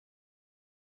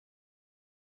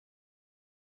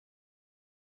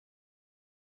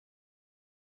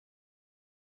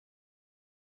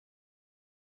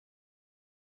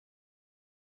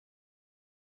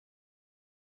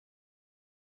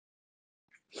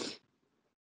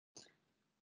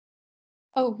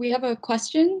Oh, we have a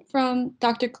question from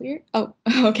Dr. Clear. Oh,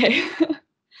 okay.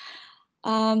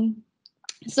 um,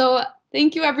 so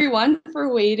thank you everyone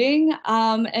for waiting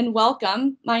and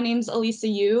welcome. My name's Elisa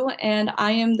Yu and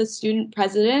I am the student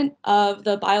president of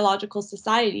the Biological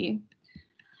Society.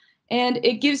 And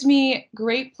it gives me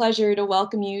great pleasure to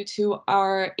welcome you to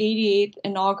our 88th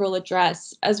inaugural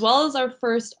address, as well as our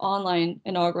first online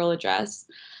inaugural address.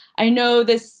 I know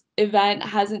this event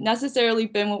hasn't necessarily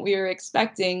been what we were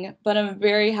expecting, but I'm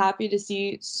very happy to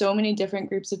see so many different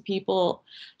groups of people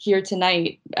here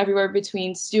tonight, everywhere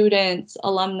between students,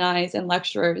 alumni, and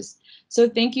lecturers. So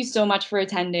thank you so much for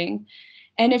attending.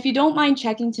 And if you don't mind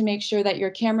checking to make sure that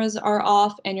your cameras are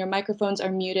off and your microphones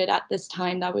are muted at this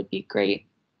time, that would be great.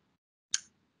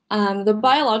 The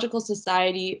Biological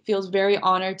Society feels very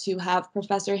honored to have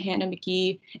Professor Hannah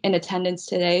McGee in attendance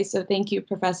today. So thank you,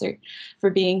 Professor, for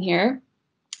being here.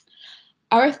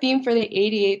 Our theme for the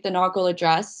 88th inaugural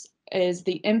address is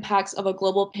the impacts of a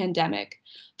global pandemic,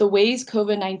 the ways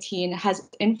COVID-19 has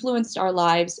influenced our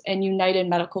lives and united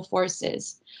medical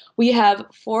forces. We have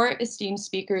 4 esteemed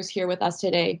speakers here with us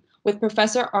today, with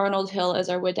Professor Arnold Hill as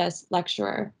our Wood-Desk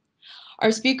lecturer.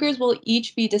 Our speakers will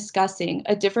each be discussing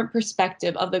a different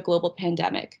perspective of the global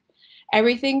pandemic.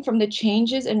 Everything from the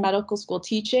changes in medical school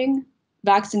teaching,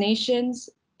 vaccinations,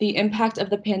 the impact of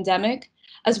the pandemic,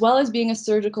 as well as being a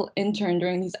surgical intern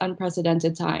during these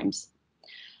unprecedented times.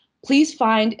 Please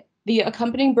find the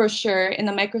accompanying brochure in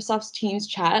the Microsoft Teams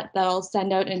chat that I'll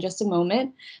send out in just a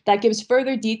moment that gives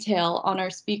further detail on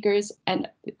our speakers and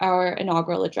our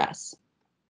inaugural address.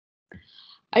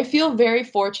 I feel very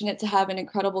fortunate to have an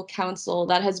incredible council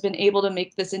that has been able to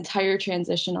make this entire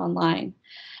transition online,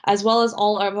 as well as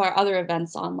all of our other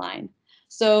events online.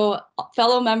 So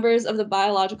fellow members of the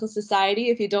Biological Society,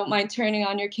 if you don't mind turning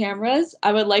on your cameras,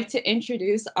 I would like to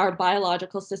introduce our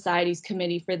Biological Societies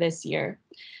Committee for this year.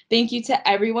 Thank you to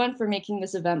everyone for making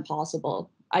this event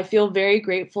possible. I feel very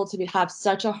grateful to have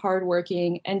such a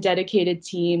hardworking and dedicated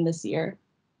team this year.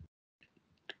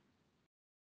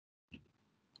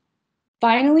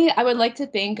 Finally, I would like to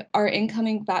thank our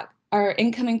incoming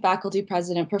faculty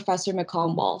president, Professor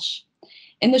McCollum Walsh.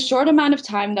 In the short amount of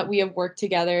time that we have worked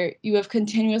together, you have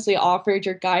continuously offered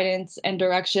your guidance and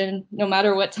direction, no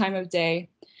matter what time of day.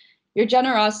 Your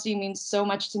generosity means so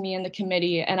much to me and the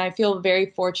committee, and I feel very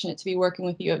fortunate to be working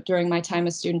with you during my time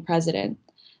as student president.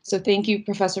 So thank you,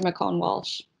 Professor McCollum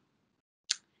Walsh.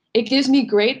 It gives me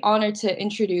great honor to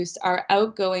introduce our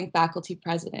outgoing faculty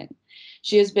president.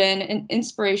 She has been an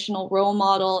inspirational role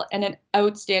model and an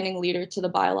outstanding leader to the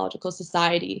Biological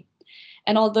Society.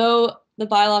 And although the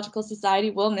Biological Society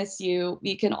will miss you,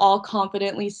 we can all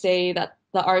confidently say that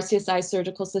the RCSI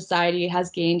Surgical Society has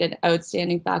gained an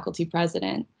outstanding faculty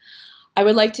president. I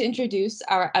would like to introduce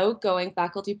our outgoing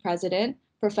faculty president,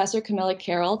 Professor Camilla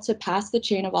Carroll, to pass the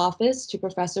chain of office to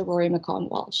Professor Rory McCollum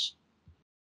Walsh.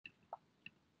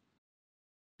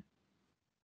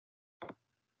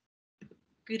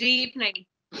 Good evening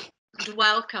and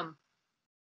welcome.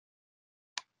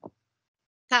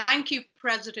 Thank you,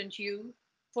 President Yu,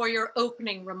 for your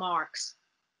opening remarks.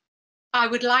 I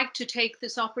would like to take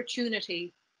this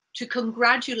opportunity to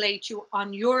congratulate you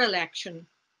on your election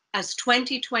as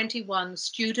 2021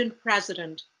 Student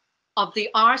President of the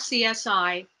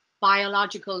RCSI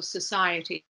Biological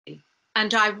Society,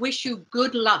 and I wish you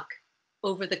good luck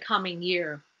over the coming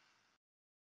year.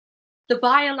 The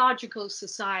Biological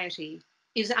Society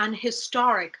is an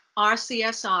historic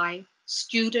RCSI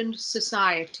student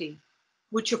society,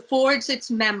 which affords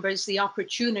its members the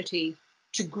opportunity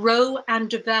to grow and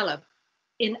develop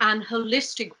in an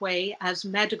holistic way as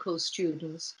medical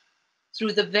students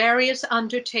through the various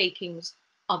undertakings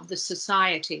of the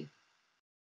society.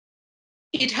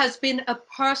 It has been a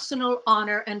personal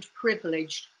honor and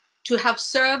privilege to have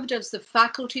served as the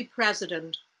faculty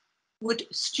president with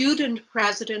student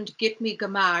president Gitmi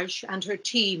Gamage and her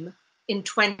team in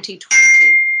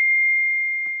 2020,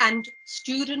 and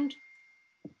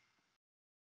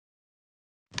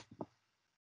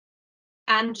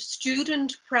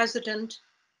student president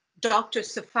Dr.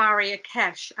 Safari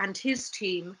Akesh and his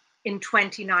team in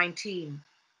 2019.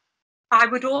 I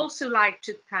would also like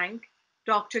to thank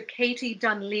Dr. Katie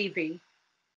Dunleavy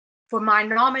for my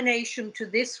nomination to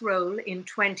this role in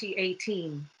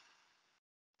 2018.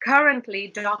 Currently,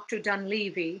 Dr.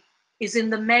 Dunleavy is in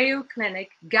the Mayo Clinic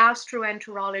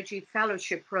Gastroenterology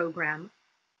Fellowship Program,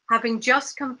 having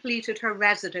just completed her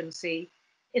residency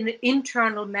in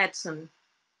internal medicine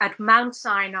at Mount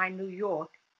Sinai, New York,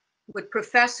 with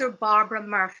Professor Barbara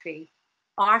Murphy,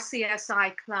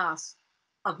 RCSI class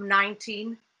of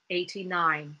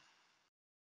 1989.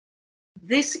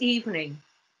 This evening,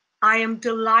 I am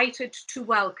delighted to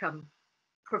welcome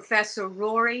Professor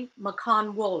Rory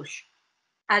McCann-Walsh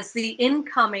as the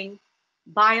incoming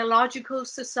Biological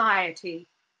Society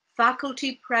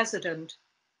Faculty President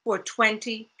for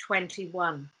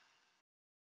 2021.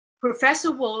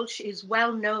 Professor Walsh is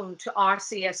well known to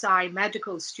RCSI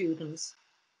medical students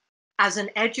as an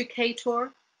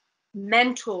educator,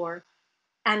 mentor,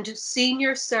 and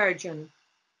senior surgeon,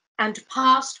 and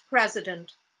past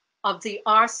president of the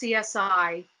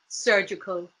RCSI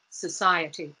Surgical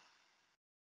Society.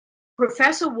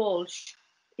 Professor Walsh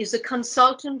is a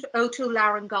consultant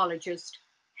otolaryngologist,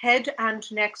 head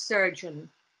and neck surgeon,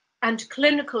 and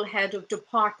clinical head of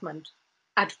department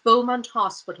at Beaumont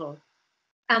Hospital,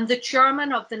 and the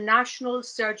chairman of the National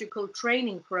Surgical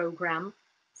Training Programme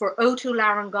for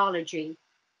Otolaryngology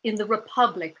in the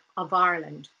Republic of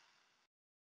Ireland.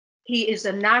 He is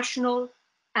a national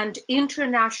and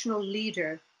international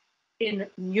leader in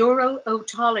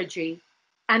neuro-otology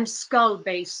and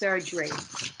skull-base surgery,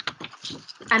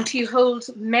 and he holds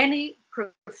many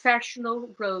professional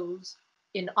roles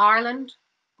in Ireland,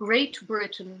 Great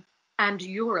Britain, and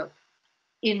Europe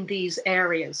in these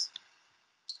areas.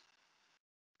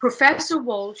 Professor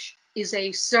Walsh is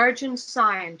a surgeon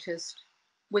scientist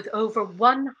with over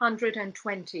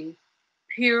 120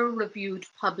 peer-reviewed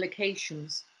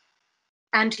publications,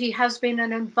 and he has been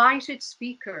an invited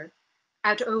speaker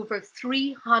at over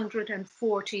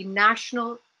 340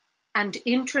 national and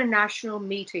international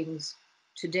meetings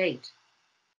to date.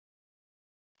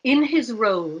 In his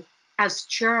role as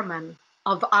chairman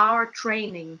of our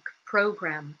training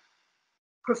program,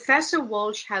 Professor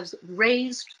Walsh has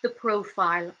raised the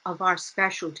profile of our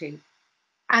specialty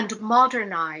and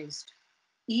modernized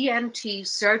ENT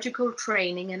surgical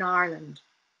training in Ireland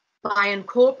by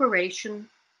incorporation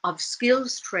of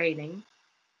skills training,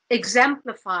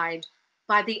 exemplified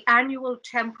by the annual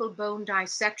temporal bone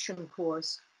dissection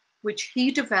course, which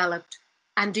he developed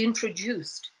and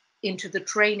introduced into the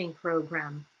training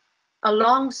program,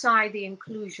 alongside the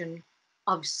inclusion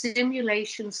of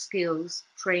simulation skills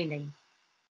training.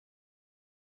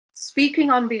 Speaking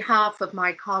on behalf of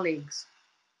my colleagues,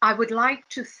 I would like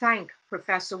to thank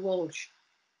Professor Walsh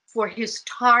for his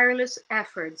tireless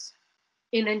efforts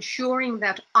in ensuring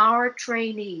that our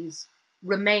trainees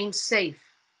remain safe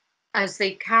as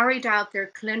they carried out their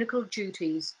clinical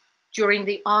duties during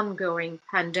the ongoing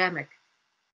pandemic.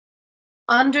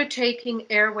 Undertaking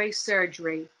airway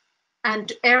surgery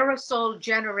and aerosol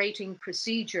generating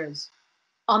procedures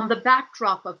on the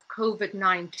backdrop of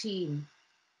COVID-19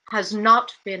 has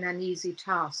not been an easy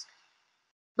task.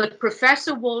 But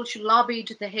Professor Walsh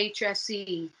lobbied the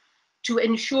HSE to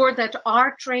ensure that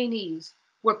our trainees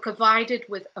were provided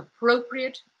with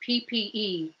appropriate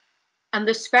PPE and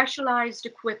the specialized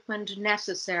equipment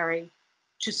necessary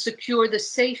to secure the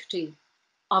safety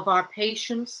of our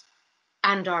patients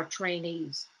and our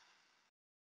trainees.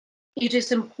 It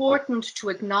is important to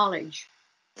acknowledge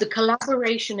the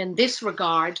collaboration in this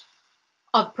regard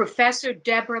of Professor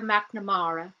Deborah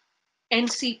McNamara,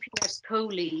 NCPS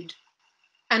co-lead,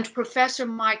 and Professor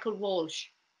Michael Walsh,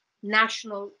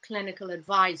 National Clinical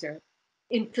Advisor,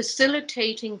 in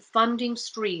facilitating funding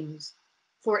streams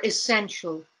for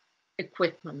essential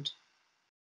equipment.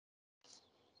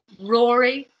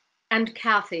 Rory and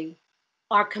Kathy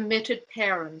are committed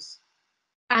parents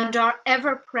and are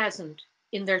ever present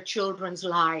in their children's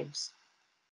lives.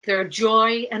 Their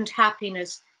joy and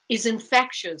happiness is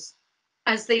infectious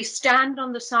as they stand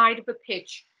on the side of a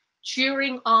pitch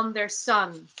cheering on their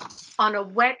son on a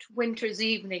wet winter's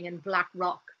evening in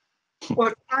Blackrock,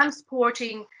 or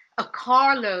transporting a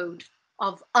carload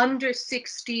of under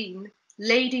 16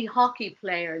 lady hockey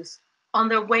players on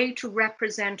their way to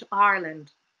represent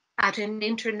Ireland at an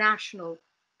international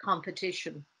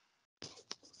competition.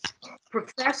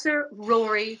 Professor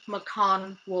Rory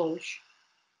McCann-Walsh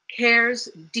cares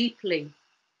deeply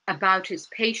about his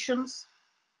patients,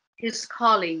 his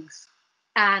colleagues,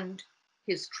 and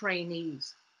his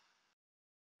trainees.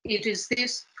 It is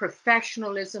this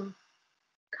professionalism,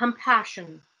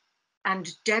 compassion,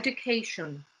 and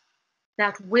dedication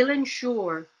that will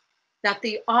ensure that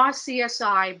the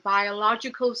RCSI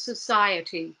Biological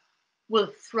Society will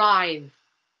thrive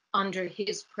under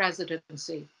his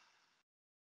presidency.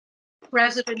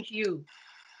 President Yu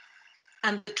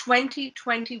and the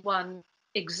 2021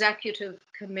 Executive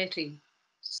Committee,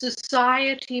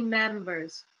 society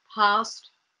members, past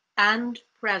and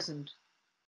present,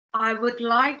 I would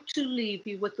like to leave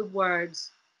you with the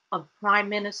words of Prime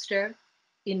Minister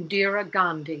Indira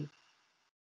Gandhi.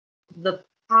 The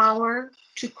power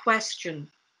to question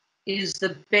is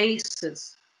the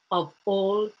basis of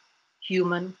all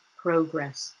human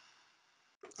progress.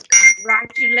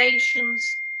 Congratulations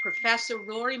Professor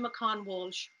Rory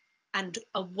McConn-Walsh, and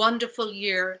a wonderful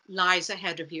year lies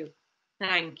ahead of you.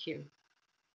 Thank you.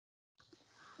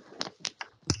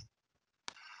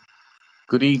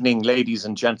 Good evening, ladies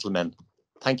and gentlemen.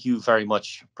 Thank you very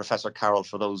much, Professor Carroll,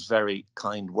 for those very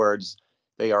kind words.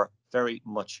 They are very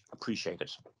much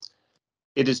appreciated.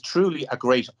 It is truly a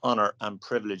great honour and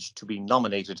privilege to be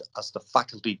nominated as the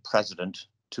faculty president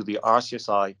to the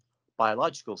RCSI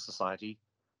Biological Society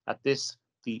at this,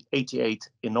 the 88th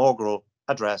inaugural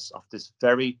address of this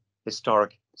very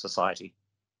historic society.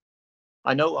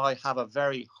 I know I have a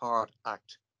very hard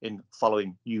act in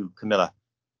following you, Camilla,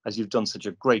 as you've done such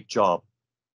a great job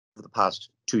over the past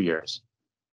 2 years.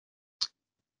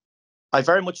 I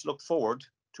very much look forward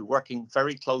to working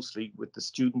very closely with the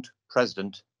student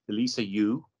president, Elisa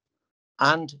Yu,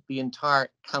 and the entire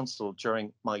council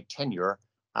during my tenure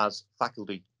as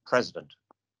faculty president.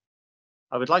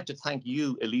 I would like to thank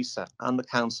you, Elisa, and the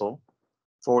council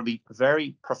for the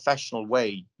very professional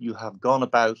way you have gone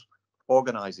about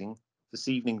organising this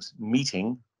evening's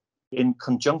meeting in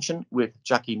conjunction with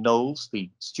Jackie Knowles, the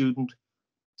Student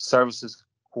Services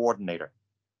Coordinator.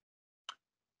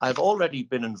 I've already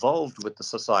been involved with the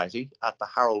Society at the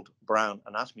Harold Brown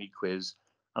Anatomy Quiz,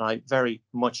 and I very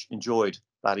much enjoyed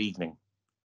that evening.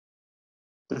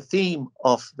 The theme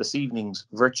of this evening's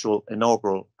virtual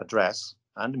inaugural address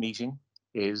and meeting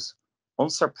is,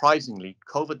 unsurprisingly,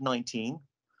 COVID-19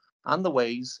 and the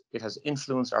ways it has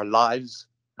influenced our lives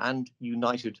and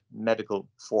united medical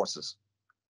forces.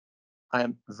 I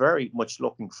am very much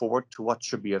looking forward to what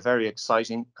should be a very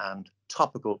exciting and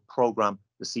topical programme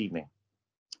this evening.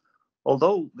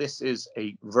 Although this is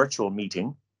a virtual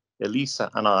meeting, Elisa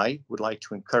and I would like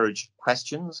to encourage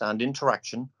questions and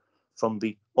interaction from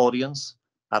the audience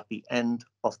at the end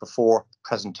of the 4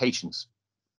 presentations.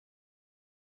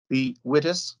 The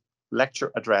WITIS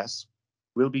lecture address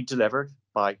will be delivered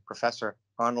by Professor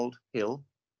Arnold Hill,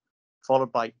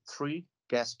 followed by 3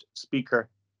 guest speaker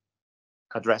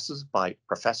addresses by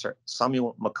Professor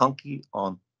Samuel McConkey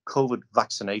on COVID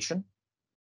vaccination,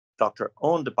 Dr.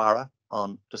 Owen DeBarra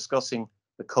on discussing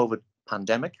the COVID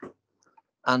pandemic,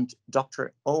 and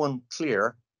Dr. Owen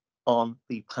Clear on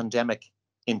the pandemic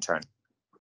intern.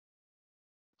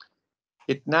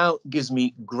 It now gives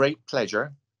me great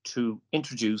pleasure to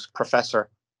introduce Professor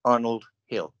Arnold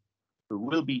Hill, who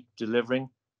will be delivering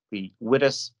the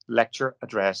WITIS lecture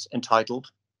address entitled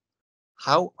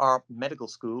How Our Medical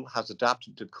School Has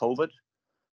Adapted to COVID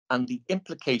and the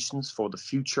Implications for the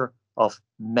Future of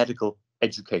Medical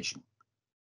Education.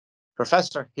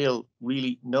 Professor Hill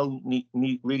really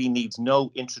needs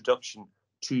no introduction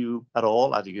to you at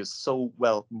all, as he is so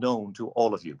well known to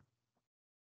all of you.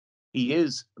 He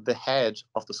is the head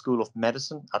of the School of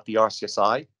Medicine at the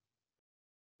RCSI,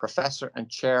 Professor and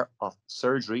Chair of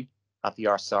Surgery at the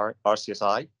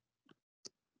RCSI,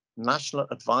 National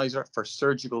Advisor for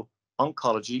Surgical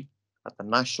Oncology at the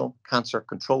National Cancer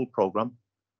Control Programme,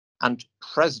 and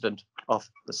President of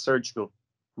the Surgical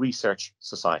Research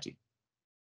Society.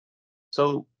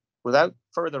 So, without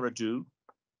further ado,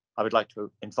 I would like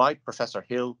to invite Professor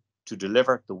Hill to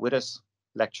deliver the WITIS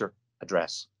lecture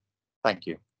address. Thank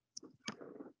you.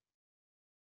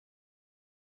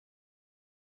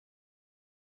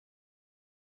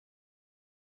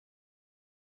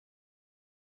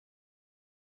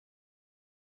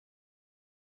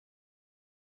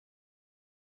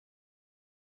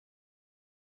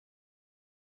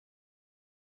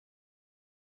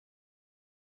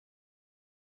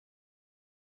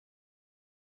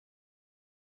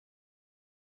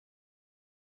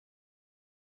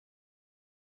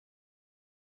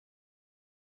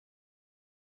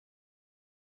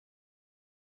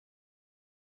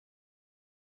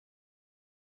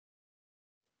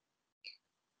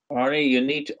 Arnie, you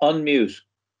need to unmute.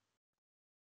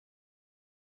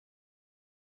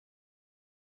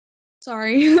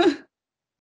 Sorry. And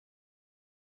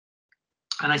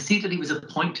I see that he was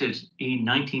appointed in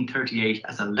 1938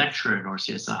 as a lecturer in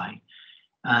RCSI,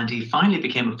 and he finally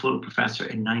became a full professor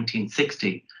in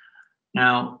 1960.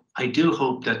 Now, I do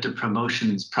hope that the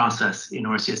promotions process in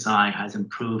RCSI has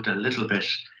improved a little bit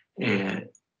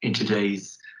in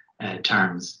today's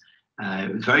terms.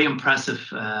 It was very impressive.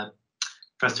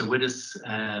 Professor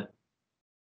Wittes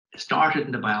started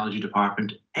in the biology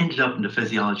department, ended up in the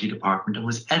physiology department, and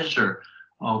was editor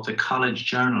of the college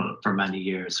journal for many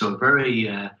years. So a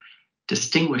very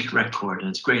distinguished record, and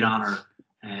it's a great honor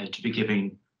to be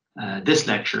giving this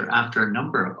lecture after a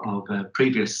number of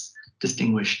previous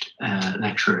distinguished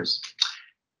lecturers.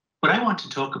 What I want to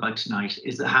talk about tonight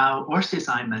is how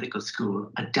RCSI Medical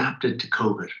School adapted to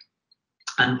COVID,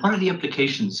 and what are the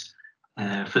implications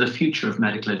for the future of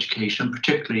medical education,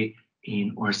 particularly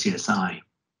in RCSI.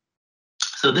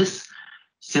 So this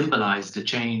symbolized a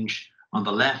change on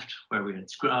the left where we had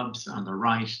scrubs, on the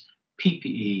right,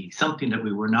 PPE, something that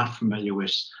we were not familiar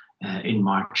with in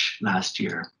March last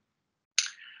year.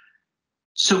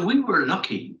 So we were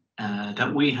lucky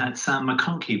that we had Sam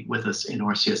McConkey with us in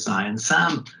RCSI, and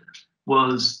Sam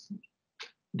was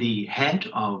the head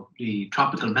of the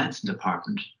Tropical Medicine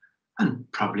Department and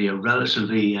probably a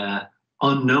relatively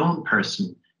unknown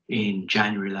person in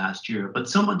January last year, but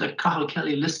someone that Cathal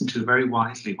Kelly listened to very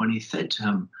wisely when he said to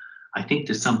him, I think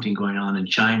there's something going on in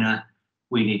China,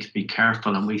 we need to be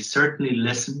careful, and we certainly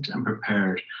listened and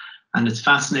prepared. And it's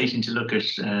fascinating to look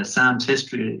at Sam's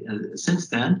history since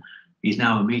then. He's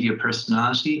now a media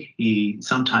personality. He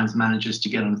sometimes manages to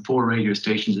get on 4 radio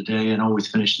stations a day and always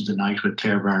finishes the night with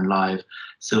Claire Byrne Live.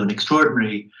 So an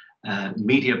extraordinary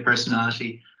media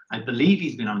personality. I believe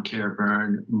he's been on Claire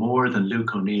Byrne more than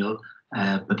Luke O'Neill,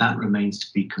 but that remains to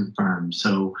be confirmed.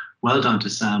 So well done to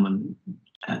Sam,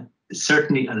 and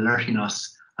certainly alerting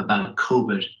us about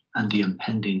COVID and the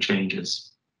impending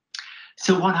changes.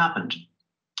 So what happened?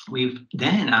 We've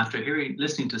then, after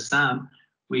listening to Sam,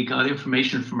 we got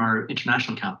information from our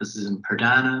international campuses in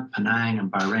Perdana, Penang, and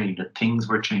Bahrain that things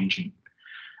were changing.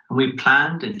 And we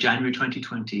planned in January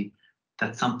 2020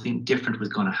 that something different was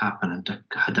going to happen and that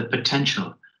had the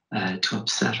potential to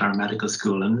upset our medical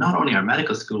school. And not only our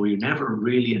medical school, we never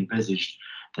really envisaged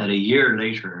that a year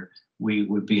later we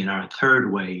would be in our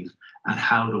 3rd wave and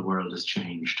how the world has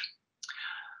changed.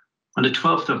 On the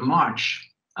 12th of March,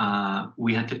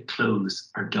 we had to close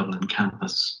our Dublin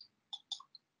campus.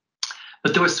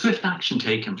 But there was swift action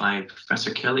taken by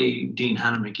Professor Kelly, Dean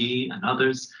Hannah McGee, and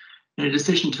others in a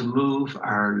decision to move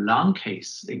our long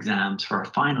case exams for our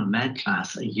final med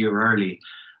class a year early.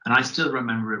 And I still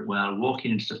remember it well,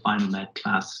 walking into the final med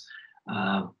class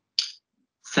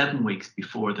 7 weeks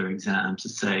before their exams to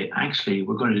say, actually,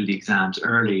 we're going to do the exams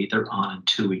early. They're on in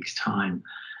 2 weeks' time.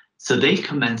 So they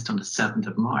commenced on the 7th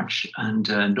of March, and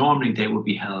normally they would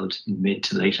be held in mid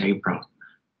to late April.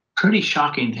 Pretty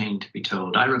shocking thing to be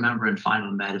told. I remember in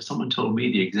final med, if someone told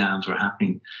me the exams were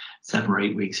happening 7 or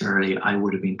 8 weeks early, I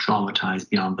would have been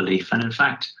traumatized beyond belief. And in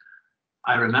fact,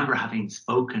 I remember having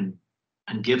spoken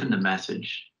and given the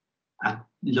message at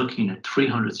looking at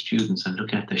 300 students and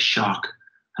looking at the shock.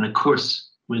 And of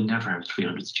course, we'll never have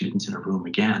 300 students in a room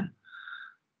again.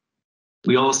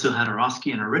 We also had our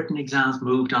OSCE and our written exams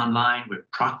moved online with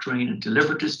proctoring and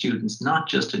delivered to students, not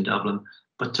just in Dublin,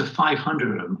 but to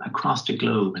 500 of them across the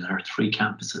globe in our 3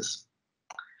 campuses.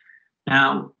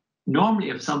 Now, normally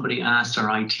if somebody asked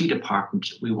our IT department,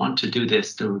 we want to do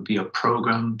this, there would be a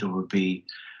program, there would be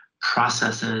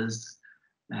processes,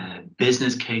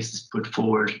 business cases put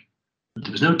forward. But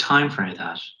there was no time for any of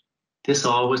that. This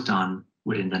all was done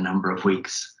within a number of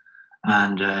weeks.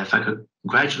 And if I could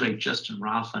congratulate Justin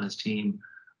Ralph and his team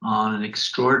on an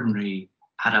extraordinary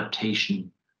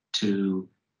adaptation to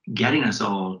getting us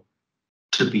all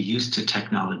to be used to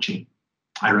technology.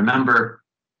 I remember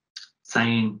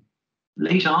saying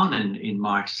late on in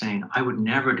March, saying I would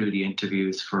never do the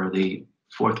interviews for the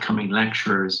forthcoming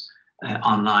lecturers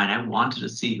online. I wanted to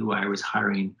see who I was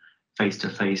hiring face to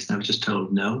face. And I was just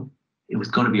told, no, it was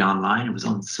going to be online. It was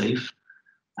unsafe.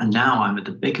 And now I'm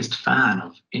the biggest fan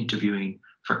of interviewing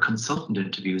for consultant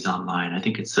interviews online. I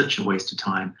think it's such a waste of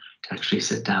time to actually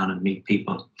sit down and meet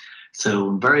people.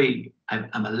 So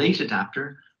I'm a late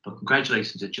adapter, but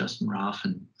congratulations to Justin Ralph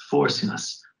and forcing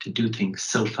us to do things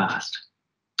so fast.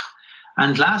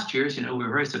 And last year, we were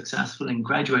very successful in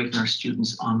graduating our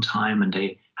students on time, and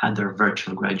they had their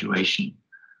virtual graduation.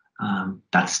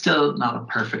 That's still not a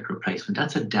perfect replacement.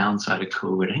 That's a downside of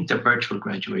COVID. I think the virtual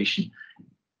graduation,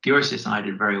 the RCSI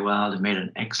did very well. They made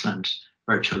an excellent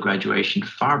virtual graduation,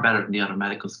 far better than the other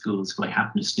medical schools who I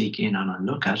happen to sneak in on and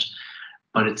look at,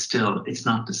 but it's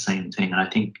not the same thing. And I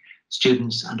think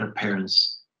students and their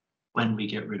parents, when we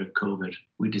get rid of COVID,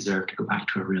 we deserve to go back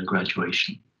to a real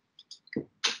graduation.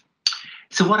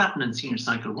 So what happened in Senior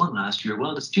Cycle 1 last year?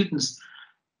 Well, the students,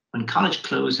 when college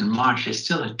closed in March, they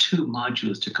still had 2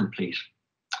 modules to complete.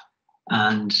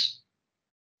 And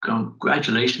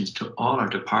congratulations to all our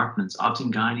departments, Obs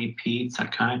and Gynae, Peds,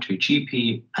 Psychiatry,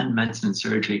 GP, and Medicine and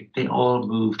Surgery. They all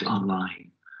moved online.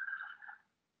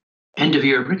 End of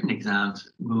year written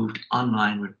exams moved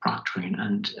online with proctoring.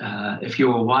 And if you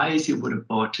were wise, you would have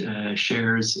bought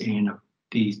shares in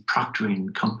these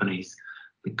proctoring companies,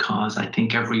 because I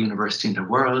think every university in the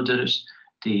world did it.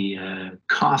 The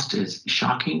cost is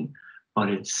shocking, but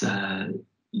it's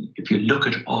if you look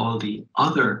at all the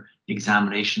other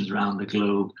examinations around the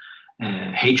globe,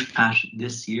 HPAT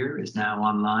this year is now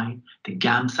online. The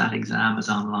GAMSAT exam is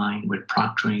online with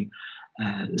proctoring.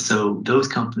 So those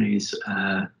companies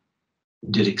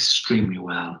did extremely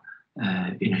well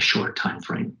in a short time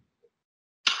frame.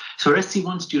 So our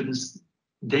SC1 students,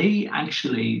 they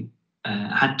actually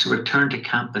had to return to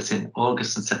campus in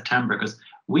August and September because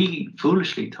we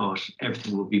foolishly thought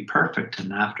everything would be perfect.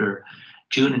 And after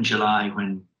June and July,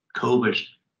 when COVID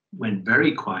went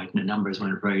very quiet and the numbers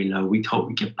went very low, we thought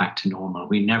we'd get back to normal.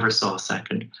 We never saw a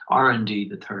second or indeed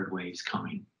the third waves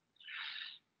coming.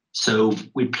 So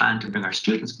we planned to bring our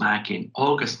students back in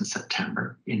August and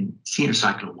September in Senior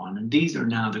Cycle 1, and these are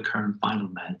now the current final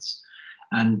meds.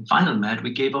 And final med,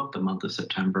 we gave up the month of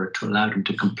September to allow them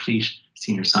to complete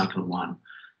Senior Cycle 1.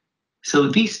 So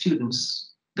these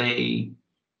students, they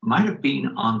might have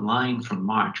been online from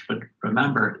March, but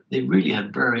remember, they really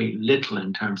had very little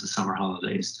in terms of summer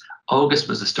holidays. August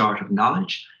was the start of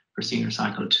knowledge for Senior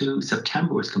Cycle 2.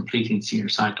 September was completing Senior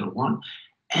Cycle 1.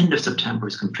 End of September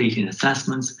was completing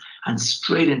assessments and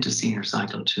straight into Senior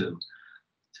Cycle 2.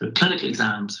 So clinical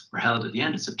exams were held at the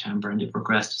end of September and they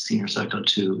progressed to Senior Cycle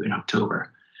 2 in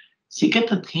October. So you get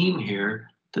the theme here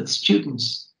that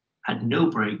students had no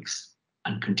breaks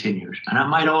and continued. And I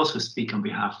might also speak on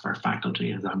behalf of our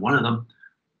faculty, as I'm one of them.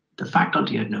 The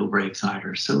faculty had no breaks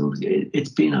either. So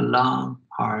it's been a long,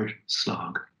 hard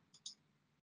slog.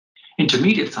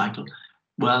 Intermediate cycle,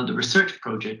 well, the research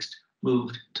projects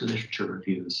moved to literature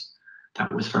reviews.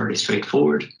 That was fairly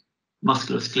straightforward.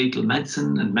 Musculoskeletal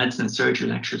medicine and medicine and surgery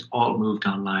lectures all moved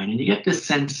online. And you get this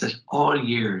sense that all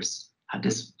years had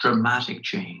this dramatic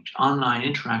change. Online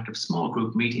interactive small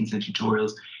group meetings and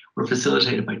tutorials were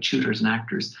facilitated by tutors and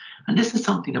actors. And this is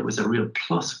something that was a real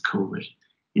plus of COVID.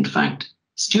 In fact,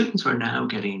 students were now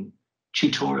getting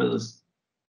tutorials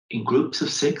in groups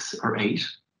of 6 or 8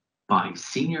 by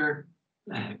senior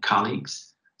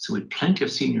colleagues. So we had plenty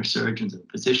of senior surgeons and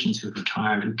physicians who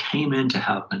retired who came in to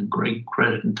help, and great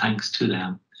credit and thanks to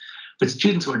them. But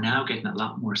students were now getting a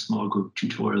lot more small group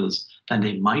tutorials than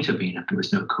they might have been if there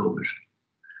was no COVID.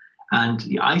 And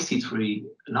the IC3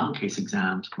 long case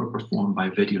exams were performed by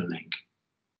video link.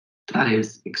 That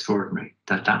is extraordinary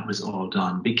that that was all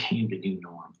done, became the new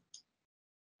norm.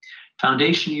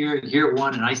 Foundation year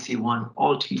 1 and IC1,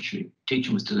 all teaching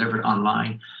was delivered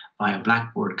online via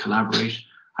Blackboard Collaborate.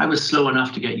 I was slow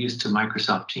enough to get used to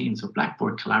Microsoft Teams, but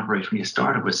Blackboard Collaborate, when you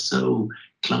started, was so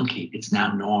clunky. It's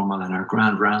now normal, and our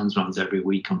grand rounds runs every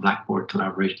week on Blackboard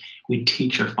Collaborate. We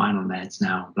teach our final meds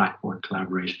now on Blackboard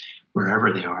Collaborate,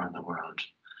 wherever they are in the world.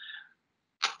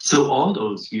 So all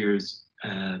those years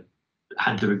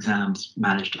had their exams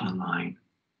managed online.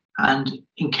 And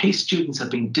in case students have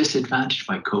been disadvantaged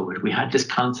by COVID, we had this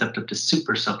concept of the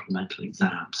super supplemental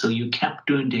exam. So you kept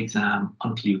doing the exam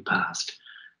until you passed.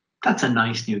 That's a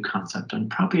nice new concept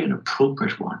and probably an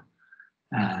appropriate one,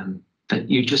 that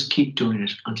you just keep doing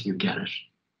it until you get it.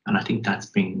 And I think that's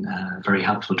been very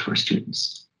helpful to our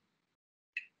students.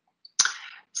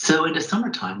 So in the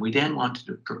summertime, we then wanted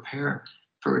to prepare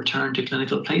for return to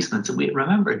clinical placements. And we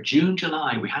remember June,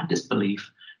 July, we had this belief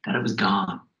that it was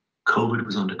gone. COVID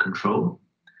was under control.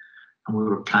 And we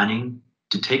were planning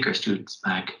to take our students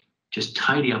back, just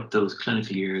tidy up those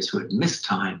clinical years who had missed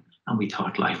time, and we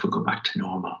thought life would go back to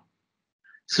normal.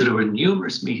 So there were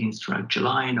numerous meetings throughout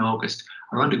July and August,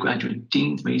 our undergraduate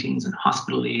dean's meetings and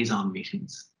hospital liaison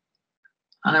meetings.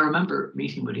 And I remember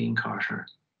meeting with Ian Carter.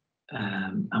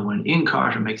 And when Ian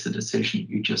Carter makes a decision,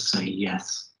 you just say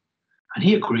yes. And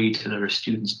he agreed to let our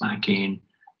students back in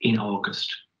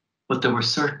August. But there were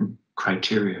certain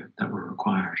criteria that were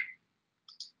required.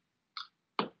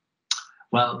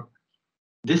 Well,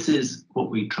 this is what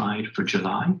we tried for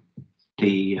July.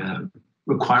 The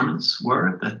requirements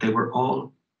were that they were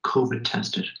all COVID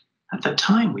tested. At that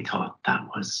time, we thought that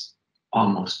was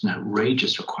almost an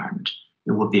outrageous requirement.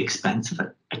 It would be expensive.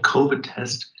 A COVID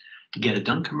test, to get it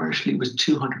done commercially, was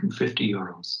 250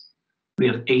 euros. We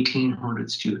have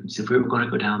 1,800 students. If we were going to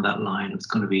go down that line, it was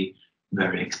going to be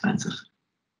very expensive.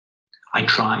 I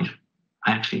tried.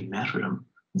 I actually met with him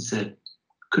and said,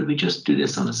 could we just do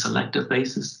this on a selective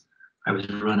basis? I was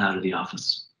run out of the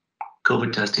office.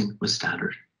 COVID testing was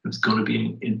standard. It was going to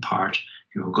be in part,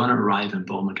 if you were going to arrive in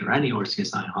Beaumont or any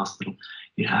RCSI hospital,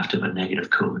 you'd have to have a negative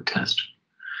COVID test.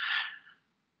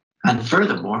 And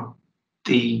furthermore,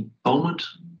 the Beaumont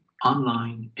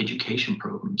online education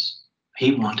programs,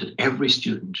 he wanted every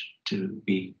student to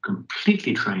be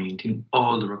completely trained in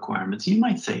all the requirements. You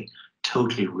might say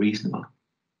totally reasonable,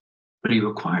 but he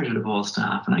required it of all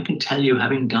staff. And I can tell you,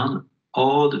 having done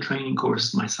all the training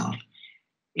courses myself,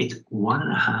 it's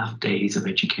 1.5 days of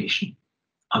education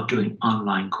of doing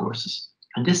online courses.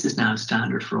 And this is now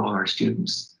standard for all our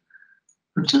students.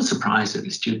 I'm still surprised that the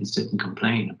students didn't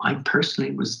complain. I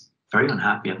personally was very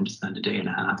unhappy having to spend a day and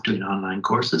a half doing online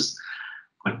courses.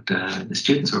 But the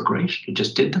students were great. They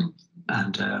just did them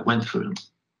and went through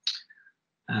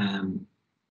them.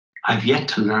 I've yet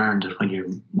to learn that when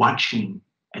you're watching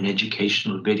an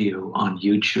educational video on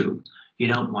YouTube, you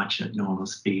don't watch it at normal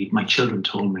speed. My children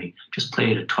told me, just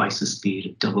play it at twice the speed.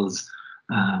 It doubles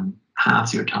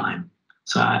half your time.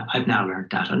 So I've now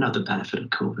learned that. Another benefit of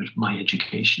COVID, my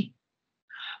education.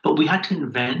 But we had to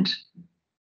invent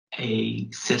a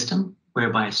system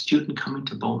whereby a student coming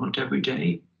to Beaumont every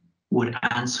day would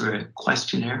answer a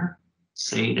questionnaire,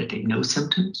 say that they had no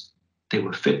symptoms, they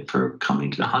were fit for coming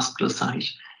to the hospital site,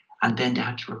 and then they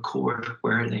had to record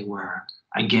where they were.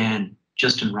 Again,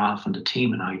 Justin Ralph and the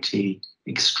team in IT,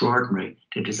 extraordinary.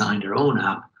 They designed their own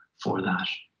app for that.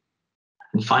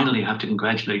 And finally, I have to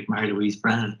congratulate Mary-Louise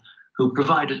Brennan, who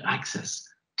provided access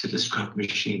to the scrub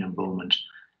machine in Beaumont.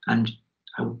 And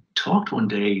I talked one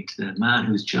day to the man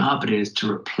whose job it is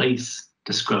to replace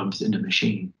the scrubs in the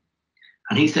machine.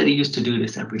 And he said he used to do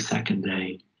this every second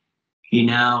day. He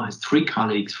now has 3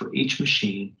 colleagues for each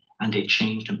machine, and they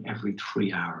change them every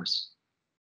 3 hours,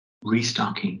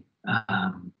 restocking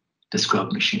the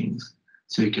scrub machines.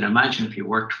 So you can imagine if you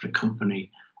worked for a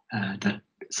company that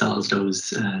sells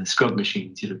those scrub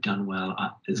machines, you'd have done well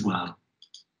as well.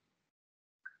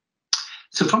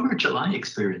 So from our July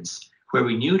experience, where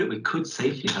we knew that we could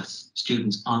safely have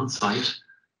students on site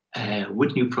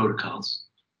with new protocols,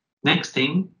 next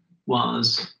thing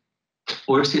was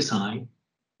RCSI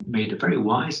made a very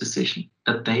wise decision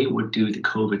that they would do the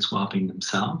COVID swabbing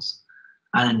themselves.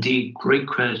 And indeed, great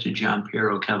credit to Gian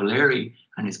Piero Cavalieri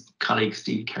and his colleague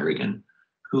Steve Kerrigan,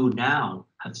 who now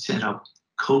have set up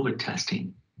COVID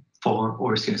testing for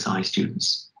RCSI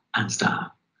students and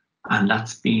staff. And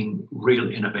that's been real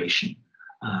innovation.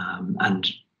 And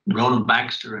Ronan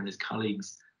Baxter and his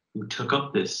colleagues who took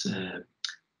up this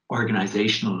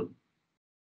organizational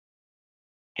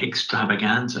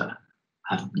extravaganza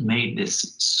have made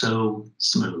this so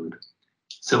smooth.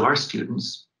 So our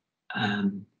students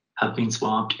have been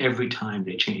swabbed every time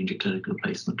they change a clinical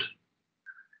placement.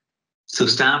 So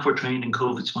staff were trained in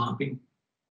COVID swabbing.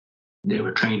 They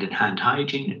were trained in hand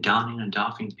hygiene and donning and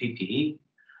doffing PPE,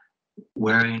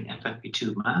 wearing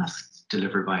FFP2 masks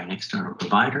delivered by an external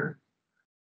provider.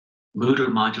 Moodle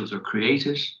modules were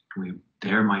created.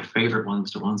 They're my favorite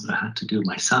ones, the ones that I had to do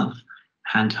myself,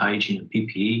 hand hygiene and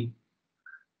PPE.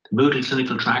 The Moodle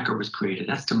clinical tracker was created.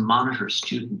 That's to monitor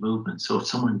student movement. So if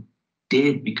someone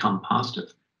did become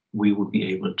positive, we would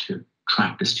be able to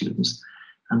track the students.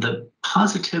 And the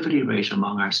positivity rate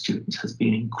among our students has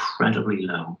been incredibly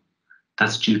low.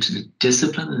 That's due to the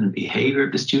discipline and the behavior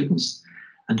of the students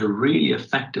and the really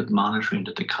effective monitoring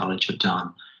that the college have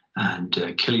done. And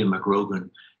Killian McRogan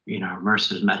in our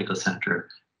Mercer's Medical Centre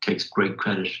takes great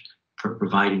credit for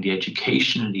providing the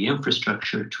education and the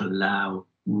infrastructure to allow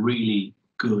really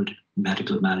good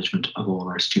medical management of all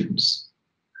our students.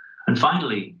 And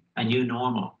finally, a new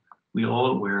normal. We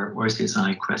all wear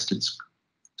RCSI crested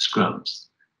scrubs.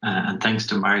 And thanks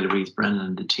to Mary-Louise Brennan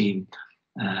and the team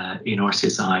in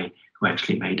RCSI who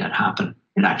actually made that happen,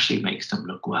 it actually makes them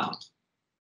look well.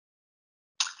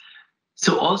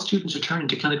 So all students returning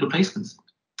to clinical placements.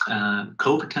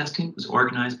 COVID testing was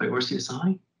organised by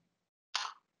RCSI.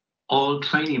 All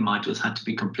training modules had to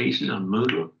be completed on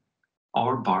Moodle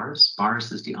or BARS.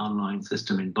 BARS is the online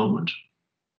system in Beaumont.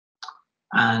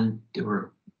 And they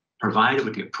were provided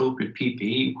with the appropriate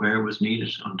PPE where it was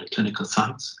needed on the clinical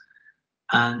sites.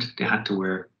 And they had to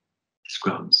wear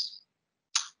scrubs.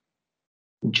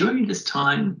 During this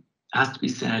time, it has to be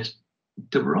said,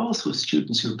 there were also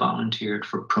students who volunteered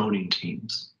for proning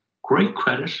teams. Great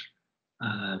credit,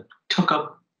 took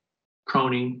up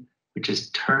proning, which is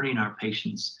turning our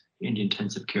patients in the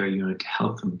intensive care unit to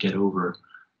help them get over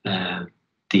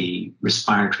the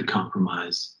respiratory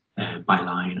compromise by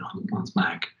lying on one's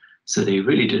back. So they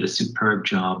really did a superb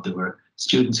job. There were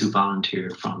students who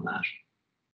volunteered from that.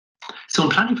 So in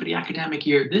planning for the academic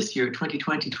year, this year,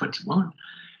 2020-21,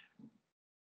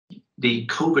 the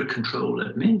COVID control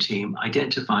admin team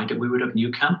identified that we would have new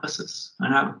campuses.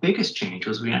 And our biggest change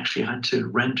was we actually had to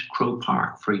rent Crow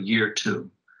Park for year 2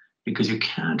 because you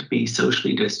can't be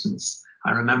socially distanced.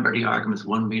 I remember the arguments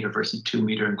 1 meter versus 2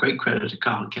 meter, and great credit to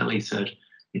Carl Kelly said,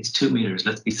 it's 2 meters,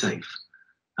 let's be safe.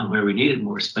 And where we needed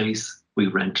more space, we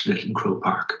rented it in Crow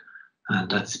Park. And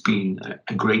that's been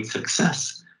a great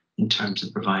success in terms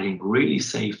of providing really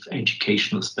safe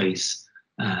educational space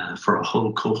for a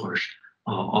whole cohort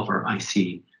of our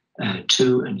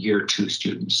IC2 and year 2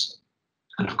 students.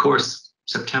 And of course,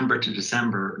 September to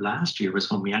December last year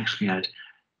was when we actually had,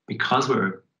 because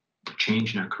we're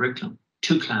changing our curriculum,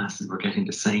 2 classes were getting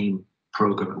the same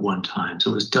program at one time.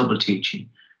 So it was double teaching.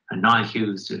 And Niall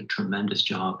Hughes did a tremendous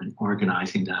job in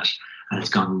organising that, and it's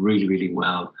gone really, really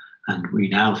well. And we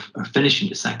now are finishing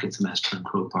the second semester in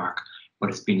Croke Park, but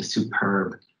it's been a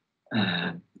superb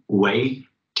way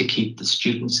to keep the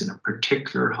students in a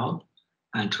particular hub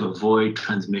and to avoid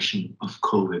transmission of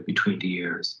COVID between the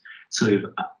years. So we've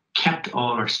kept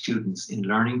all our students in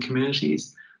learning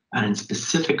communities and in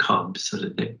specific hubs so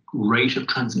that the rate of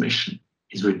transmission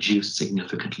is reduced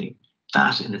significantly.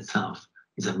 That in itself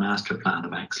is a master plan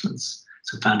of excellence.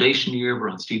 So foundation year, we're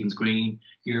on Stephen's Green.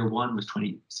 Year 1 was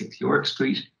 26 York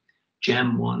Street.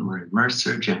 Gem 1, we're in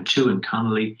Mercer. Gem 2 in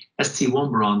Connolly.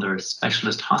 SC1, we're on their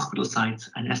specialist hospital sites.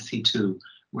 And SC2,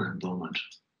 we're in Beaumont.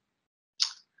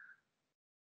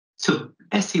 So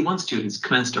SC1 students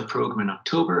commenced our program in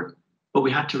October, but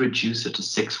we had to reduce it to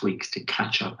 6 weeks to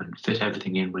catch up and fit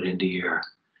everything in within the year.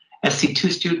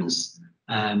 SC2 students,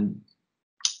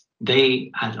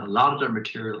 they had a lot of their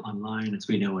material online, as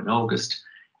we know, in August.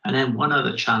 And then one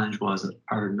other challenge was that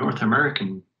our North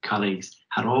American colleagues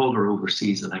had all their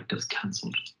overseas electives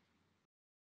cancelled.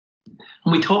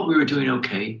 And we thought we were doing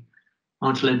okay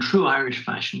until, in true Irish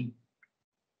fashion,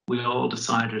 we all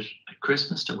decided at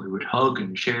Christmas that we would hug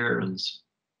and share and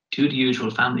do the usual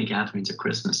family gatherings at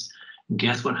Christmas. And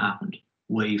guess what happened?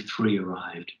 Wave 3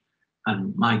 arrived.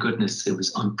 And my goodness, it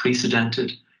was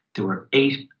unprecedented. There were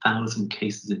 8,000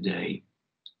 cases a day.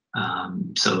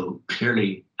 So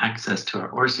clearly access to our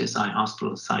RCSI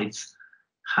hospital sites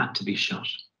had to be shut.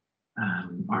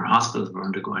 Our hospitals were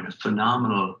undergoing a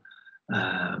phenomenal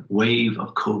wave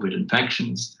of COVID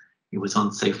infections. It was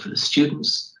unsafe for the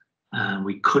students.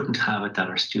 We couldn't have it that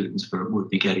our students would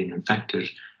be getting infected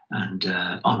and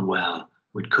unwell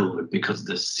with COVID because of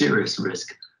the serious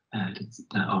risk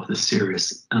of the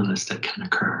serious illness that can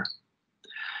occur.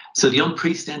 So the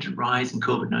unprecedented rise in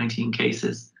COVID-19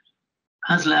 cases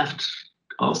has left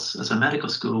us as a medical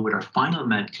school with our final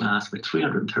med class with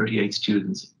 338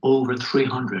 students. Over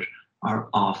 300 are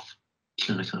off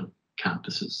clinical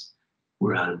campuses.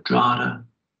 We're at Drogheda,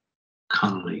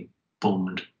 Connolly,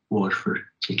 Beaumont, Waterford,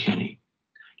 Kilkenny.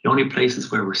 The only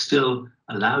places where we're still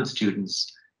allowed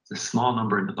students is a small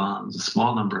number in the Bonds, a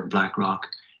small number in Blackrock,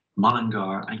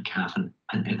 Mullingar and Cavan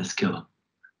and Enniskillen.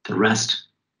 The rest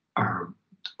are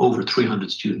over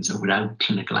 300 students are without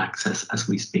clinical access as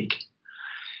we speak.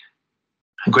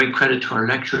 And great credit to our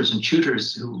lecturers and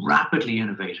tutors who rapidly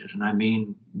innovated. And I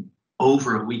mean,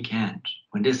 over a weekend,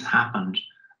 when this happened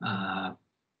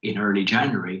in early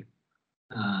January,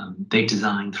 they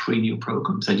designed 3 new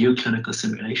programs, a new clinical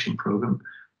simulation program.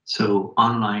 So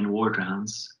online ward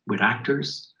rounds with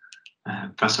actors,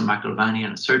 Professor McElvany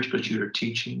and a surgical tutor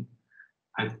teaching.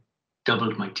 I've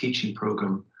doubled my teaching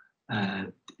program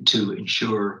to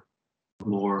ensure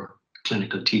more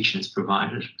clinical teaching is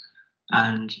provided.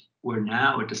 And we're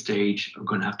now at the stage of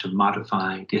going to have to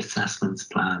modify the assessments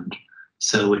planned.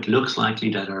 So it looks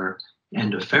likely that our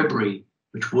end of February,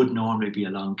 which would normally be a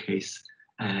long case,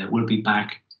 we'll be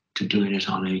back to doing it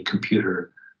on a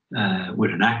computer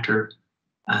with an actor.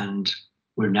 And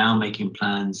we're now making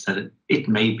plans that it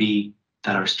may be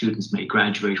that our students may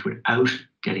graduate without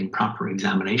getting proper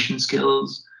examination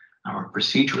skills or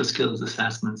procedural skills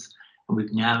assessments. And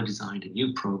we've now designed a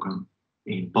new program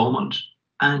in Beaumont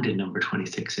and in number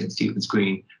 26 in Stephen's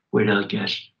Green, where they'll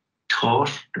get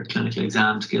taught their clinical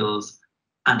exam skills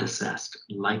and assessed,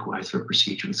 likewise for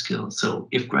procedural skills. So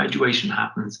if graduation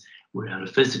happens without a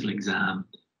physical exam,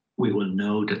 we will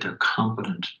know that they're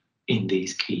competent in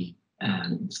these key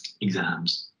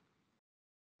exams.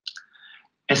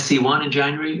 SC1 in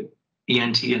January,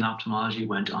 ENT and ophthalmology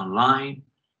went online.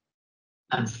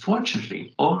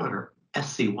 Unfortunately, all our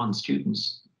SC1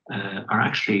 students are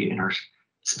actually in our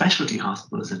specialty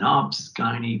hospitals in OBS,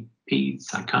 gynae, peds,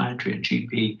 psychiatry and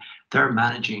GP. They're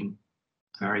managing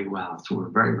very well. So we're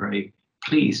very, very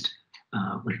pleased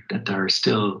that they're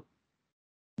still,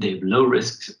 they have low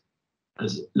risks,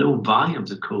 as low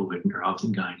volumes of COVID in their OBS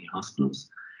and gynae hospitals.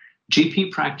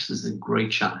 GP practice is a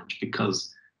great challenge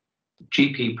because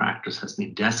GP practice has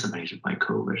been decimated by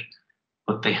COVID,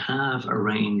 but they have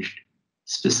arranged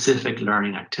specific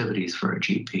learning activities for our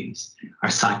GPs. Our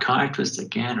psychiatrists,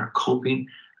 again, are coping.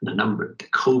 The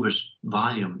COVID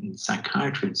volume in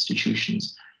psychiatry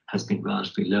institutions has been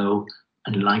relatively low,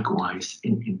 and likewise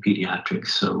in pediatrics.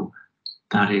 So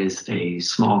that is a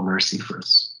small mercy for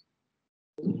us.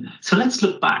 So let's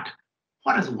look back.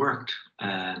 What has worked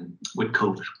with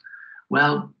COVID?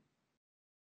 Well,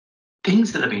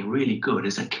 things that have been really good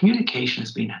is that communication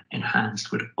has been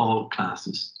enhanced with all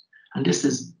classes. And this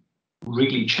has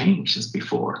really changed since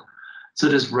before. So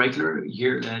there's regular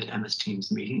year-led MS Teams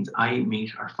meetings. I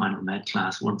meet our final med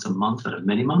class once a month at a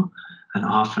minimum, and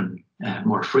often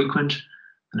more frequent.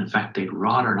 And in fact, they'd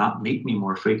rather not meet me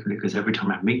more frequently because every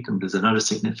time I meet them, there's another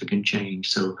significant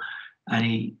change. So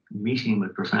any meeting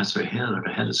with Professor Hill or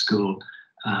the head of school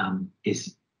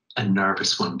is a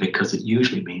nervous one because it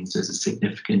usually means there's a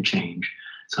significant change.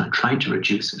 So I'm trying to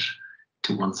reduce it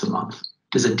to once a month.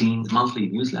 There's a Dean's monthly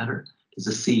newsletter. There's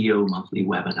a CEO monthly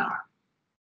webinar.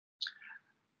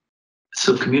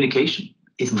 So communication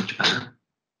is much better.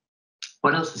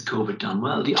 What else has COVID done?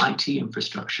 Well, the IT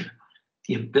infrastructure,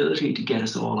 the ability to get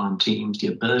us all on Teams, the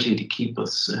ability to keep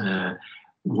us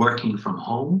working from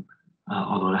home,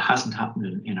 although it hasn't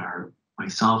happened in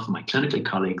myself and my clinical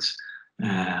colleagues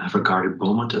have regarded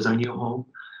Beaumont as our new home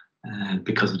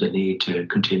because of the need to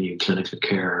continue clinical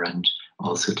care and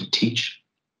also to teach.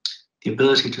 The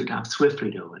ability to adapt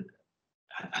swiftly, though,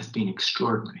 has been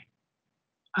extraordinary,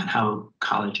 and how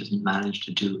college has managed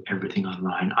to do everything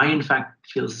online. I, in fact,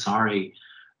 feel sorry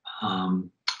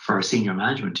for our senior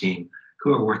management team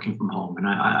who are working from home, and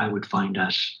I would find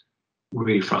that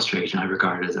really frustrating. I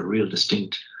regard it as a real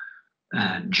distinct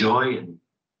joy and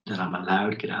that I'm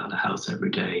allowed to get out of the house every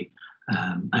day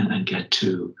and get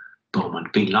to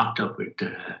Beaumont. Being locked up with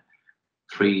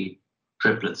 3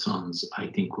 triplet sons, I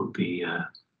think, would be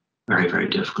very, very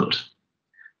difficult.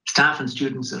 Staff and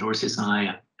students at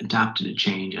RCSI adapted to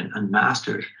change and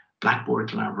mastered Blackboard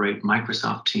Collaborate,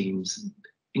 Microsoft Teams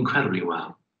incredibly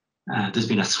well. There's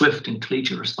been a swift and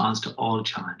collegiate response to all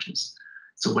challenges.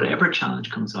 So whatever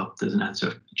challenge comes up, there's an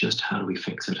answer, just how do we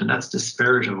fix it? And that's the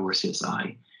spirit of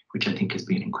RCSI, which I think has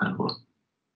been incredible.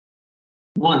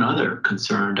 One other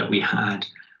concern that we had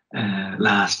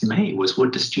last May was,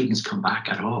 would the students come back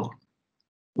at all?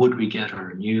 Would we get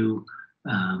our new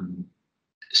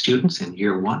students in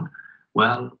year 1?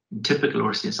 Well, in typical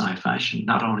RCSI fashion,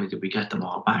 not only did we get them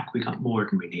all back, we got more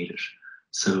than we needed.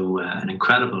 So an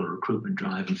incredible recruitment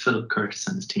drive, and Philip Curtis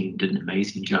and his team did an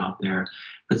amazing job there.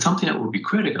 But something that would be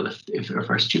critical if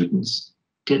our students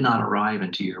did not arrive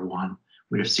into year 1,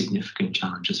 we'd have significant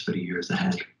challenges for the years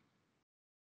ahead.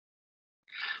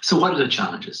 So what are the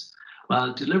challenges?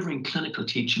 Well, delivering clinical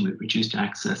teaching with reduced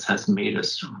access has made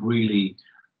us really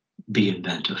be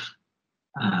inventive.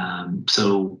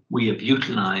 So we have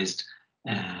utilized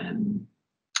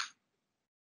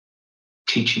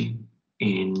teaching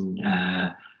in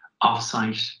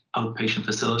off-site outpatient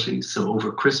facilities. So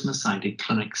over Christmas, I did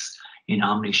clinics in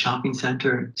Omni Shopping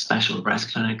Centre, special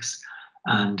breast clinics,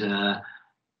 and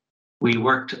we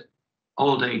worked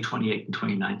all day 28 and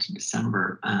 29th of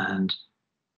December, and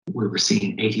we were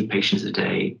seeing 80 patients a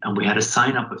day, and we had a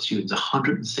sign up of students.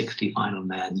 160 final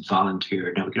men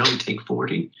volunteered. Now we could only take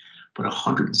 40, but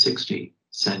 160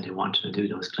 said they wanted to do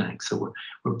those clinics. So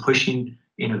we're pushing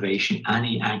innovation.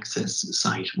 Any access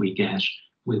site we get,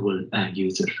 we will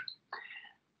use it.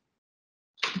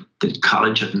 The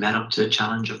college have met up to the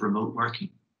challenge of remote working.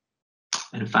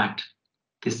 And in fact,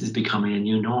 this is becoming a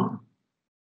new norm.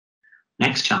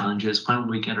 Next challenge is, when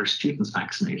will we get our students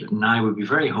vaccinated? And I would be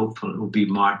very hopeful it will be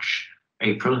March,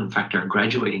 April. In fact, our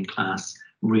graduating class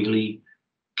really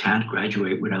can't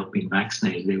graduate without being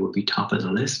vaccinated. They will be top of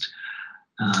the list.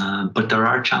 But there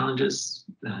are challenges.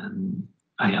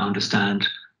 I understand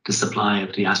the supply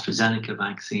of the AstraZeneca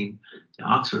vaccine, the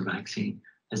Oxford vaccine,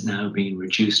 has now been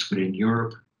reduced within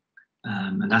Europe.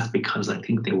 And that's because I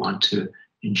think they want to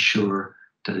ensure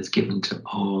that it's given to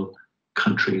all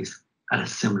countries at a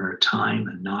similar time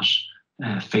and not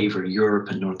favor Europe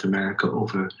and North America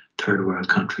over third world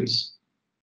countries.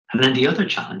 And then the other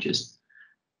challenge is,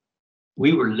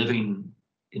 we were living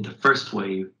in the first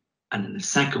wave and in the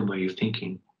second wave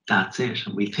thinking that's it.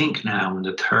 And we think now when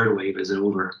the third wave is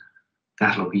over,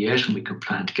 that'll be it and we can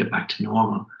plan to get back to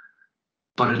normal.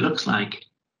 But it looks like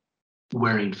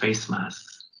wearing face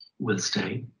masks will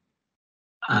stay.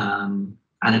 And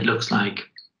it looks like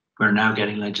we're now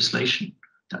getting legislation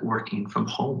that working from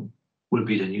home will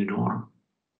be the new norm.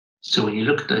 So when you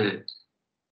look at the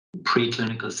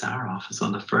preclinical SAR office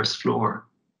on the first floor,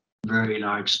 very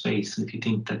large space, and if you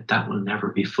think that that will never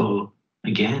be full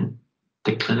again,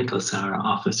 the clinical SAR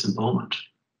office in Beaumont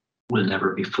will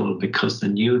never be full, because the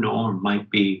new norm might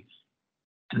be,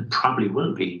 and probably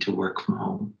will be, to work from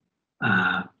home.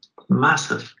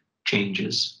 Massive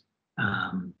changes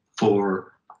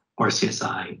for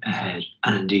RCSI ahead,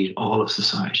 and indeed all of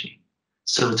society.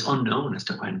 So it's unknown as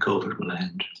to when COVID will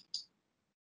end.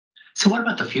 So what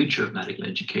about the future of medical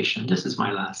education? This is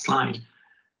my last slide.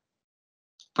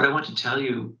 But I want to tell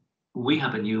you, we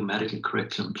have a new medical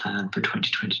curriculum plan for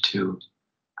 2022,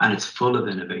 and it's full of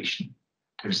innovation.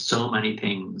 There's so many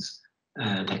things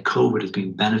that COVID has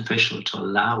been beneficial to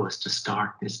allow us to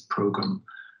start this program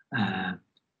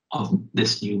of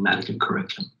this new medical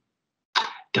curriculum.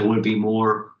 There will be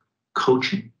more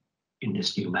coaching in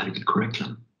this new medical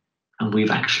curriculum. And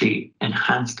we've actually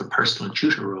enhanced the personal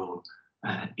tutor role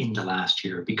in the last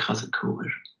year because of COVID.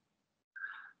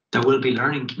 There will be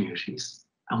learning communities,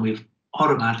 and we've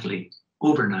automatically,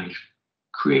 overnight,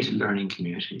 created learning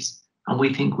communities. And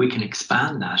we think we can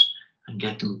expand that and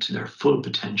get them to their full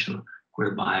potential,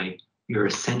 whereby you're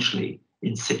essentially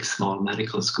in 6 small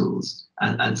medical schools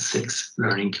and 6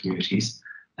 learning communities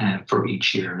for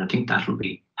each year. And I think that will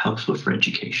be helpful for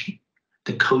education.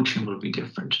 The coaching will be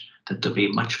different, that there'll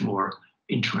be much more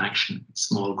interaction,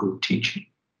 small group teaching.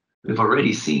 We've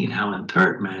already seen how in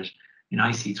third med, in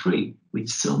IC3, with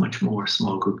so much more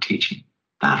small group teaching.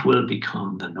 That will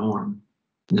become the norm.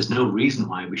 And there's no reason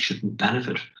why we shouldn't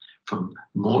benefit from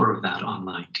more of that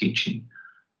online teaching.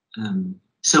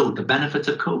 So the benefits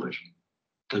of COVID,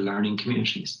 the learning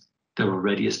communities, they're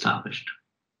already established.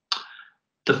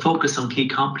 The focus on key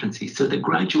competencies. So the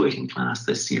graduating class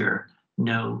this year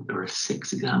know there are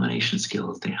 6 examination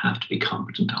skills they have to be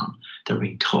competent on. They're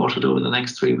being taught it over the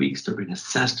next 3 weeks, they're being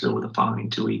assessed over the following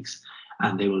 2 weeks,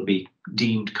 and they will be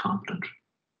deemed competent.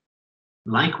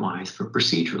 Likewise, for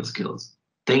procedural skills,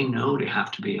 they know they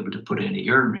have to be able to put in a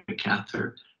urinary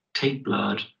catheter, take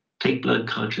blood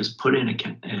cultures, put in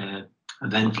a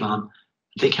Venflon.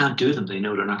 They can't do them. They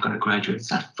know they're not going to graduate. It's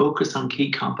that focus on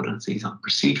key competencies, on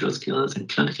procedural skills and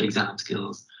clinical exam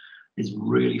skills is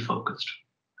really focused.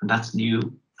 And that's new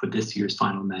for this year's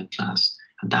final med class.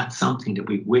 And that's something that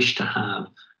we wish to have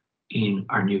in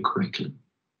our new curriculum.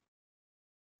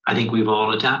 I think we've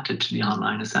all adapted to the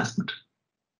online assessment.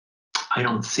 I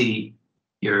don't see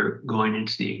you're going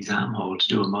into the exam hall to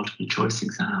do a multiple choice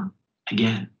exam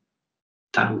again.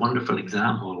 That wonderful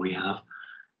exam hall we have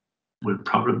will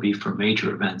probably be for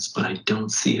major events, but I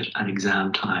don't see it at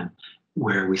exam time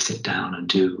where we sit down and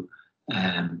do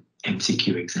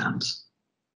MCQ exams.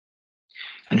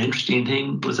 An interesting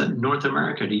thing was that North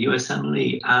America, the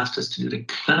USMLE asked us to do the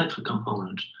clinical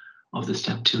component of the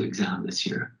Step 2 exam this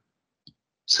year.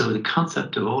 So the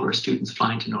concept of all our students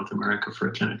flying to North America for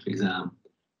a clinical exam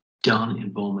done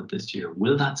in Beaumont this year,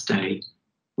 will that stay?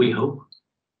 We hope.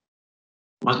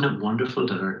 Wasn't it wonderful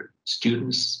that our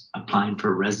students applying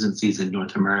for residencies in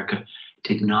North America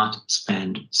did not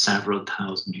spend several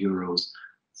thousand euros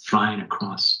flying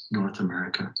across North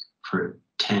America for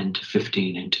 10 to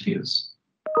 15 interviews?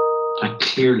 That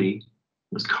clearly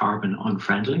was carbon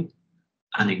unfriendly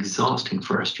and exhausting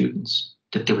for our students,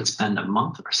 that they would spend a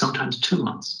month or sometimes 2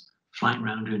 months flying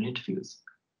around doing interviews.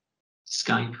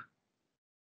 Skype,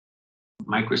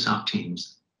 Microsoft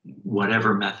Teams,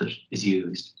 whatever method is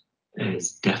used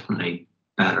is definitely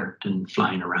better than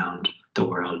flying around the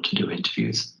world to do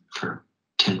interviews for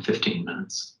 10, 15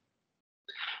 minutes.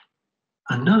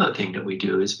 Another thing that we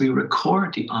do is we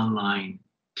record the online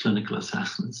clinical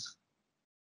assessments.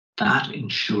 That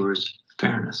ensures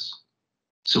fairness.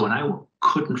 So when I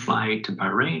couldn't fly to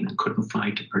Bahrain and couldn't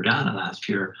fly to Perdana last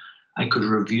year, I could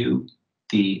review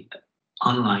the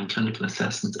online clinical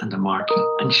assessments and the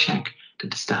marking and check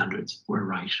that the standards were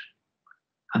right.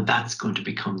 And that's going to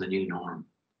become the new norm.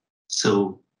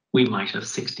 So we might have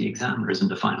 60 examiners in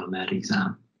the final med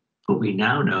exam, but we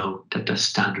now know that there's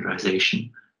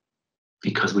standardization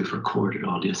because we've recorded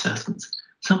all the assessments,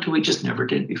 something we just never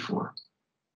did before.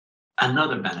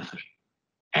 Another benefit,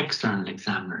 external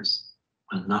examiners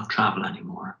will not travel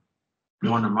anymore.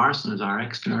 Lorna Marson is our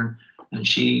extern, and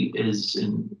she is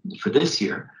for this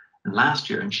year and last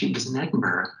year, and she was in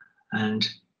Edinburgh and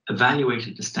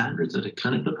evaluated the standards of the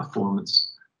clinical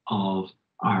performance of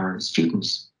our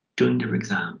students doing their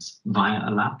exams via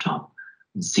a laptop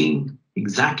and seeing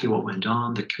exactly what went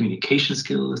on, the communication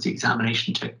skills, the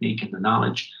examination technique, and the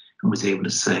knowledge, and was able to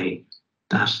say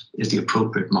that is the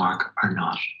appropriate mark or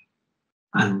not.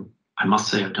 And I must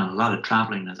say I've done a lot of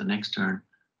traveling as an extern,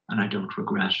 and I don't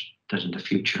regret that in the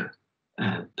future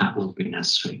that won't be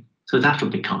necessary. So that will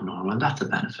become normal, and that's a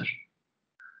benefit.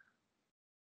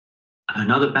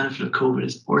 Another benefit of COVID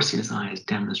is RCSI has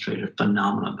demonstrated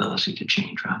phenomenal ability to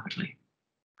change rapidly.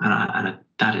 And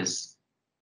that is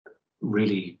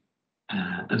really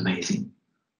amazing.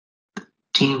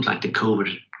 Teams like the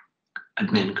COVID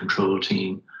admin control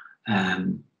team,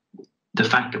 the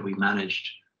fact that we managed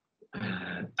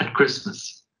at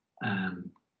Christmas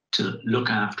to look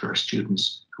after our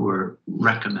students who were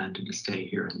recommended to stay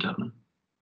here in Dublin.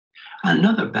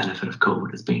 Another benefit of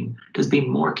COVID has been there's been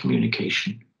more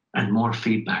communication and more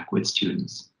feedback with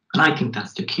students. And I think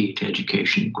that's the key to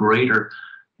education, greater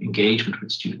engagement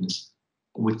with students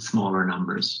with smaller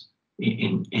numbers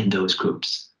in those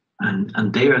groups.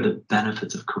 And they are the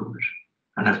benefits of COVID.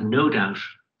 And I've no doubt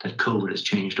that COVID has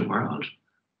changed the world.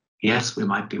 Yes, we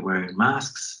might be wearing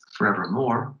masks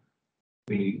forevermore.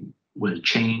 We will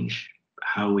change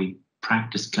how we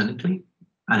practice clinically,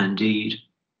 and indeed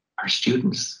our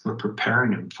students, we're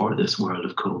preparing them for this world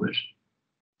of COVID.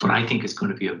 But I think it's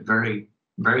going to be a very,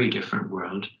 very different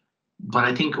world. But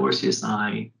I think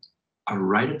RCSI are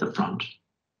right at the front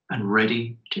and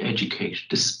ready to educate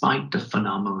despite the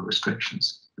phenomenal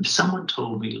restrictions. If someone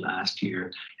told me last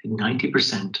year that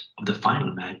 90% of the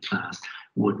final med class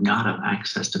would not have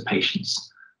access to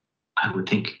patients, I would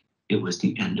think it was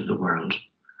the end of the world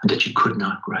and that you could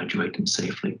not graduate them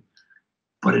safely.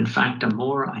 But in fact, the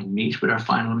more I meet with our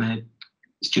final med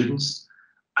students,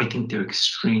 I think they're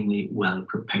extremely well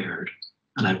prepared.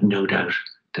 And I've no doubt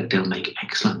that they'll make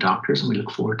excellent doctors, and we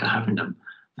look forward to having them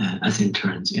as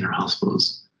interns in our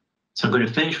hospitals. So I'm going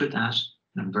to finish with that,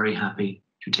 and I'm very happy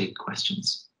to take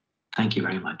questions. Thank you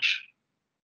very much.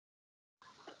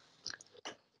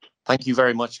 Thank you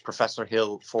very much, Professor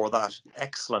Hill, for that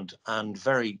excellent and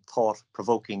very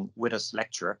thought-provoking witness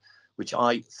lecture, which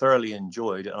I thoroughly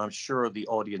enjoyed, and I'm sure the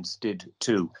audience did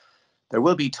too. There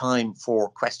will be time for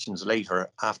questions later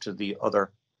after the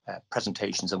other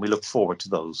presentations, and we look forward to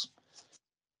those.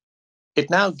 It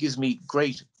now gives me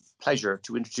great pleasure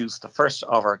to introduce the first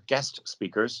of our guest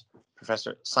speakers,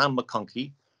 Professor Sam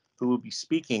McConkey, who will be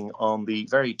speaking on the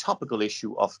very topical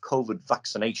issue of COVID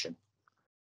vaccination.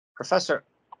 Professor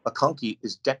McConkey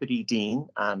is Deputy Dean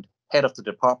and Head of the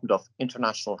Department of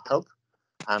International Health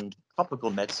and Tropical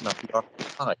Medicine at the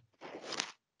RCSI.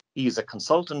 He is a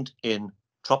consultant in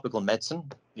tropical medicine,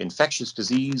 infectious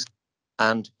disease,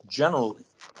 and general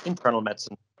internal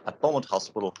medicine at Beaumont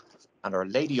Hospital and Our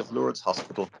Lady of Lourdes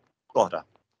Hospital, Drogheda.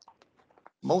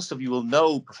 Most of you will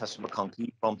know Professor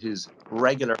McConkey from his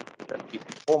regular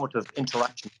informative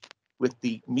interaction with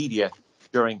the media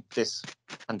during this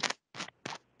pandemic.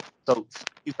 So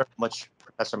thank you very much,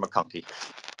 Professor McConkey,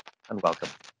 and welcome.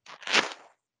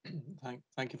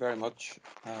 Thank you very much,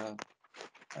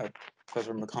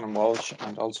 Professor McConnell-Walsh,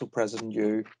 and also President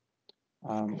Yu.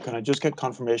 Can I just get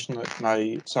confirmation that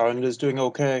my sound is doing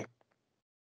okay?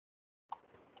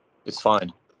 It's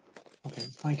fine. Okay,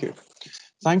 thank you.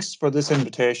 Thanks for this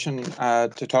invitation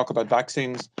to talk about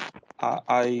vaccines.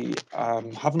 I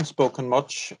haven't spoken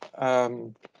much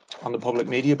on the public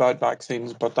media about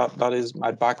vaccines, but that is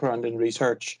my background in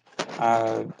research,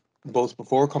 both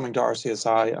before coming to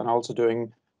RCSI and also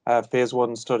doing phase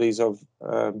 1 studies of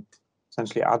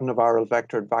essentially adenoviral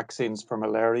vectored vaccines for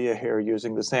malaria here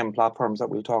using the same platforms that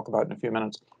we'll talk about in a few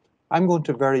minutes. I'm going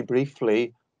to very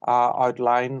briefly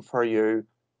outline for you,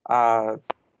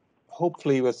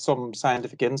 hopefully with some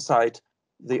scientific insight,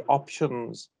 the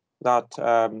options that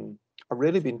are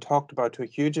really being talked about to a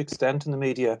huge extent in the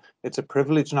media. It's a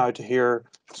privilege now to hear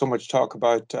so much talk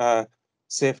about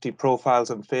safety profiles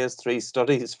and phase 3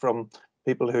 studies from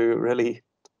people who really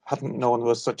hadn't known there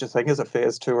was such a thing as a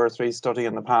phase 2 or 3 study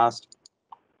in the past.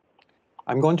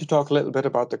 I'm going to talk a little bit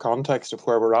about the context of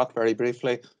where we're at very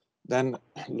briefly, then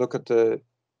look at the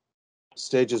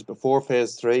stages before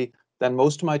phase 3. Then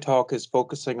most of my talk is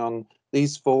focusing on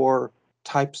these 4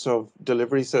 types of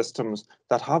delivery systems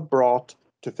that have brought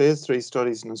to phase 3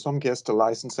 studies and in some cases to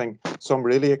licensing some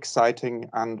really exciting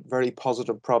and very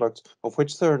positive products, of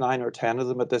which there are 9 or 10 of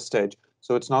them at this stage.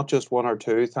 So it's not just 1 or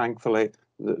 2, thankfully.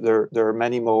 There are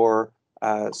many more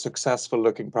successful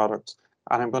looking products.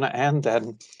 And I'm going to end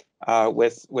then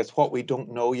with what we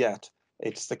don't know yet.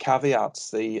 It's the caveats,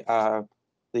 the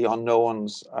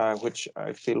unknowns, which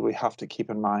I feel we have to keep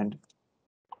in mind.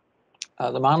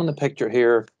 The man in the picture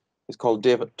here is called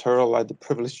David Tyrrell. I had the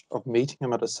privilege of meeting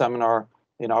him at a seminar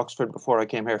in Oxford before I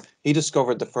came here. He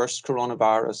discovered the first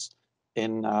coronavirus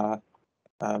in the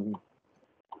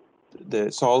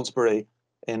Salisbury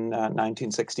in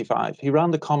 1965. He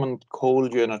ran the Common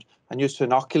Cold Unit and used to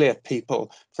inoculate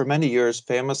people for many years,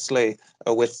 famously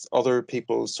with other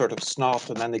people's sort of snot,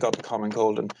 and then they got the common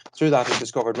cold. And through that, he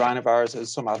discovered rhinoviruses,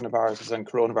 some adenoviruses, and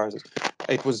coronaviruses.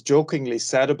 It was jokingly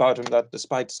said about him that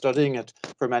despite studying it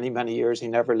for many, many years, he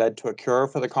never led to a cure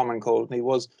for the common cold, and he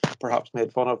was perhaps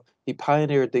made fun of. He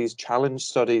pioneered these challenge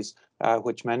studies,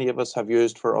 which many of us have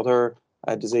used for other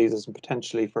diseases and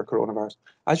potentially for coronavirus.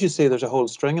 As you see, there's a whole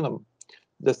string of them.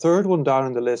 The third one down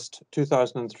on the list,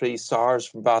 2003 SARS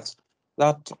from bats,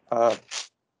 that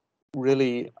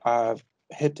really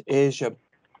hit Asia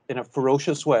in a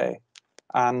ferocious way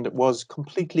and was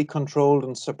completely controlled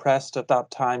and suppressed at that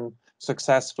time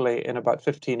successfully in about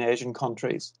 15 Asian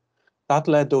countries. That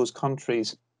led those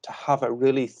countries to have a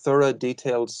really thorough,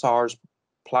 detailed SARS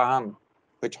plan,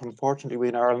 which unfortunately we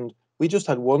in Ireland, we just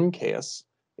had one case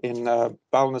in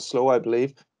Ballinasloe, I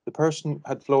believe. The person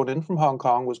had flown in from Hong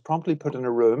Kong, was promptly put in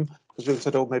a room because we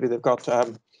said, oh, maybe they've got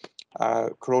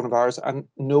coronavirus, and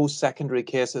no secondary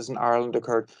cases in Ireland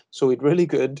occurred. So we had really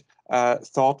good,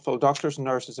 thoughtful doctors and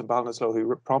nurses in Ballinasloe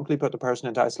who promptly put the person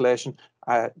into isolation,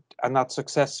 and that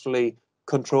successfully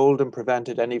controlled and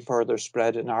prevented any further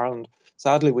spread in Ireland.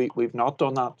 Sadly, we've not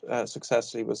done that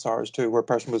successfully with SARS-2, where a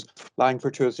person was lying for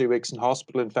 2 or 3 weeks in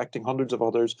hospital, infecting hundreds of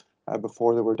others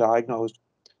before they were diagnosed.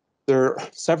 There are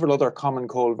several other common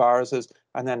cold viruses,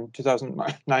 and then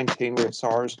 2019 we had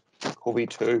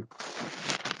SARS-CoV-2.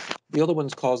 The other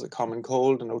ones cause the common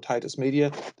cold and otitis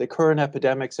media. They occur in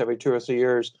epidemics every 2 or 3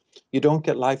 years. You don't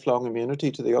get lifelong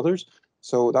immunity to the others,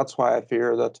 so that's why I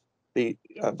fear that the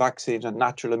vaccine and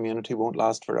natural immunity won't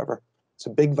last forever. It's a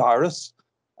big virus,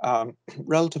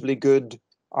 relatively good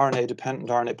RNA-dependent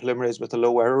RNA polymerase with a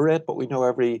low error rate, but we know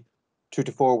every 2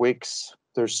 to 4 weeks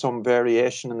there's some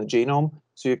variation in the genome,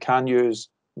 so you can use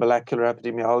molecular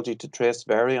epidemiology to trace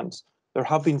variants. There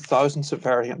have been thousands of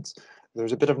variants.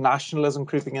 There's a bit of nationalism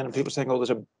creeping in, and people saying, oh, there's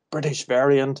a British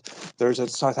variant, there's a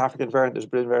South African variant, there's a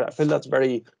British variant. I feel that's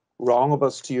very wrong of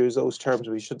us to use those terms.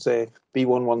 We should say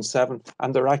B117,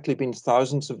 and there have actually been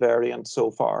thousands of variants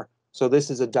so far. So this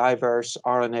is a diverse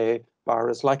RNA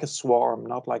virus, like a swarm,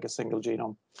 not like a single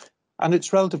genome. And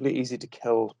it's relatively easy to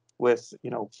kill with,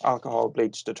 alcohol,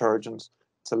 bleach, detergents.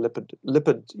 It's a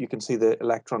lipid, you can see the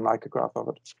electron micrograph of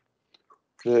it.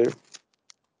 The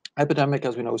epidemic,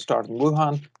 as we know, started in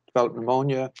Wuhan, developed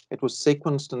pneumonia. It was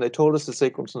sequenced, and they told us the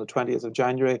sequence on the 20th of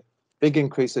January, big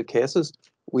increase in cases.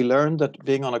 We learned that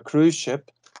being on a cruise ship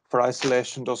for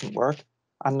isolation doesn't work.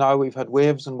 And now we've had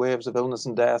waves and waves of illness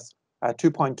and death,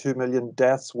 2.2 million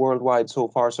deaths worldwide so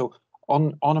far. So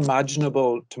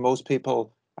unimaginable to most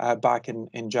people back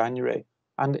in January.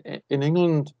 And in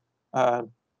England,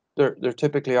 there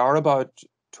typically are about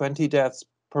 20 deaths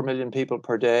per million people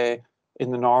per day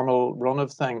in the normal run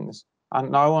of things. And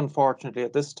now, unfortunately,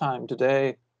 at this time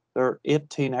today, there are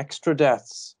 18 extra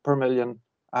deaths per million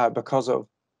because of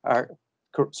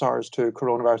SARS-2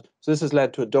 coronavirus. So this has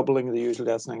led to a doubling of the usual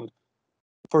deaths in England.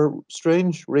 For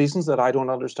strange reasons that I don't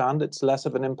understand, it's less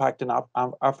of an impact in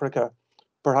Africa,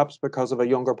 perhaps because of a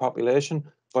younger population,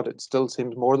 but it still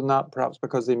seems more than that, perhaps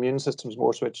because the immune system is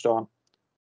more switched on.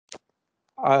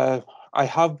 I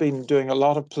have been doing a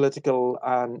lot of political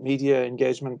and media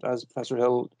engagement, as Professor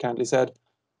Hill kindly said,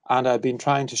 and I've been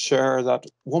trying to share that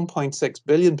 1.6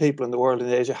 billion people in the world in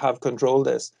Asia have controlled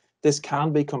this. This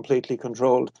can be completely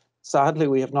controlled. Sadly,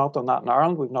 we have not done that in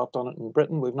Ireland. We've not done it in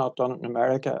Britain. We've not done it in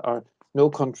America, or no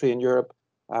country in Europe,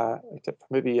 except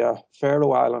maybe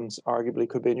Faroe Islands, arguably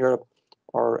could be in Europe,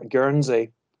 or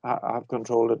Guernsey have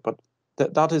controlled it. But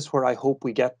that is where I hope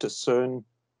we get to soon.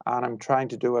 And I'm trying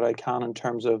to do what I can in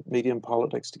terms of media and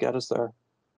politics to get us there.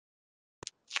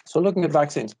 So looking at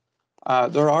vaccines,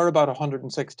 there are about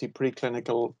 160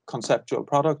 preclinical conceptual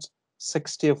products,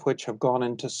 60 of which have gone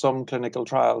into some clinical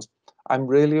trials. I'm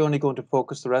really only going to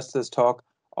focus the rest of this talk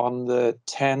on the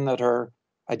 10 that are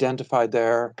identified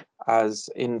there as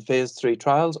in phase 3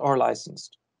 trials or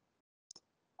licensed.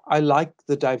 I like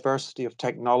the diversity of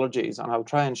technologies, and I'll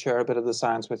try and share a bit of the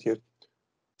science with you.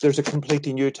 There's a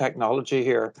completely new technology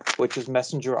here, which is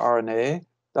messenger RNA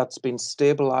that's been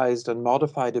stabilized and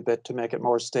modified a bit to make it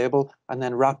more stable, and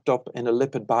then wrapped up in a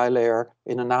lipid bilayer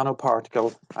in a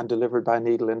nanoparticle and delivered by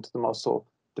needle into the muscle,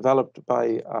 developed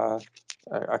by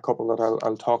a couple that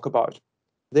I'll talk about.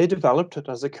 They developed it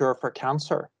as a cure for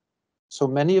cancer. So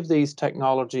many of these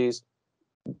technologies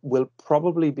will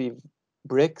probably be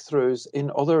breakthroughs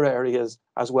in other areas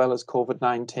as well as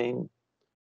COVID-19.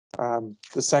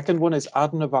 The second one is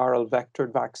adenoviral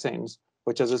vectored vaccines,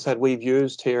 which, as I said, we've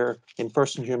used here in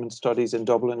first-in-human studies in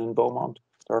Dublin and Beaumont.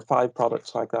 There are 5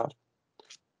 products like that.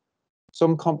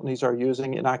 Some companies are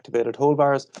using inactivated whole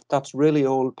virus. That's really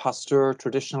old Pasteur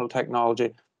traditional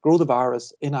technology. Grow the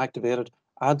virus, inactivate it,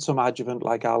 add some adjuvant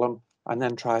like alum, and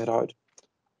then try it out.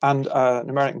 And an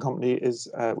American company is,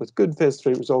 with good phase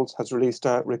 3 results, has released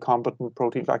a recombinant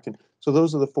protein vaccine. So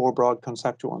those are the 4 broad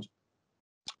conceptual ones.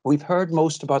 We've heard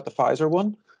most about the Pfizer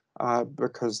one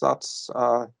because that's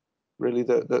really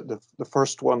the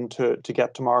first one to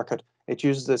get to market. It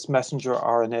uses this messenger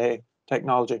RNA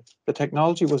technology. The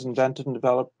technology was invented and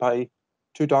developed by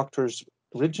 2 doctors,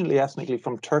 originally ethnically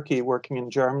from Turkey, working in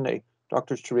Germany,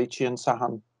 Doctors Tarici and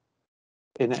Sahan,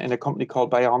 in a company called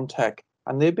BioNTech.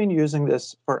 And they've been using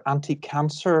this for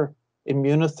anti-cancer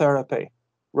immunotherapy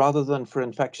rather than for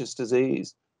infectious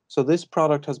disease. So this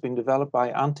product has been developed by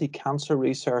anti-cancer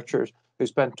researchers who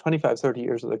spent 25, 30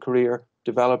 years of their career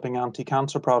developing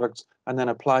anti-cancer products and then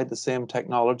applied the same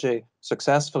technology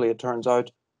successfully, it turns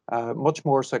out, much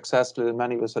more successfully than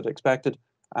many of us had expected,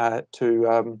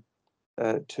 to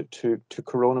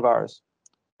coronavirus.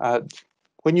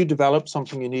 when you develop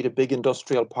something, you need a big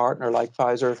industrial partner like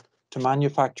Pfizer to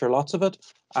manufacture lots of it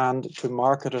and to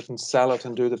market it and sell it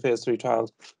and do the phase 3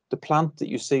 trials. The plant that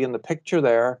you see in the picture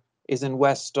there is in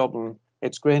West Dublin.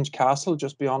 It's Grange Castle,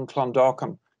 just beyond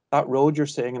Clondalkin. That road you're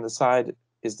seeing on the side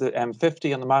is the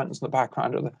M50, and the mountains in the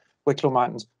background are the Wicklow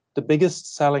Mountains. The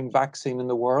biggest selling vaccine in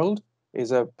the world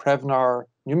is a Prevnar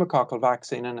pneumococcal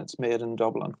vaccine, and it's made in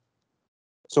Dublin.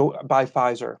 So by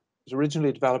Pfizer. It was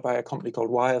originally developed by a company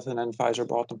called Wyeth, and then Pfizer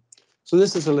bought them. So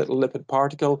this is a little lipid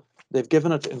particle. They've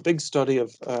given it a big study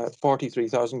of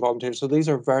 43,000 volunteers. So these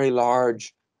are very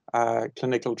large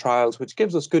clinical trials, which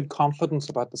gives us good confidence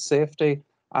about the safety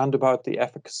and about the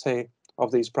efficacy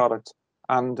of these products.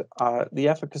 And the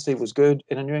efficacy was good.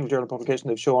 In a New England Journal publication,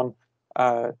 they've shown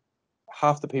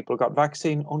half the people got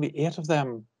vaccine, only 8 of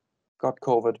them got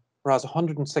COVID, whereas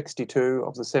 162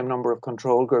 of the same number of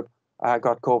control group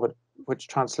got COVID, which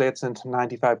translates into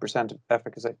 95%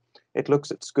 efficacy.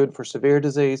 It's good for severe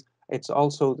disease. It's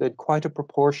also that quite a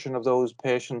proportion of those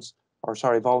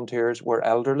volunteers were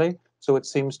elderly. So it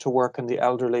seems to work in the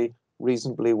elderly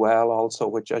reasonably well also,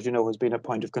 which, as you know, has been a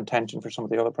point of contention for some of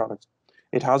the other products.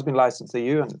 It has been licensed in the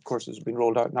EU, and of course, it's been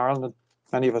rolled out in Ireland, and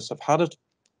many of us have had it.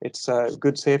 It's a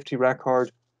good safety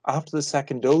record. After the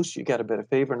second dose, you get a bit of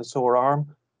fever and a sore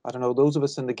arm. I don't know, those of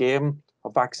us in the game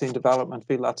of vaccine development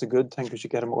feel that's a good thing because you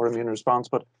get a more immune response,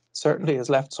 but certainly has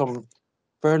left some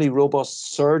fairly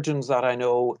robust surgeons that I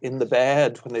know in the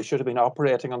bed when they should have been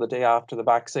operating on the day after the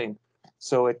vaccine.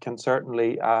 So it can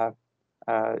certainly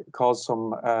cause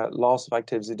some loss of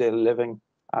activity of daily living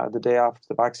the day after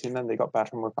the vaccine, then they got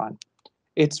better and were fine.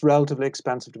 It's relatively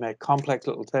expensive to make, complex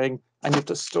little thing, and you have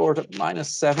to store it at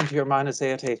 -70 or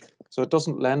 -80, so it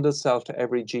doesn't lend itself to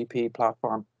every GP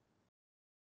platform.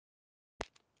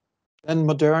 Then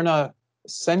Moderna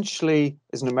essentially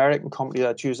is an American company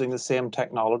that's using the same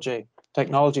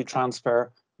technology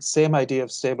transfer, same idea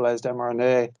of stabilized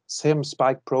mRNA, same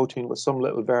spike protein with some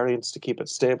little variants to keep it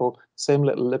stable, same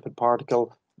little lipid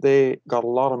particle. They got a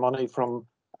lot of money from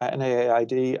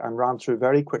NIAID and ran through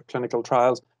very quick clinical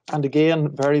trials. And again,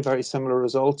 very, very similar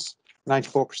results,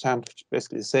 94%, which is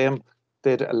basically the same.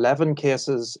 They had 11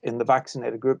 cases in the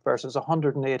vaccinated group versus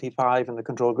 185 in the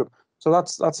control group. So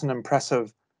that's an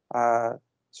impressive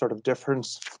sort of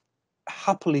difference.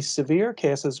 Happily, severe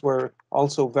cases were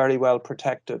also very well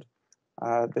protected.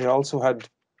 They also had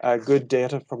good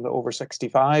data from the over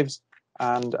 65s,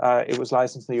 and it was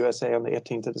licensed in the USA on the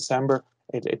 18th of December.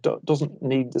 It doesn't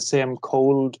need the same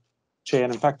cold chain.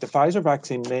 In fact, the Pfizer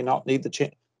vaccine may not need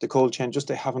the cold chain, just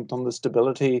they haven't done the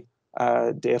stability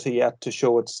data yet to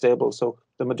show it's stable. So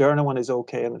the Moderna one is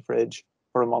okay in the fridge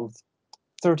for a month.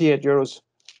 38 euros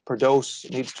per dose,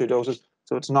 needs 2 doses,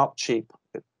 so it's not cheap.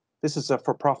 This is a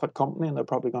for-profit company, and they're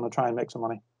probably going to try and make some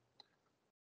money.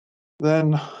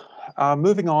 Then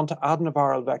moving on to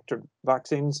adenoviral vector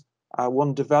vaccines,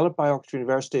 one developed by Oxford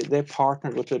University. They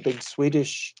partnered with a big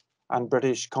Swedish and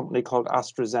British company called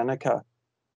AstraZeneca.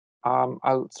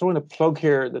 I'll throw in a plug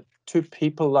here. The 2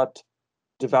 people that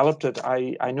developed it,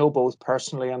 I know both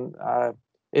personally, and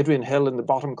Adrian Hill in the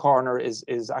bottom corner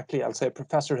is actually, I'll say,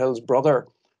 Professor Hill's brother.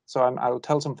 So I'll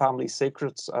tell some family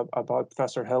secrets about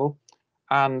Professor Hill.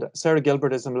 And Sarah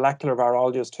Gilbert is a molecular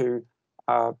virologist who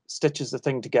stitches the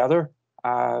thing together.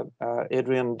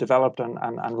 Adrian developed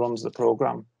and runs the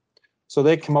program. So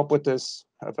they came up with this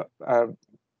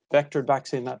vectored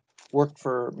vaccine that worked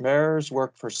for MERS,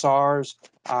 worked for SARS.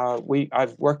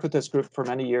 I've worked with this group for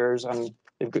many years, and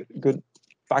they've got good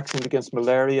vaccines against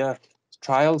malaria,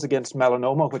 trials against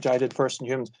melanoma, which I did first in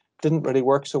humans, didn't really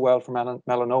work so well for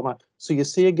melanoma. So you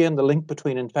see again the link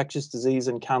between infectious disease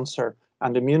and cancer,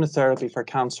 and immunotherapy for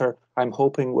cancer, I'm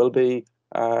hoping, will be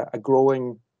a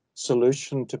growing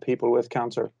solution to people with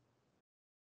cancer.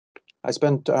 I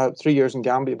spent 3 years in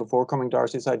Gambia before coming to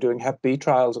RCSI doing Hep B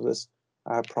trials of this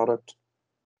product.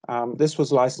 This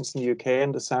was licensed in the UK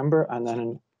in December, and then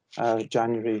in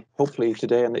January, hopefully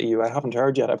today in the EU. I haven't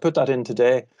heard yet. I put that in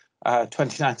today,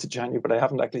 29th of January, but I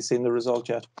haven't actually seen the result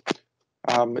yet.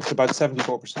 It's about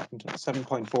 74%,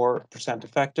 7.4%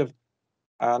 effective.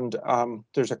 And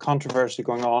there's a controversy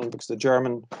going on because the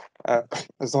German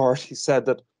authority said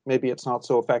that maybe it's not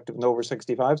so effective in over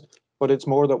 65s, but it's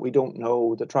more that we don't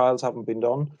know. The trials haven't been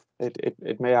done.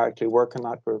 It may actually work in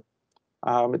that group.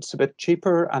 It's a bit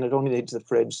cheaper, and it only needs the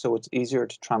fridge, so it's easier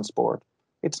to transport.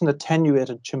 It's an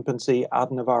attenuated chimpanzee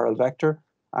adenoviral vector,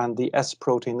 and the S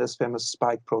protein, this famous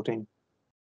spike protein.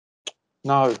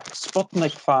 Now,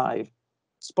 Sputnik 5.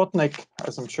 Sputnik,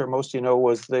 as I'm sure most of you know,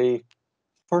 was the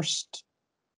first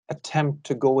attempt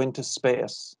to go into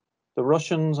space. The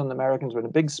Russians and the Americans were in a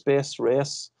big space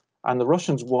race, and the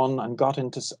Russians won and got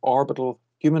into orbital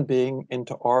human being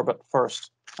into orbit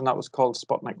first, and that was called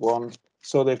Sputnik 1.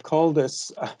 So they've called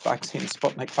this vaccine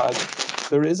Sputnik 5.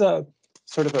 There is a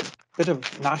sort of a bit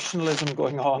of nationalism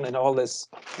going on in all this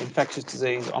infectious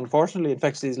disease. Unfortunately,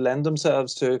 infectious diseases lend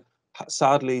themselves to,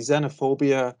 sadly,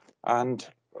 xenophobia and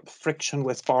friction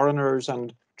with foreigners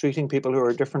and treating people who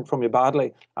are different from you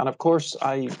badly. And of course,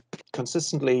 I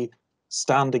consistently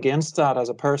stand against that as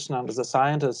a person and as a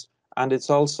scientist. And it's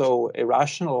also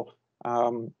irrational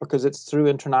because it's through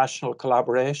international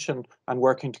collaboration and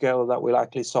working together that we'll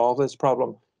actually solve this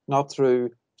problem, not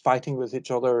through fighting with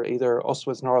each other, either us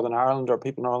with Northern Ireland or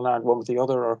people in Northern Ireland, one with the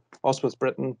other, or us with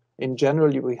Britain. In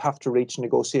general, we have to reach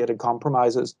negotiated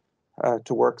compromises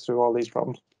to work through all these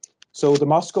problems. So the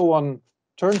Moscow one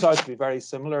turns out to be very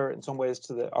similar in some ways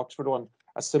to the Oxford one,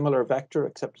 a similar vector,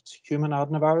 except it's human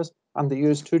adenovirus. And they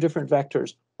use two different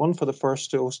vectors, one for the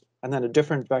first dose and then a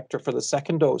different vector for the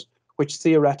second dose, which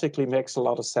theoretically makes a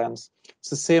lot of sense. It's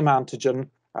the same antigen.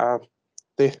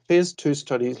 The phase 2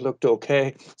 studies looked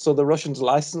okay. So the Russians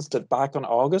licensed it back in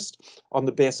August on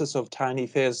the basis of tiny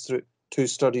phase 2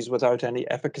 studies without any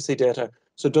efficacy data.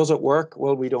 So does it work?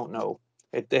 Well, we don't know.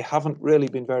 They haven't really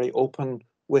been very open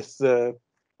with the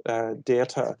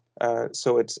data.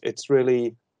 So it's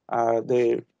really,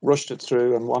 they rushed it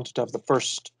through and wanted to have the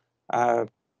first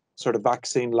sort of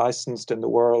vaccine licensed in the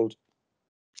world.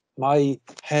 My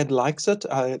head likes it.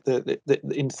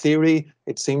 In theory,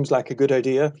 it seems like a good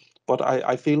idea, but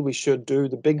I feel we should do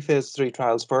the big phase 3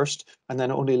 trials first and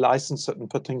then only license it and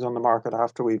put things on the market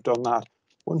after we've done that.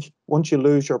 Once you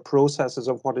lose your processes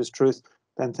of what is truth,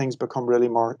 then things become really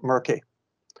more murky.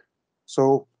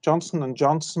 So Johnson &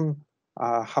 Johnson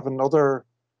have another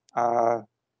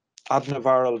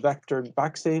adenoviral vectored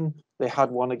vaccine. They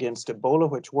had one against Ebola,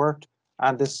 which worked.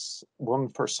 And this one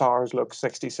for SARS looks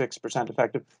 66%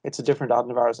 effective. It's a different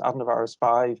adenovirus,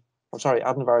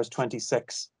 adenovirus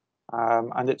 26.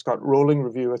 And it's got rolling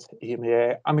review with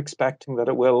EMA. I'm expecting that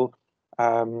it will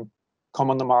come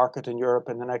on the market in Europe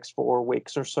in the next 4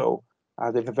 weeks or so.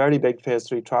 They have a very big phase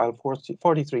 3 trial,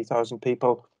 43,000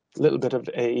 people, a little bit of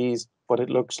AEs, but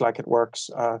it looks like it works,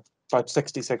 about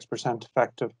 66%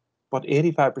 effective, but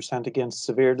 85% against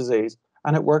severe disease.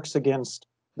 And it works against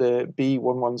the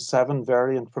B117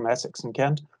 variant from Essex and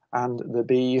Kent and the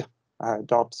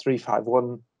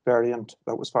B.351 variant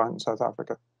that was found in South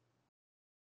Africa.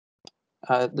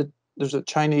 There's a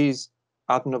Chinese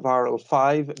adenoviral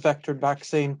 5 vectored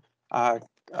vaccine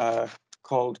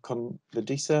called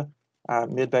Convidisa,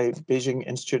 made by Beijing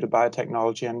Institute of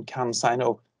Biotechnology and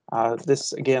CanSino.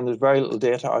 This, again, there's very little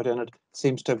data out in it,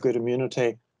 seems to have good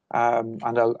immunity.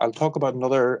 And I'll talk about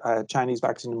another Chinese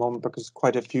vaccine in a moment because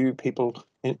quite a few people,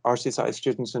 RCSI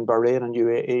students in Bahrain and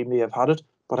UAE may have had it,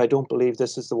 but I don't believe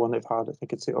this is the one they've had. I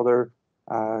think it's the other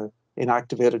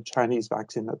inactivated Chinese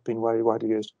vaccine that's been very widely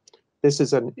used. This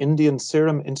is an Indian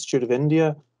Serum Institute of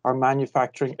India are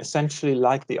manufacturing essentially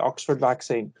like the Oxford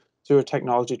vaccine through a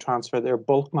technology transfer. They're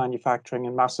bulk manufacturing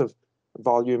in massive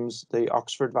volumes the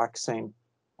Oxford vaccine.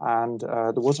 And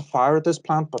there was a fire at this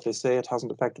plant, but they say it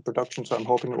hasn't affected production, so I'm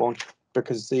hoping it won't,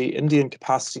 because the Indian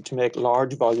capacity to make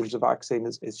large volumes of vaccine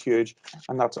is huge,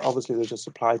 and that's obviously there's a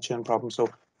supply chain problem. So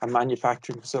a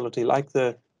manufacturing facility like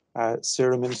the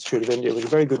Serum Institute of India with a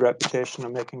very good reputation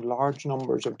of making large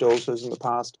numbers of doses in the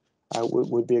past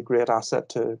would be a great asset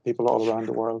to people all around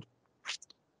the world.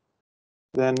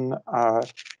 Then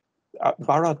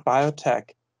Bharat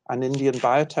Biotech, an Indian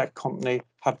biotech company,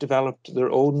 have developed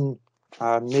their own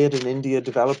made in India,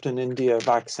 developed in India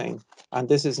vaccine. And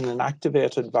this is an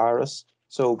inactivated virus,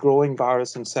 so growing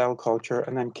virus in cell culture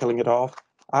and then killing it off,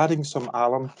 adding some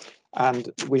alum. And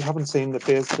we haven't seen the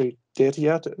phase 3 data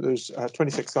yet. There's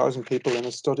 26,000 people in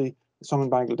a study, some in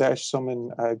Bangladesh, some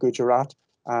in Gujarat.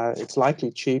 It's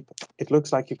likely cheap. It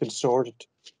looks like you can store it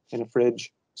in a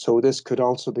fridge. So this could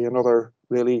also be another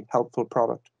really helpful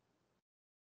product.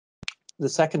 The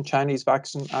second Chinese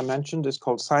vaccine I mentioned is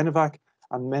called Sinovac,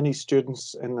 and many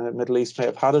students in the Middle East may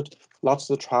have had it. Lots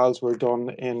of the trials were done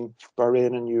in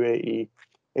Bahrain and UAE.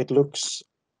 It looks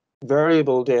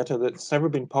variable data that's never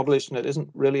been published, and it isn't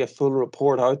really a full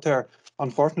report out there.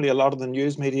 Unfortunately, a lot of the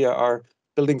news media are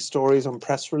building stories on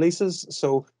press releases,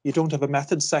 so you don't have a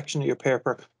methods section of your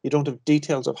paper. You don't have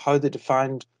details of how they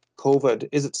defined COVID.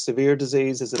 Is it severe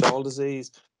disease? Is it all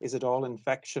disease? Is it all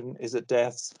infection? Is it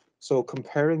deaths? So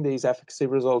comparing these efficacy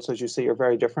results, as you see, are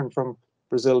very different from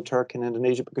Brazil, Turkey, and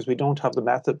Indonesia because we don't have the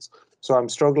methods. So I'm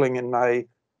struggling in my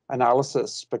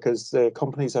analysis because the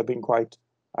companies have been quite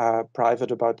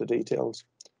private about the details.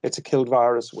 It's a killed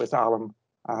virus with alum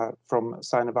from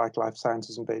Sinovac Life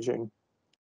Sciences in Beijing.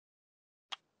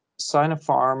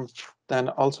 Sinopharm then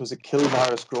also is a killed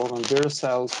virus grown on virus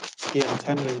cells again,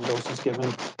 10 million doses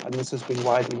given, and this has been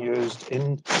widely used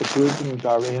in approved in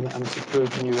Bahrain and it's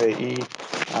approved in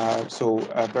UAE, so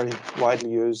very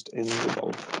widely used in the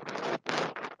Gulf.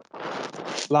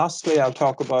 Lastly, I'll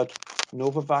talk about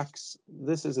Novavax.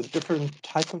 This is a different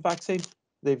type of vaccine.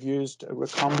 They've used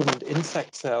recombinant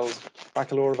insect cells,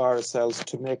 baccalaurevirus cells,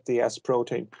 to make the S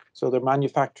protein. So they're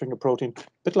manufacturing a protein, a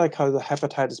bit like how the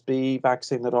hepatitis B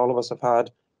vaccine that all of us have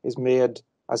had is made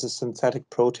as a synthetic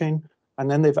protein. And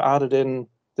then they've added in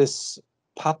this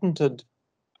patented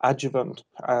adjuvant.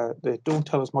 They don't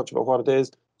tell us much about what it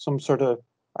is, some sort of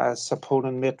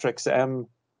saponin matrix M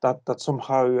that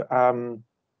somehow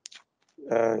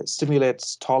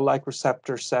stimulates toll-like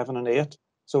receptor 7 and 8.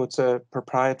 So it's a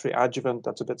proprietary adjuvant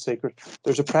that's a bit secret.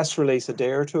 There's a press release a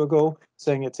day or two ago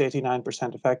saying it's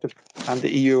 89% effective, and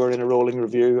the EU are in a rolling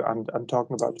review and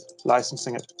talking about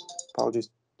licensing it. Apologies.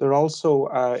 They're also,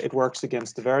 it works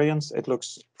against the variants. It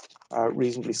looks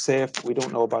reasonably safe. We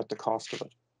don't know about the cost of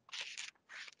it.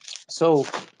 So,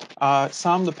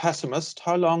 Sam the pessimist,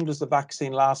 how long does the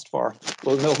vaccine last for?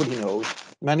 Well, nobody knows.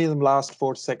 Many of them last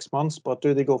 4 to 6 months, but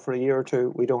do they go for a year or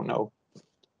two? We don't know.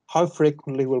 How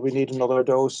frequently will we need another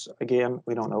dose? Again,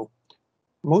 we don't know.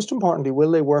 Most importantly, will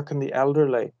they work in the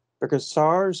elderly? Because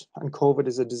SARS and COVID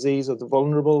is a disease of the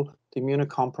vulnerable, the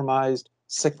immunocompromised,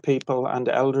 sick people and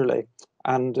elderly.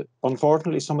 And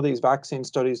unfortunately, some of these vaccine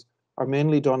studies are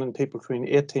mainly done in people between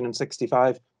 18 and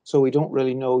 65. So we don't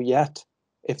really know yet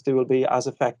if they will be as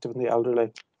effective in the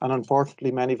elderly. And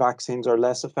unfortunately, many vaccines are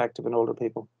less effective in older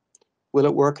people. Will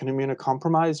it work in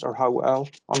immunocompromised or how well?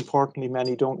 Unfortunately,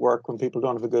 many don't work when people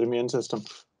don't have a good immune system,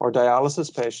 or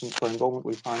dialysis patients, where in the moment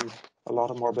we find a lot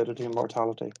of morbidity and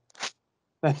mortality.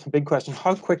 Then the big question,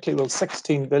 how quickly will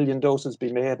 16 billion doses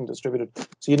be made and distributed?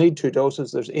 So you need 2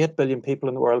 doses. There's 8 billion people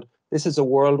in the world. This is a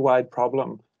worldwide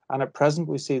problem. And at present,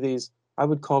 we see these, I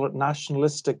would call it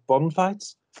nationalistic bun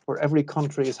fights, where every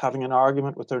country is having an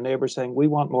argument with their neighbour saying, we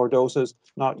want more doses,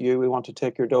 not you, we want to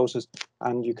take your doses.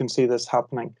 And you can see this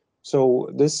happening. So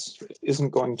this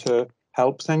isn't going to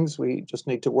help things. We just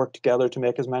need to work together to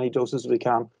make as many doses as we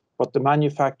can. But the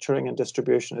manufacturing and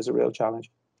distribution is a real challenge.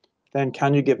 Then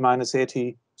can you give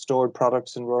 -80 stored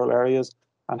products in rural areas?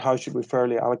 And how should we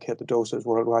fairly allocate the doses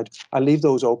worldwide? I'll leave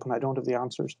those open. I don't have the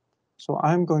answers. So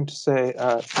I'm going to say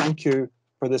thank you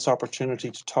for this opportunity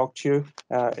to talk to you.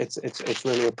 It's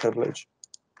really a privilege.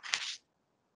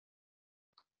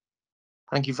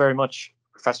 Thank you very much,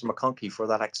 Professor McConkie, for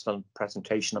that excellent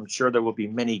presentation. I'm sure there will be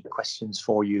many questions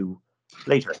for you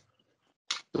later.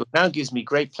 So it now gives me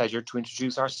great pleasure to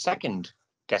introduce our second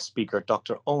guest speaker,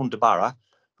 Dr. Owen DeBarra,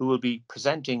 who will be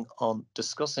presenting on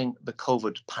discussing the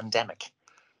COVID pandemic.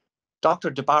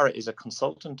 Dr. DeBarra is a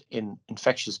consultant in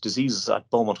infectious diseases at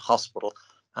Beaumont Hospital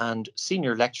and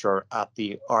senior lecturer at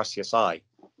the RCSI.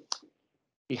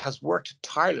 He has worked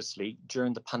tirelessly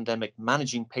during the pandemic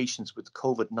managing patients with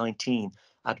COVID-19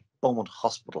 at Beaumont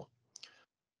Hospital.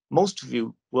 Most of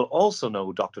you will also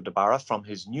know Dr. DeBarra from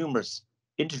his numerous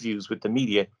interviews with the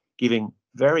media, giving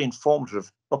very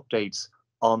informative updates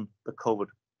on the COVID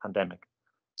pandemic.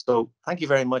 So thank you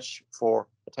very much for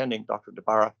attending, Dr.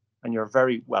 DeBarra, and you're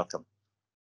very welcome.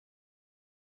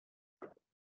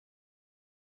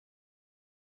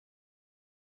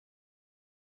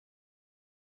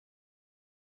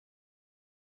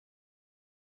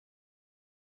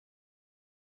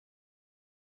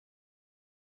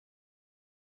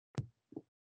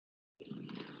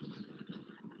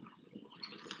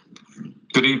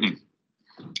 Good evening.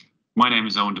 My name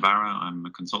is Owen DeBarra. I'm a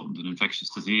consultant in infectious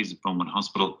disease at Beaumont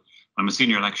Hospital. I'm a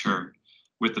senior lecturer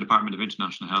with the Department of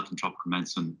International Health and Tropical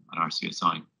Medicine at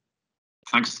RCSI.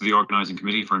 Thanks to the organising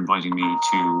committee for inviting me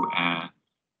to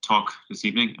talk this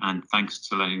evening, and thanks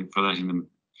to letting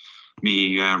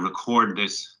me record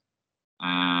this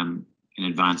in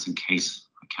advance in case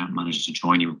I can't manage to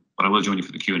join you, but I will join you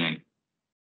for the Q&A.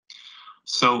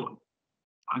 So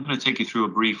I'm going to take you through a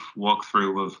brief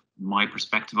walkthrough of my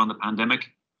perspective on the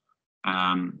pandemic,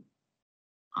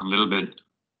 a little bit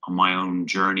on my own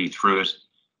journey through it.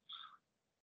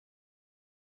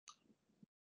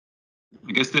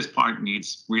 I guess this part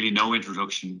needs really no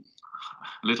introduction.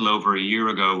 A little over a year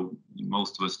ago,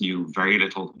 most of us knew very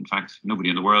little. In fact, nobody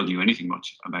in the world knew anything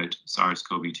much about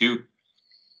SARS-CoV-2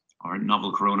 or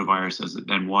novel coronavirus as it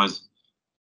then was.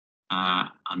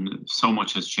 And so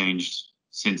much has changed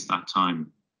since that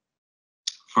time.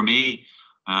 For me,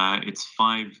 it's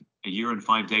a year and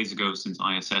 5 days ago since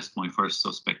I assessed my first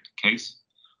suspect case,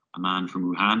 a man from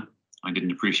Wuhan. I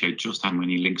didn't appreciate just how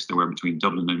many links there were between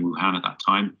Dublin and Wuhan at that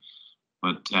time,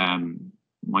 but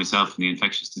myself and the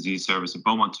infectious disease service at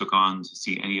Beaumont took on to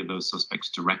see any of those suspects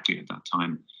directly at that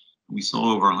time. We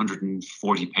saw over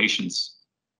 140 patients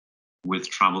with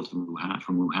travel to Wuhan,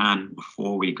 from Wuhan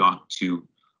before we got to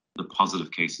the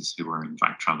positive cases who were in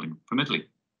fact traveling from Italy.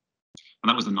 And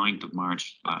that was the 9th of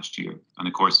March last year. And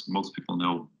of course, most people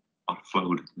know what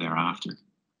flowed thereafter.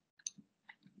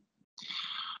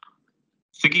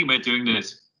 Thinking about doing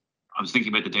this, I was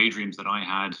thinking about the daydreams that I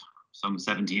had some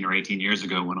 17 or 18 years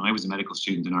ago when I was a medical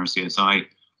student in RCSI,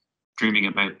 dreaming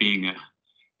about being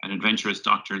an adventurous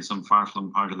doctor in some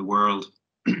far-flung part of the world,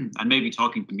 and maybe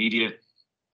talking to media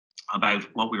about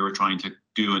what we were trying to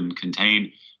do and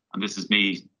contain. And this is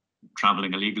me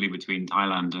traveling illegally between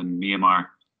Thailand and Myanmar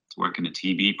to work in a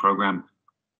TB program.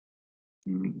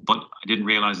 But I didn't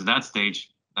realize at that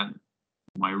stage that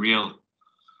my real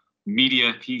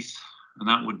media piece, and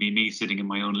that would be me sitting in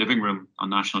my own living room on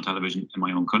national television in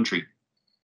my own country.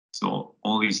 So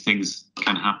all these things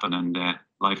can happen, and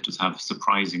life does have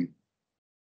surprising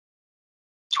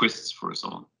twists for us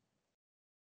all.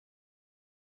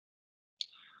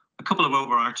 A couple of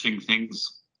overarching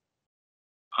things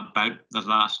about the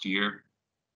last year.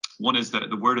 One is that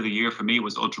the word of the year for me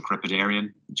was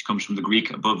ultracrepidarian, which comes from the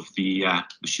Greek above the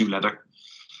shoe leather,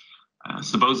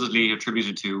 supposedly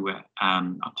attributed to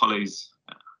Apelles,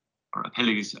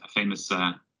 a famous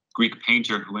Greek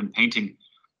painter who, when painting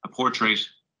a portrait,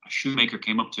 a shoemaker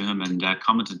came up to him and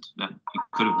commented that he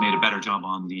could have made a better job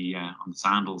on the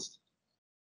sandals.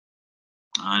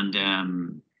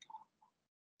 And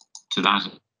to that,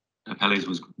 Apelles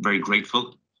was very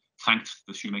grateful, thanked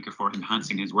the shoemaker for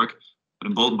enhancing his work. But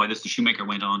emboldened by this, the shoemaker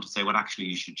went on to say, well, actually,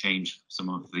 you should change some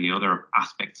of the other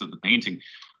aspects of the painting.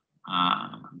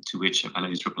 To which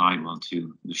Apelles replied, well,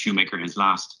 to the shoemaker his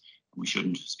last, we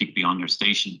shouldn't speak beyond our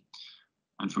station.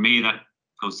 And for me, that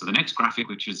goes to the next graphic,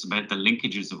 which is about the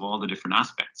linkages of all the different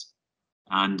aspects.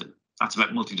 And that's about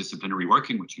multidisciplinary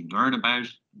working, which you learn about,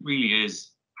 really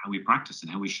is how we practice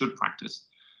and how we should practice.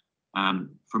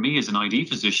 For me as an ID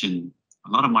physician, a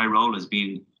lot of my role has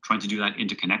been trying to do that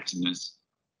interconnectedness,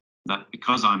 that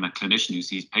because I'm a clinician who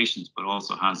sees patients, but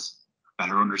also has a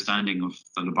better understanding of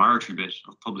the laboratory bit,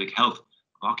 of public health,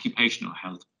 of occupational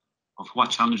health, of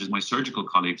what challenges my surgical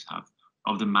colleagues have,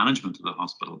 of the management of the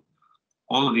hospital,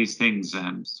 all of these things.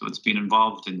 So it's been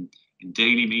involved in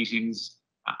daily meetings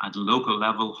at local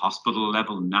level, hospital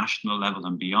level, national level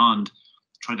and beyond,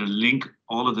 trying to link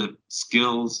all of the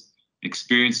skills,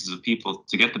 experiences of people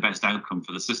to get the best outcome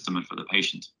for the system and for the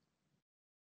patient.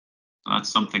 So that's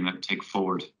something that I take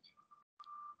forward.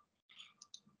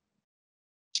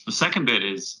 The second bit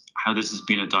is how this has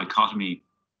been a dichotomy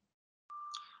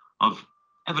of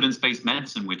evidence-based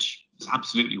medicine, which is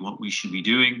absolutely what we should be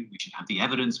doing. We should have the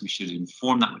evidence, we should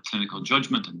inform that with clinical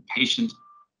judgment and patient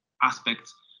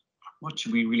aspects. What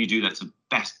should we really do that's of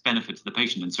best benefit to the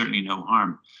patient and certainly no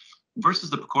harm? Versus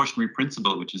the precautionary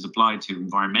principle, which is applied to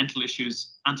environmental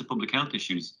issues and to public health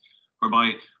issues,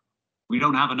 whereby we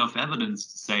don't have enough evidence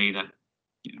to say that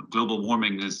global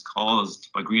warming is caused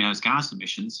by greenhouse gas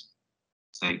emissions,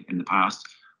 say in the past,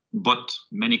 but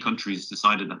many countries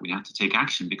decided that we had to take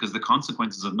action because the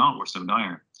consequences of not were so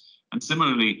dire. And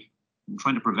similarly,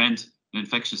 trying to prevent an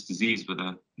infectious disease with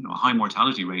a high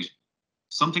mortality rate,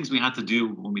 some things we had to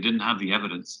do when we didn't have the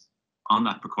evidence on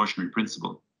that precautionary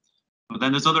principle. But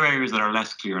then there's other areas that are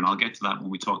less clear, and I'll get to that when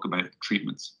we talk about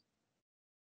treatments.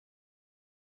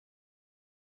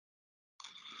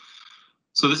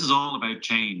 So this is all about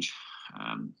change.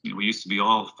 We used to be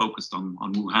all focused on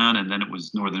Wuhan, and then it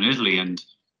was Northern Italy, and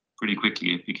pretty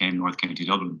quickly it became North County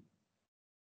Dublin.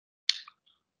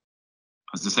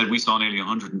 As I said, we saw nearly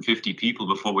 150 people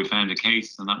before we found a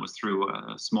case, and that was through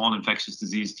a small infectious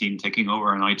disease team taking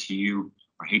over an ITU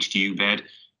or HTU bed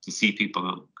to see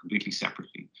people completely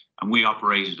separately. And we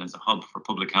operated as a hub for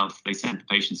public health. They sent the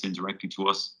patients in directly to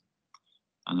us.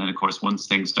 And then, of course, once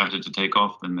things started to take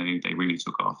off, then they really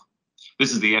took off.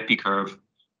 This is the epi curve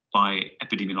by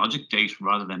epidemiologic date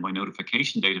rather than by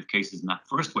notification date of cases in that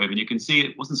first wave. And you can see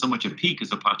it wasn't so much a peak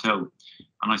as a plateau.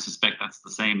 And I suspect that's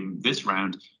the same this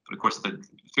round. But of course, the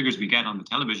figures we get on the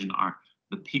television are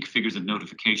the peak figures of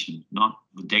notification, not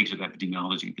the date of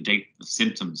epidemiology, the date of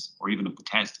symptoms, or even of the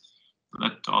test. So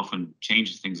that often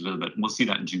changes things a little bit. And we'll see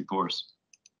that in due course.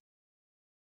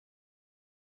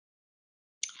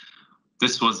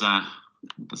 This was the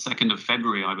 2nd of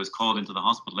February. I was called into the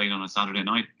hospital late on a Saturday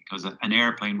night because an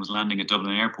airplane was landing at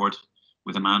Dublin Airport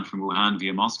with a man from Wuhan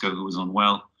via Moscow who was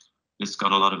unwell. This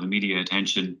got a lot of immediate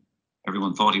attention.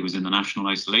 Everyone thought he was in the National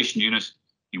Isolation Unit.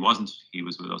 He wasn't. He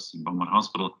was with us in Beaumont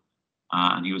Hospital,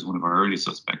 and he was one of our early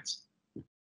suspects.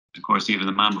 Of course, even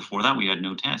the man before that, we had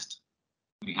no test.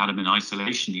 We had him in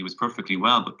isolation. He was perfectly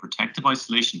well, but protective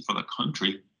isolation for the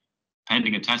country,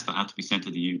 pending a test that had to be sent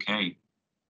to the UK.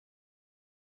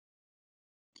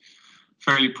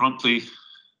 fairly promptly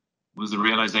was the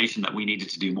realization that we needed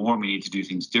to do more, we needed to do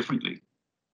things differently.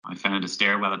 I found a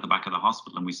stairwell at the back of the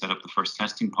hospital and we set up the first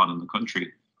testing pod in the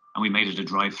country, and we made it a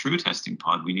drive-through testing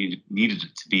pod. We needed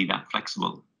it to be that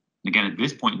flexible. And again, at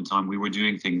this point in time, we were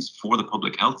doing things for the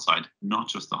public health side, not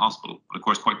just the hospital. But of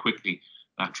course, quite quickly,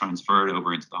 that transferred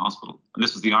over into the hospital. And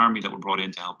this was the army that were brought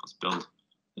in to help us build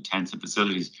the tents and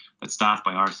facilities that's staffed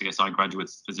by RCSI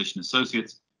graduates, physician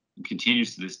associates, and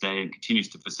continues to this day and continues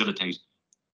to facilitate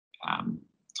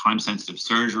time-sensitive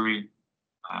surgery,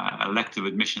 elective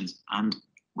admissions, and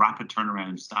rapid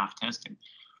turnaround staff testing.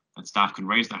 That staff can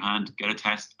raise their hand, get a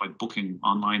test by booking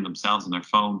online themselves on their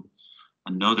phone,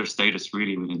 and know their status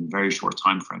really within a very short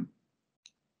time frame.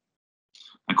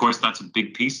 Of course, that's a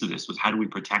big piece of this, was how do we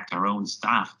protect our own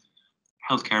staff?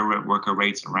 Healthcare worker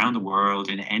rates around the world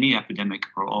in any epidemic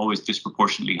are always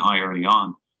disproportionately high early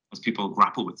on as people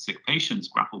grapple with sick patients,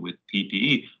 grapple with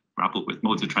PPE, grapple with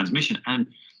modes of transmission. And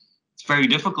it's very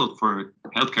difficult for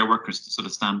healthcare workers to sort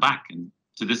of stand back. And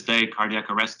to this day, cardiac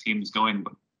arrest teams going,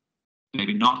 but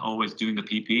maybe not always doing the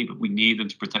PPE, but we need them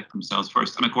to protect themselves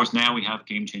first. And of course, now we have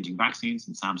game-changing vaccines,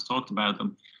 and Sam's talked about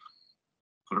them,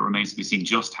 but it remains to be seen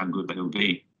just how good they will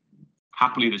be.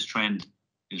 Happily, this trend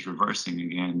is reversing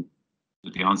again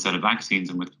with the onset of vaccines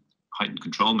and with heightened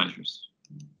control measures.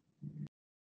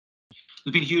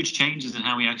 There's been huge changes in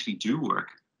how we actually do work.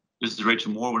 This is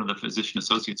Rachel Moore, one of the physician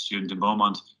associate students in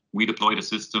Beaumont. We deployed a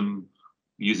system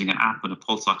using an app and a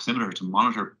pulse oximeter to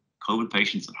monitor COVID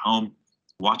patients at home,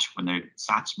 watch when their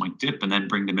SATs might dip, and then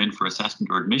bring them in for assessment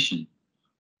or admission.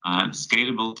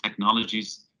 Scalable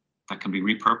technologies that can be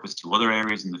repurposed to other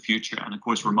areas in the future, and of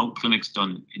course remote clinics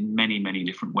done in many, many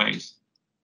different ways.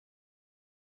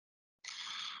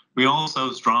 We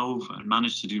also strove and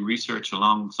managed to do research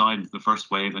alongside the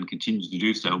first wave and continue to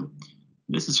do so.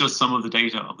 This is just some of the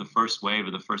data of the first wave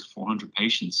of the first 400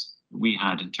 patients we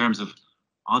had in terms of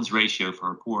odds ratio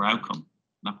for a poor outcome,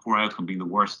 that poor outcome being the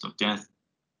worst of death.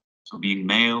 So being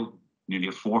male, nearly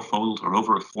a fourfold or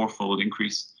over a fourfold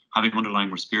increase, having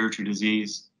underlying respiratory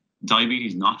disease,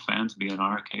 diabetes not found to be in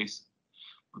our case,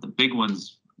 but the big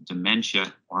ones,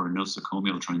 dementia or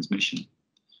nosocomial transmission. And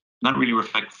that really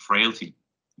reflects frailty.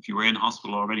 If you were in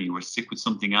hospital already, you were sick with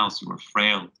something else, you were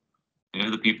frail. They're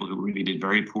the people who really did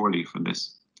very poorly from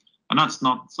this. And that's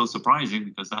not so surprising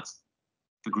because that's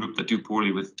the group that do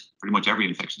poorly with pretty much every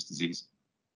infectious disease.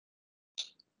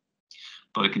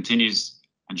 But it continues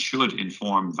and should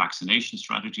inform vaccination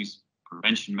strategies,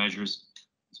 prevention measures,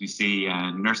 as we see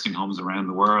nursing homes around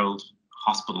the world,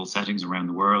 hospital settings around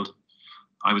the world.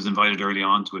 I was invited early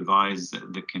on to advise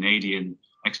the Canadian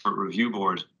Expert Review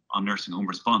Board on nursing home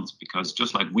response, because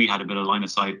just like we had a bit of line of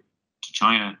sight to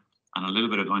China and a little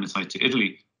bit of line of sight to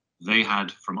Italy, they had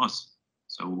from us.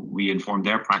 So we informed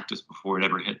their practice before it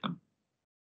ever hit them.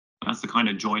 And that's the kind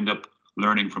of joined up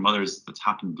learning from others that's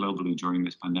happened globally during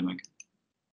this pandemic.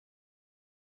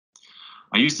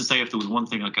 I used to say if there was one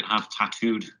thing I could have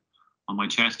tattooed on my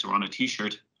chest or on a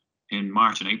t-shirt in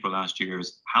March and April last year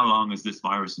is how long is this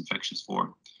virus infectious for?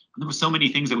 And there were so many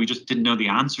things that we just didn't know the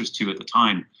answers to at the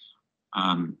time.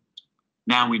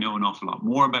 Now we know an awful lot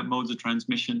more about modes of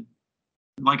transmission.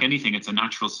 Like anything, it's a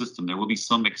natural system. There will be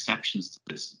some exceptions to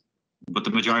this, but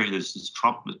the majority of this is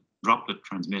droplet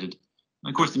transmitted.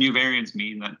 And of course, the new variants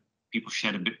mean that people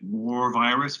shed a bit more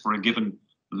virus for a given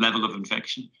level of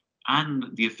infection, and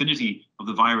the affinity of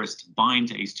the virus to bind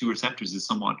to ACE2 receptors is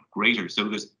somewhat greater, so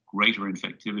there's greater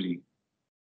infectivity.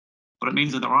 But it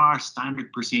means that there are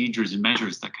standard procedures and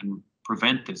measures that can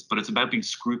prevent this, but it's about being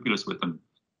scrupulous with them,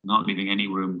 not leaving any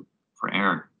room for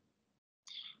error.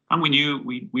 And we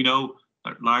know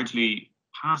that largely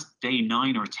past day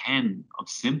 9 or 10 of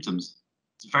symptoms,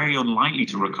 it's very unlikely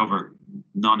to recover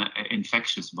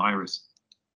non-infectious virus.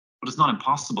 But it's not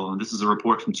impossible, and this is a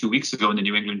report from 2 weeks ago in the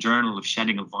New England Journal of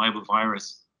shedding of viable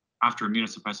virus after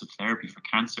immunosuppressive therapy for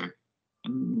cancer.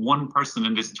 And one person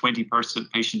in this 20-person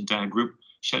patient group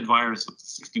shed virus up to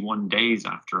 61 days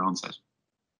after onset.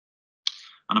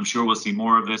 And I'm sure we'll see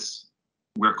more of this.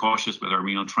 We're cautious with our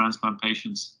renal transplant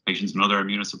patients and other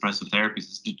immunosuppressive therapies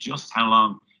as to just how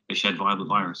long they shed viable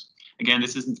virus. Again,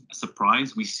 this isn't a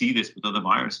surprise. We see this with other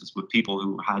viruses, with people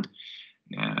who had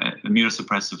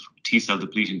immunosuppressive T-cell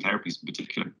depleting therapies in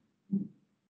particular.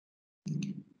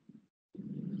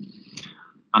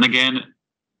 And again,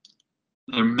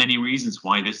 there are many reasons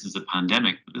why this is a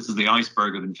pandemic, but this is the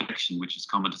iceberg of infection, which is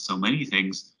common to so many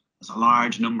things. There's a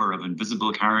large number of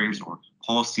invisible carriers or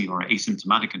palsy or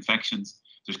asymptomatic infections.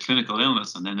 There's clinical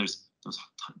illness, and then there's those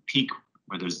peak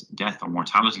where there's death or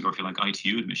mortality, or if you like,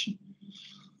 ITU admission.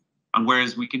 And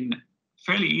whereas we can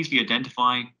fairly easily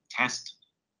identify, test,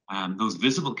 those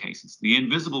visible cases. The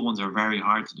invisible ones are very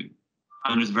hard to do.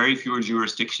 And there's very few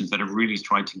jurisdictions that have really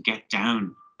tried to get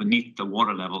down beneath the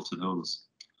water level to those.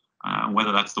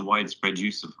 Whether that's the widespread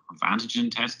use of antigen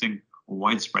testing or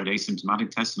widespread asymptomatic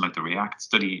testing like the REACT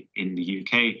study in the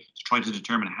UK to try to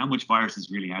determine how much virus is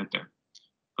really out there.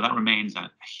 But that remains a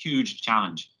huge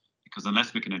challenge, because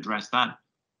unless we can address that,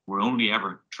 we're only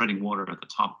ever treading water at the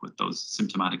top with those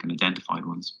symptomatic and identified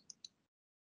ones.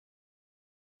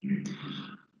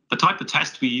 The type of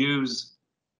test we use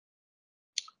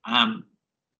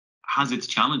has its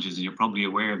challenges, and you're probably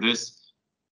aware of this.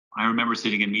 I remember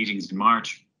sitting in meetings in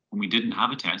March when we didn't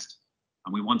have a test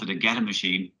and we wanted to get a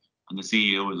machine, and the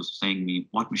CEO was saying to me,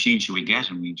 what machine should we get?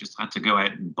 And we just had to go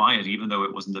out and buy it, even though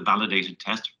it wasn't a validated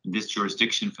test in this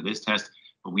jurisdiction for this test,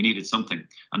 but we needed something.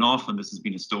 And often this has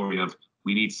been a story of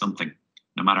we need something.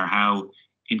 No matter how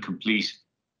incomplete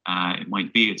it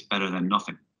might be, it's better than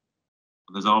nothing.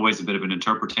 But there's always a bit of an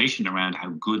interpretation around how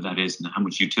good that is and how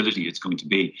much utility it's going to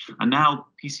be. And now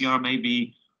PCR may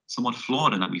be somewhat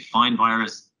flawed in that we find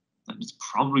virus that is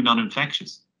probably not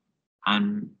infectious.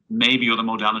 And maybe other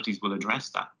modalities will address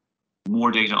that.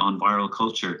 More data on viral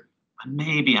culture and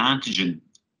maybe antigen,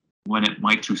 when it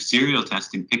might through serial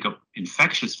testing pick up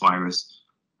infectious virus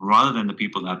rather than the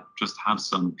people that just have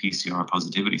some PCR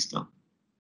positivity still.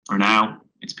 For now,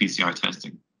 it's PCR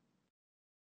testing.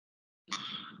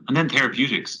 And then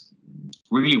therapeutics.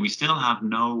 Really, we still have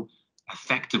no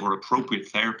effective or appropriate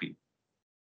therapy.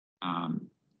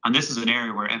 And this is an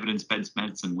area where evidence-based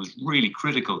medicine was really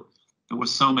critical. There were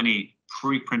so many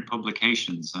preprint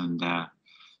publications and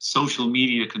social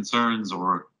media concerns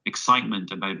or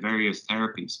excitement about various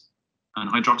therapies. And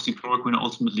hydroxychloroquine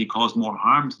ultimately caused more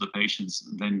harm to the patients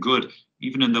than good.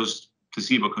 Even in those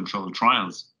placebo-controlled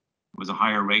trials, there was a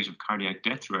higher rate of cardiac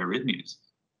death through arrhythmias.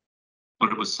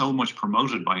 But it was so much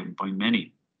promoted by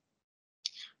many.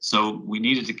 So we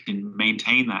needed to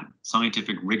maintain that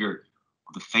scientific rigor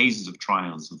of the phases of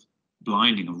trials, of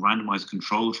blinding, of randomized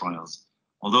control trials.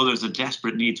 Although there's a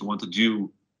desperate need to want to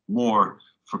do more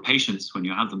for patients when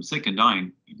you have them sick and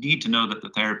dying, you need to know that the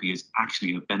therapy is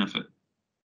actually of benefit.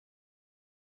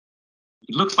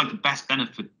 It looks like the best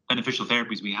beneficial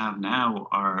therapies we have now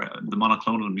are the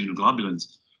monoclonal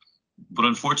immunoglobulins, but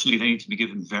unfortunately they need to be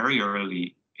given very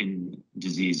early in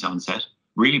disease onset,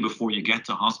 really before you get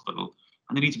to hospital,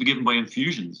 and they need to be given by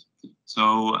infusions.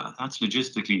 So that's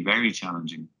logistically very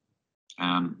challenging.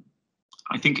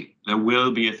 I think there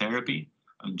will be a therapy,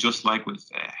 just like with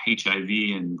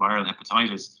HIV and viral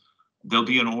hepatitis, there'll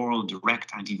be an oral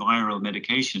direct antiviral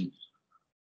medication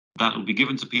that will be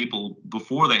given to people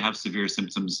before they have severe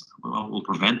symptoms. Will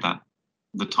prevent that.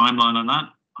 The timeline on that,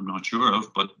 I'm not sure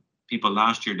of, but people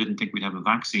last year didn't think we'd have a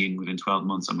vaccine within 12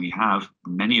 months, and we have,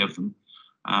 many of them.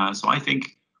 So I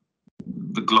think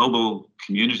the global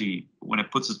community, when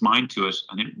it puts its mind to it,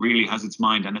 and it really has its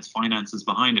mind and its finances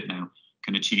behind it now,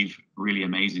 can achieve really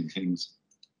amazing things.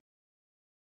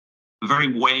 The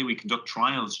very way we conduct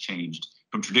trials changed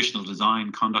from traditional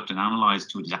design, conduct and analyze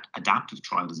to adaptive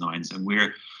trial designs. And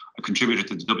we're a contributor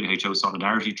to the WHO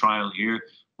Solidarity trial here,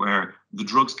 where the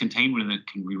drugs contained within it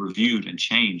can be reviewed and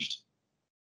changed.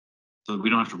 So we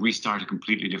don't have to restart a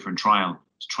completely different trial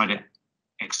to try to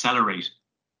accelerate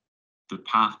the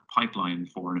pipeline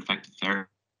for an effective therapy.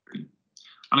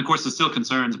 And of course, there's still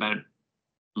concerns about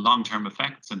long-term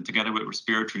effects. And together with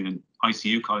respiratory and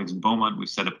ICU colleagues in Beaumont, we've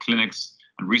set up clinics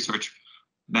and research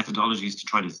methodologies to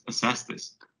try to assess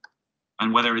this.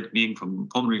 And whether it being from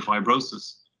pulmonary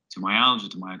fibrosis to myalgia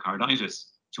to myocarditis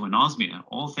to anosmia,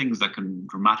 all things that can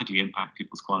dramatically impact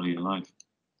people's quality of life.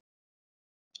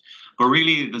 But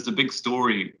really, there's a big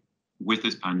story with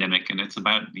this pandemic, and it's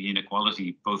about the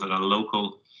inequality, both at a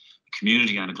local,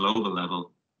 community, and a global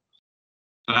level.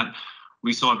 That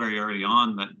we saw very early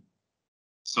on that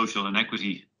social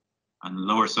inequity and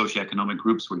lower socioeconomic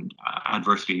groups were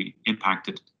adversely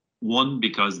impacted. One,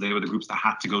 because they were the groups that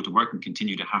had to go to work and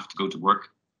continue to have to go to work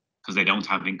because they don't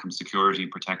have income security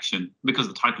protection, because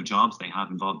the type of jobs they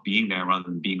have involve being there rather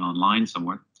than being online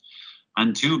somewhere.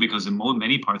 And two, because in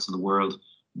many parts of the world,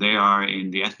 they are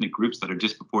in the ethnic groups that are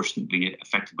disproportionately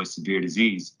affected by severe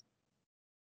disease.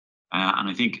 And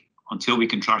I think until we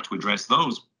can try to address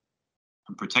those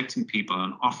and protecting people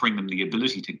and offering them the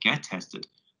ability to get tested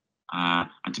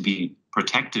and to be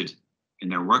protected in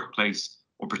their workplace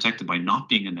or protected by not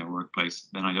being in their workplace,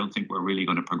 then I don't think we're really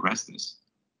going to progress this.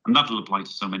 And that will apply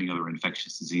to so many other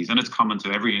infectious diseases. And it's common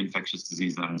to every infectious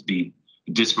disease that has been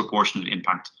a disproportionate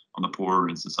impact on the poorer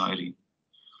in society.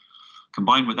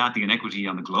 Combined with that, the inequity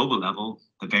on the global level,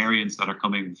 the variants that are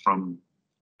coming from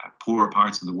poorer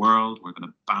parts of the world, we're going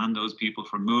to ban those people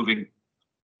from moving.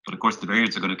 But of course, the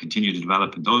variants are going to continue to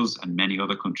develop in those and many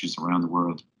other countries around the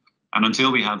world. And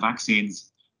until we have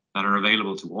vaccines that are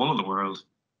available to all of the world,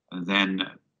 then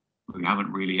we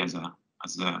haven't really, as a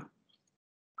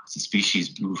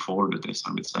species, moved forward with this,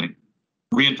 I would say.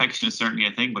 Reinfection is certainly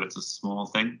a thing, but it's a small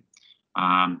thing.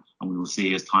 And we will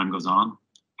see as time goes on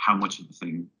how much of a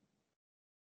thing.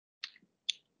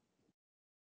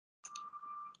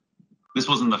 This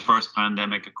wasn't the first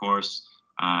pandemic, of course.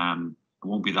 It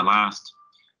won't be the last.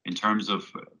 In terms of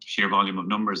sheer volume of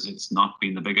numbers, it's not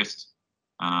been the biggest,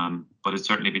 but it's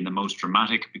certainly been the most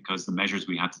dramatic because the measures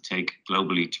we had to take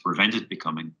globally to prevent it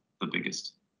becoming the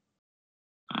biggest.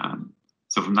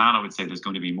 So from that, I would say there's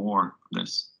going to be more of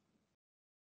this.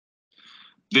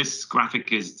 This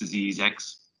graphic is Disease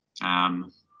X,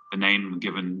 the name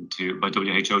given by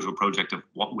WHO to a project of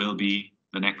what will be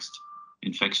the next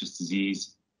infectious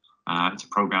disease. It's a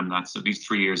program that's at least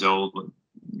 3 years old, but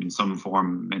in some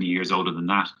form many years older than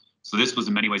that. So this was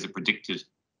in many ways a predicted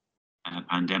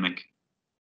pandemic.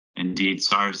 Indeed,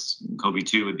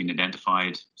 SARS-CoV-2 had been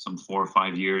identified some 4 or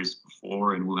 5 years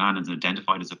before in Wuhan and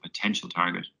identified as a potential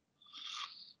target.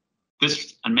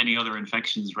 This and many other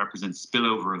infections represent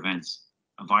spillover events,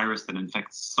 a virus that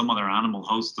infects some other animal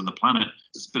host on the planet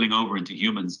spilling over into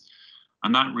humans.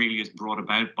 And that really is brought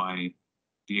about by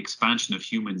the expansion of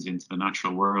humans into the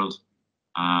natural world,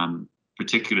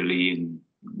 particularly in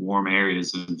warm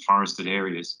areas and forested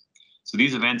areas. So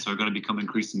these events are going to become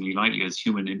increasingly likely as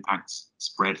human impacts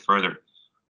spread further.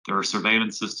 There are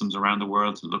surveillance systems around the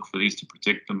world to look for these, to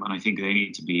predict them, and I think they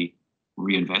need to be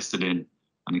reinvested in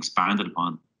and expanded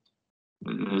upon.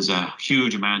 There's a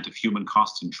huge amount of human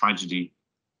cost and tragedy,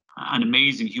 an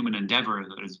amazing human endeavor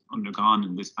that has undergone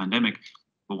in this pandemic.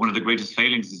 But one of the greatest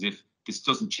failings is if this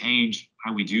doesn't change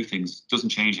how we do things, doesn't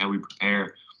change how we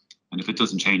prepare, and if it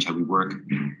doesn't change how we work.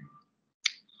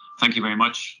 Thank you very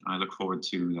much. I look forward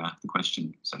to the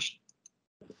question session.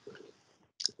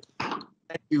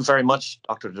 Thank you very much,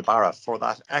 Dr. De Barra, for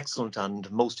that excellent and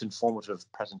most informative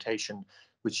presentation,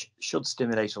 which should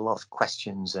stimulate a lot of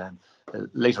questions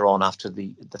later on after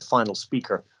the final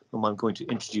speaker, whom I'm going to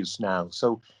introduce now.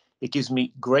 So it gives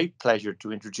me great pleasure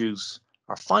to introduce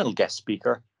our final guest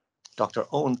speaker, Dr.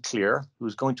 Owen Clear, who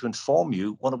is going to inform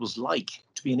you what it was like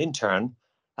to be an intern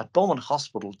at Beaumont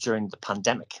Hospital during the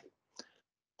pandemic.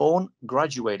 Owen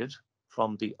graduated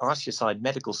from the RCSI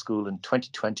Medical School in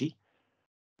 2020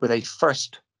 with a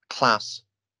first-class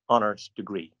honours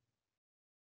degree.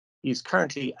 He is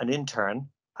currently an intern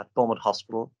at Beaumont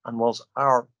Hospital and was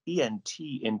our ENT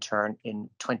intern in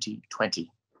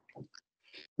 2020.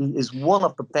 He is one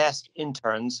of the best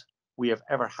interns we have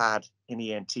ever had in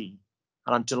ENT, and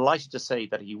I'm delighted to say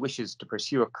that he wishes to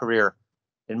pursue a career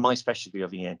in my specialty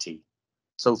of ENT.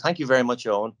 So thank you very much,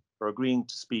 Owen, for agreeing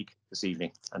to speak this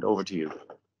evening, and over to you.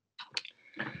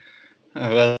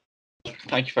 Well,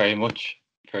 thank you very much,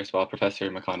 first of all,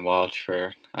 Professor McCann-Walsh,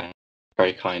 for a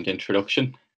very kind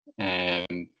introduction.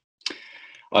 I'd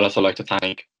also like to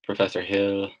thank Professor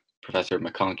Hill, Professor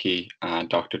McConkey, and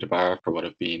Dr. De Barra for what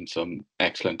have been some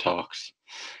excellent talks.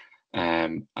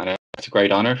 And it's a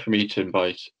great honour for me to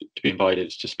be invited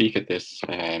to speak at this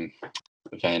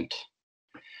event,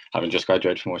 having just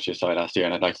graduated from RCSI last year,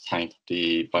 and I'd like to thank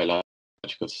the Biological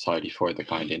Society for the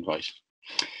kind invite.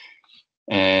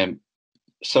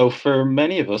 So for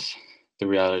many of us, the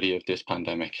reality of this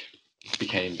pandemic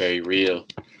became very real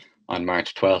on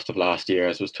March 12th of last year,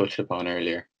 as was touched upon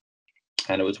earlier.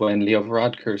 And it was when Leo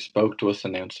Varadkar spoke to us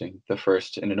announcing the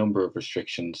first in a number of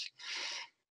restrictions.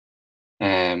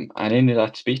 And in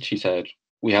that speech, he said,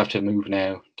 we have to move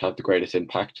now to have the greatest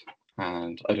impact.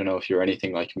 And I don't know if you're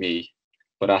anything like me,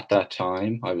 but at that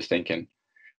time, I was thinking,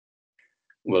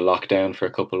 we'll lock down for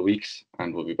a couple of weeks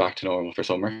and we'll be back to normal for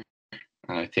summer.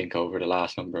 And I think over the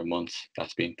last number of months,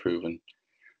 that's been proven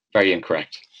very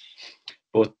incorrect.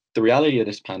 But the reality of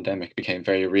this pandemic became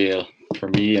very real for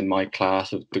me and my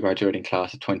class, of the graduating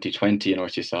class of 2020 in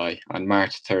RCSI, on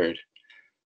March 3rd,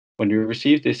 when we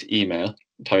received this email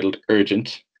titled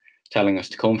Urgent, telling us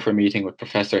to come for a meeting with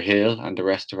Professor Hill and the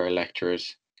rest of our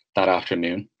lecturers that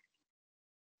afternoon.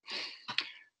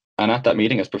 And at that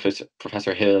meeting, as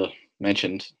Professor Hill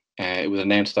mentioned, it was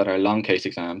announced that our long case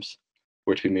exams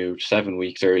were to be moved 7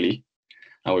 weeks early,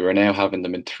 and we were now having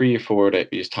them in 3 or 4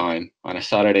 days' time on a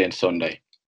Saturday and Sunday,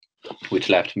 which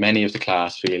left many of the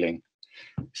class feeling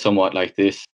somewhat like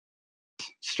this,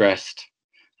 stressed,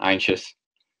 anxious.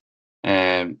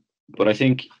 But I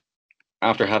think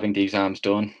after having the exams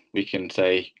done, we can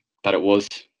say that it was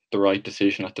the right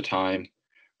decision at the time,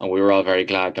 and we were all very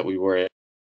glad that we were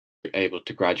able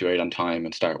to graduate on time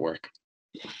and start work.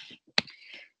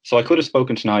 So I could have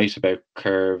spoken tonight about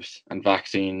curves and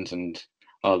vaccines and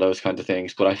all those kinds of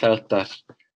things. But I felt that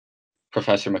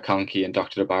Professor McConkey and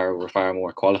Dr. DeBarra were far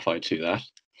more qualified to do that.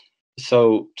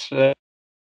 So today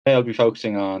I'll be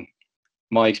focusing on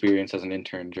my experience as an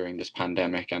intern during this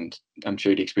pandemic, and I'm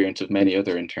sure the experience of many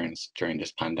other interns during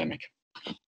this pandemic.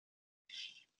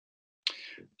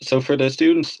 So for the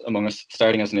students among us,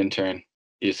 starting as an intern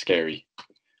is scary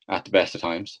at the best of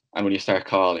times. And when you start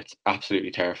call, it's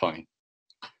absolutely terrifying.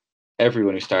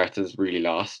 Everyone who starts is really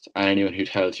lost, and anyone who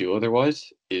tells you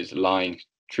otherwise is lying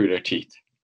through their teeth.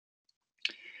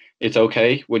 It's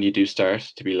okay when you do start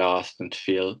to be lost and to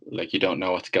feel like you don't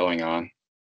know what's going on,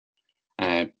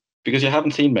 because you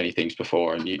haven't seen many things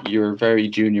before, and you're a very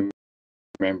junior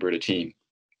member of the team.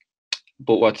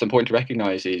 But what's important to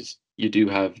recognize is you do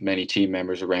have many team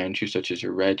members around you, such as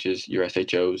your regs, your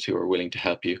SHOs, who are willing to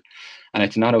help you. And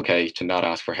it's not okay to not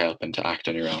ask for help and to act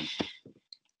on your own.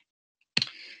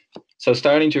 So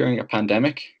starting during a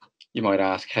pandemic, you might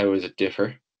ask, how does it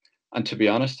differ? And to be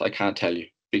honest, I can't tell you,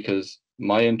 because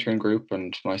my intern group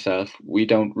and myself, we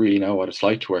don't really know what it's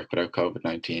like to work without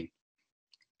COVID-19.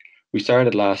 We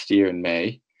started last year in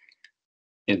May,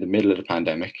 in the middle of the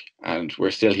pandemic, and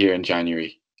we're still here in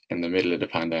January, in the middle of the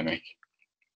pandemic.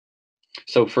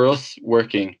 So for us,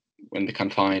 working in the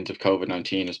confines of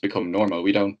COVID-19 has become normal.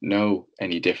 We don't know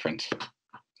any different.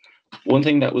 One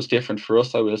thing that was different for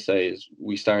us, I will say, is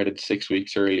we started 6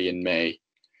 weeks early in May,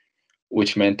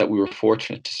 which meant that we were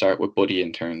fortunate to start with buddy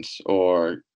interns,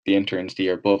 or the interns the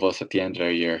year above us at the end of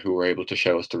our year, who were able to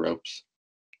show us the ropes.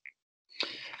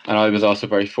 And I was also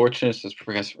very fortunate, as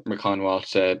Professor McConwall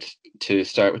said, to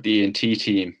start with the ENT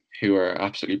team, who are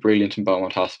absolutely brilliant in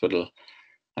Beaumont Hospital.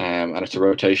 And it's a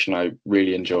rotation I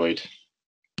really enjoyed.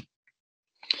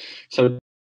 So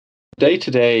day to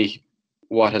day,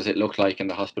 what has it looked like in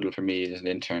the hospital for me as an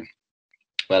intern?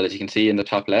 Well, as you can see in the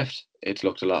top left, it's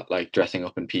looked a lot like dressing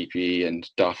up in PPE and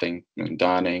doffing and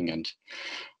donning and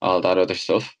all that other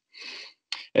stuff.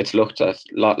 It's looked a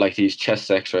lot like these chest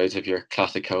x-rays of your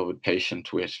classic COVID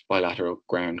patient with bilateral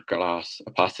ground glass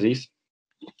opacities.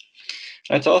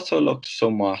 It's also looked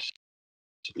somewhat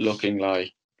looking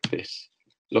like this,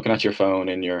 looking at your phone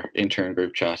in your intern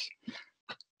group chat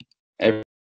every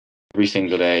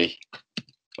single day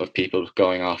of people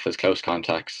going off as close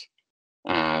contacts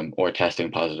or testing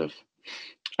positive.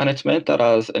 And it's meant that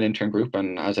as an intern group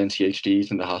and as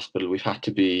NCHDs in the hospital, we've had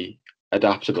to be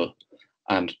adaptable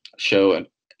and show a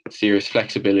serious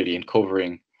flexibility in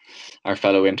covering our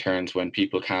fellow interns when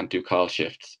people can't do call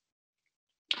shifts.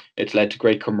 It's led to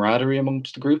great camaraderie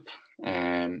amongst the group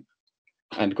and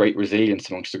great resilience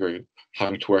amongst the group,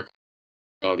 having to work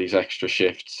all these extra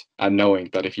shifts and knowing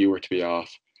that if you were to be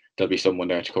off, there'll be someone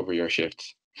there to cover your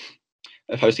shifts.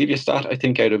 If I was to give you a stat, I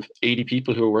think out of 80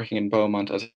 people who are working in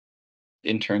Beaumont as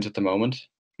interns at the moment,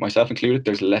 myself included,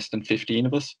 there's less than 15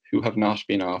 of us who have not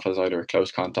been off as either a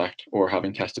close contact or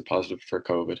having tested positive for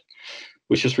COVID,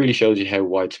 which just really shows you how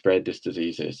widespread this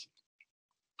disease is.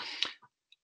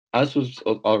 As was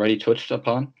already touched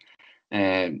upon,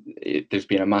 there's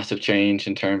been a massive change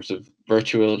in terms of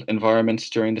virtual environments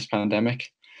during this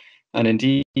pandemic. And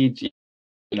indeed,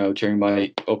 during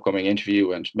my upcoming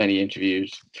interview and many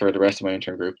interviews for the rest of my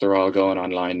intern group, they're all going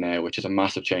online now, which is a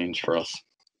massive change for us.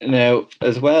 Now,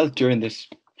 as well, during this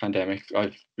pandemic,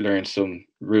 I've learned some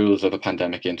rules of a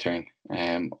pandemic intern.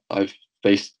 I've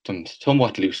based them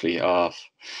somewhat loosely off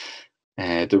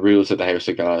the rules of the House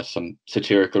of God, some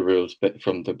satirical rules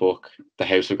from the book The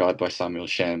House of God by Samuel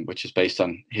Shem, which is based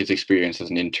on his experience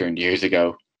as an intern years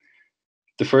ago.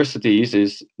 The first of these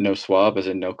is no swab, as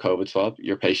in no COVID swab.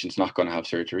 Your patient's not going to have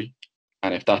surgery.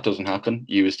 And if that doesn't happen,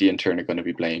 you as the intern are going to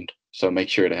be blamed. So make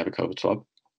sure to have a COVID swab.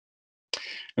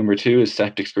 Number 2 is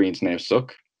septic screens now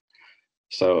suck.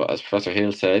 So as Professor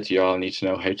Hill said, you all need to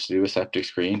know how to do a septic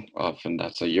screen. Often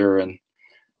that's a urine,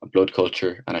 a blood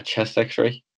culture, and a chest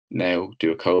x-ray. Now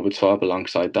do a COVID swab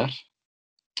alongside that.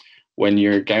 When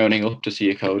you're gowning up to see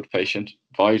a COVID patient,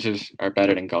 visors are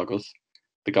better than goggles.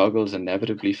 The goggles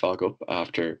inevitably fog up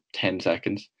after 10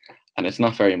 seconds, and it's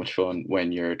not very much fun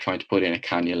when you're trying to put in a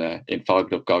cannula in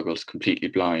fogged up goggles, completely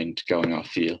blind, going off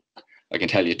feel. I can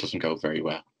tell you it doesn't go very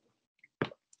well.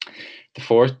 The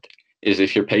fourth is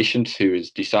if your patient who is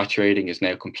desaturating is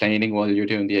now complaining while you're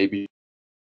doing the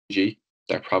ABG,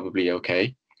 they're probably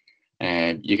okay.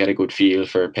 And you get a good feel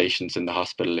for patients in the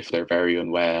hospital if they're very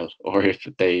unwell or if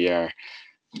they are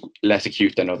less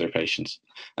acute than other patients.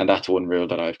 And that's one rule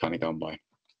that I've kind of gone by.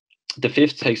 The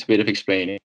fifth takes a bit of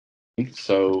explaining.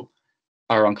 So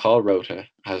our on-call rota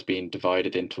has been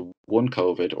divided into one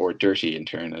COVID or dirty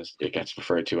intern, as it gets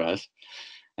referred to as,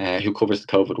 who covers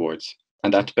the COVID wards.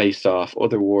 And that's based off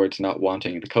other wards not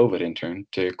wanting the COVID intern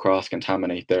to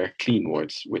cross-contaminate their clean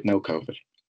wards with no COVID.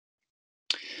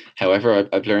 However,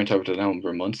 I've learned over the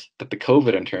number of months that the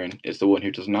COVID intern is the one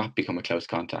who does not become a close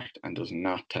contact and does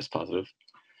not test positive,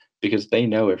 because they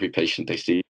know every patient they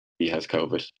see has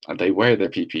COVID and they wear their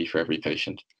PPE for every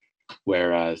patient.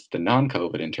 Whereas the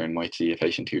non-COVID intern might see a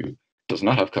patient who does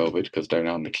not have COVID because they're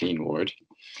on the clean ward,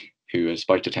 who has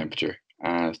spiked a temperature,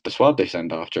 and the swab they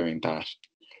send off during that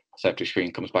septic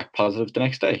screen comes back positive the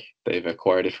next day. They've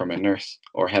acquired it from a nurse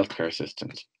or healthcare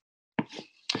assistant.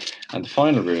 And the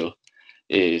final rule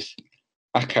is,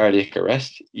 at cardiac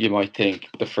arrest, you might think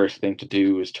the first thing to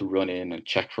do is to run in and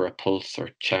check for a pulse or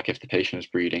check if the patient is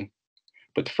breathing.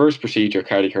 But the first procedure at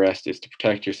cardiac arrest is to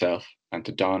protect yourself and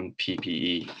to don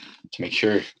PPE to make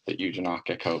sure that you do not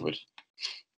get COVID.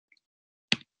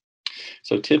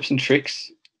 So tips and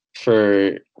tricks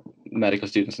for medical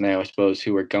students now, I suppose,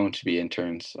 who are going to be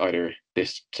interns either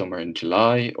this summer in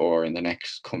July or in the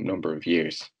next number of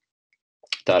years,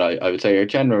 that I would say are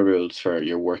general rules for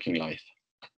your working life.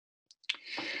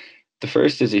 The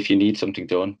first is, if you need something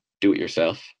done, do it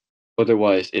yourself.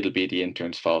 Otherwise, it'll be the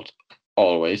intern's fault.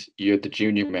 Always. You're the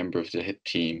junior member of the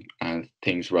team and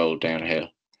things roll downhill.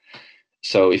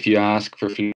 So if you ask for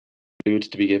fluids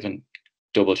to be given,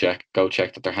 double check, go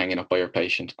check that they're hanging up by your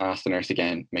patient, ask the nurse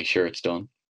again, make sure it's done.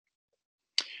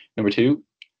 Number two,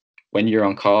 when you're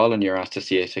on call and you're asked to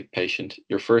see a sick patient,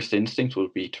 your first instinct will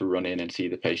be to run in and see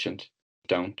the patient.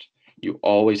 Don't. You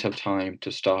always have time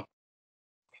to stop,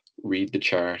 read the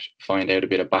chart, find out a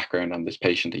bit of background on this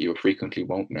patient that you frequently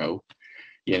won't know.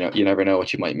 You know, you never know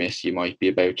what you might miss. You might be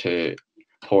about to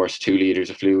pour 2 liters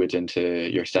of fluids into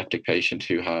your septic patient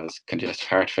who has congestive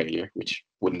heart failure, which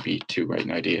wouldn't be too great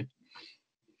an idea.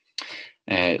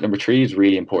 Number 3 is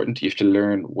really important. You have to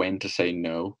learn when to say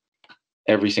no.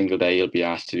 Every single day you'll be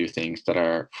asked to do things that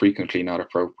are frequently not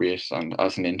appropriate, and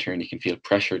as an intern you can feel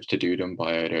pressured to do them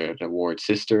by either the ward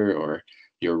sister or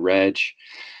your reg.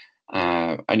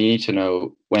 And you need to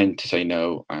know when to say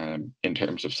no in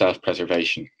terms of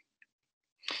self-preservation.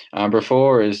 Number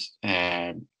 4 is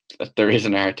that there is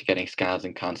an art to getting scans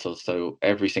and consults. So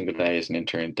every single day as an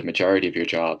intern, the majority of your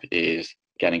job is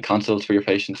getting consults for your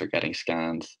patients or getting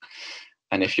scans.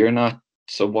 And if you're not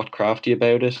somewhat crafty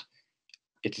about it,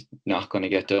 it's not going to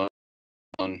get done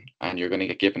and you're going to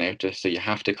get given out to. So you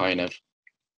have to kind of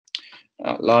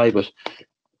not lie, but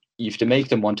you have to make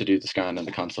them want to do the scan and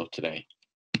the consult today.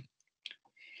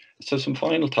 So some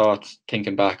final thoughts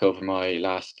thinking back over my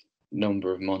last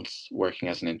number of months working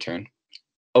as an intern.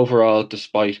 Overall,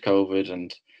 despite COVID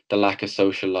and the lack of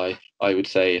social life, I would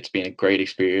say it's been a great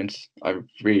experience. I'm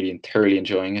really thoroughly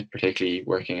enjoying it, particularly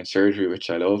working in surgery, which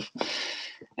I love.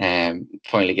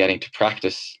 Finally getting to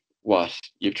practice what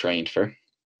you've trained for.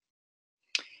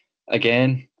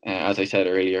 Again, as I said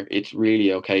earlier, it's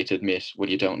really okay to admit when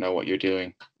you don't know what you're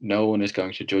doing. No one is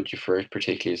going to judge you for it,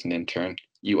 particularly as an intern.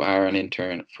 You are an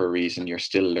intern for a reason. You're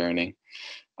still learning,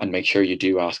 and make sure you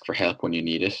do ask for help when you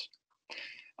need it.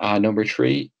 Number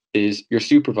 3 is your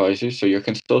supervisors, so your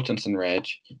consultants and reg,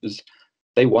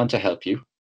 they want to help you.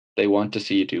 They want to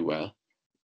see you do well,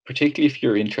 particularly if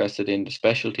you're interested in the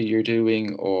specialty you're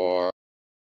doing, or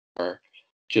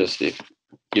just if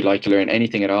you'd like to learn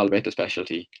anything at all about the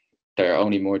specialty. They're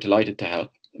only more delighted to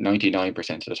help 99%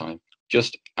 of the time.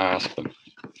 Just ask them.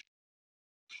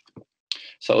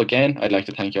 So again, I'd like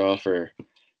to thank you all for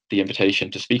the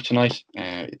invitation to speak tonight.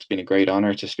 It's been a great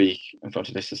honour to speak in front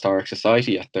of this historic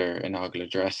society at their inaugural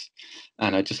address.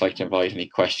 And I'd just like to invite any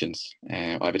questions.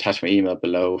 I've attached my email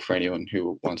below for anyone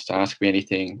who wants to ask me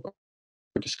anything or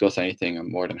discuss anything. I'm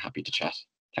more than happy to chat.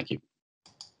 Thank you.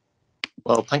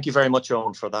 Well, thank you very much,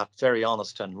 Owen, for that very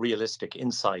honest and realistic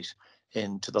insight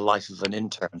into the life of an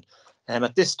intern.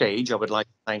 At this stage, I would like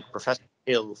to thank Professor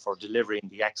Hill for delivering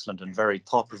the excellent and very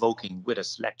thought-provoking with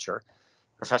us lecture,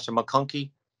 Professor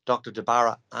McConkey, Dr.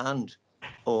 DeBarra and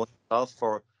Owen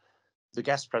for the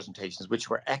guest presentations, which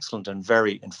were excellent and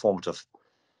very informative.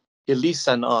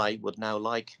 Elisa and I would now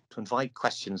like to invite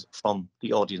questions from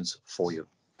the audience for you.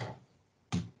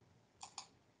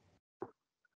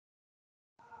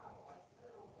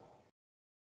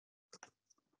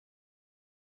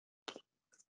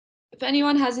 If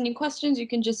anyone has any questions, you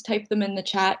can just type them in the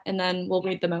chat and then we'll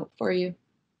read them out for you.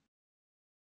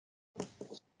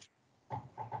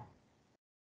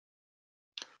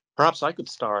 Perhaps I could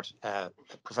start,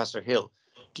 Professor Hill.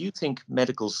 Do you think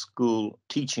medical school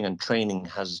teaching and training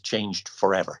has changed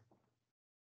forever?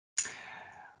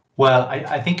 Well,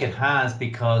 I think it has,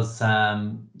 because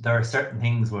there are certain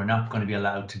things we're not going to be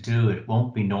allowed to do. It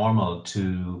won't be normal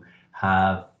to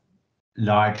have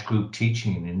large group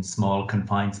teaching in small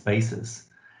confined spaces.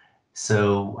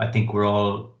 So I think we're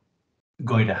all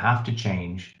going to have to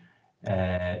change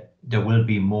there will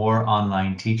be more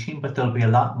online teaching, but there'll be a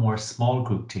lot more small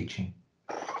group teaching.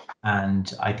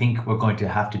 And I think we're going to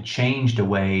have to change the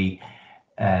way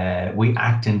we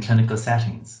act in clinical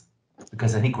settings,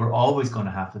 because I think we're always going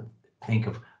to have to think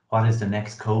of what is the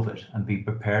next COVID and be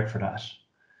prepared for that.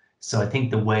 So I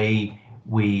think the way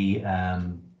we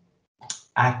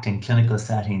act in clinical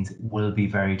settings will be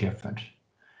very different.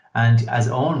 And as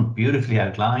Owen beautifully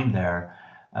outlined there,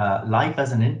 life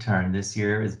as an intern this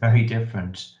year is very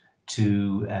different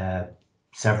to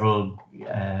several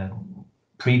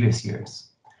previous years.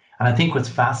 And I think what's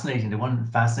fascinating, the one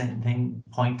fascinating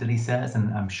point that he says,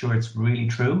 and I'm sure it's really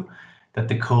true, that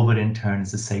the COVID intern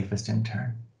is the safest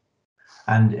intern.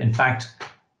 And in fact,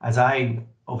 as I,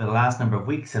 over the last number of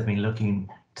weeks, have been looking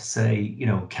to say, you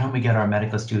know, can we get our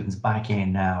medical students back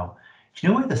in now? Do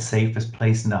you know where the safest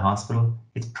place in the hospital?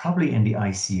 It's probably in the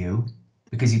ICU,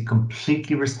 because you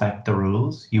completely respect the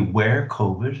rules. You wear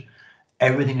COVID,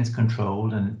 everything is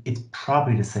controlled, and it's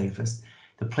probably the safest.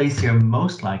 The place you're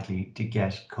most likely to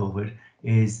get COVID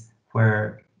is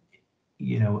where,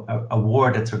 you know, a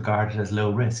ward that's regarded as low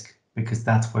risk, because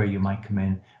that's where you might come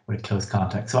in with close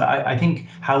contact. So I think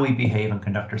how we behave and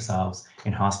conduct ourselves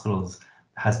in hospitals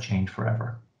has changed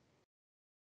forever.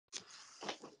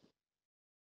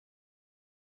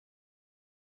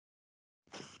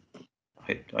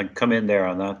 I'd come in there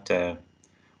on that,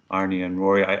 Arnie and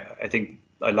Rory. I think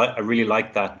I really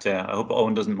like that. I hope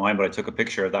Owen doesn't mind, but I took a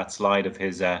picture of that slide of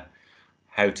his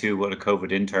how-to what a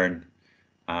COVID intern,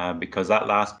 because that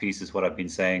last piece is what I've been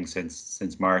saying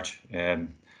since March.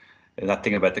 That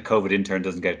thing about the COVID intern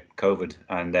doesn't get COVID,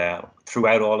 and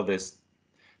throughout all of this,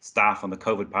 staff on the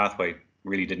COVID pathway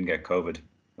really didn't get COVID.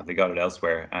 They got it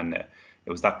elsewhere, and it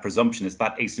was that presumption. It's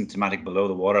that asymptomatic below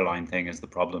the waterline thing is the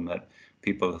problem, that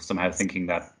people somehow thinking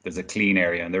that there's a clean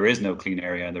area, and there is no clean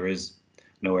area, and there is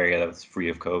no area that's free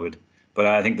of COVID. But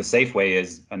I think the safe way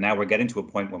is, and now we're getting to a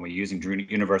point when we're using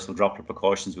universal droplet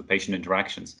precautions with patient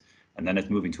interactions, and then it's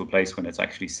moving to a place when it's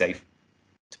actually safe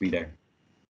to be there.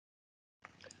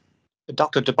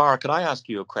 Dr. DeBar, could I ask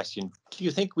you a question? Do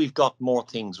you think we've got more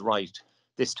things right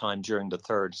this time during the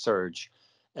third surge?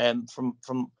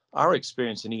 From our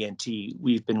experience in ENT,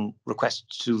 we've been requested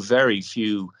to do very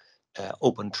few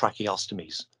open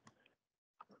tracheostomies.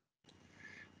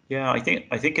 Yeah, I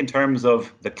think in terms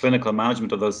of the clinical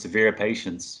management of those severe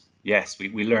patients, yes,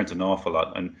 we learned an awful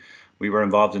lot, and we were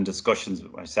involved in discussions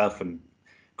with myself and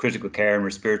critical care and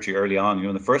respiratory early on. You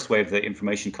know, the first wave of the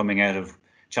information coming out of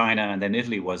China and then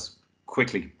Italy was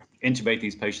quickly intubate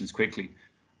these patients quickly,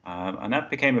 and that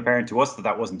became apparent to us that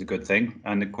that wasn't a good thing.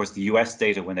 And of course, the US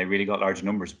data, when they really got large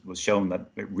numbers, was shown that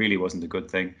it really wasn't a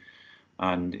good thing.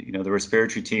 And you know, the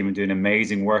respiratory team are doing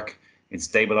amazing work in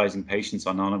stabilizing patients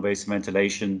on non-invasive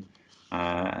ventilation,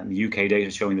 and the UK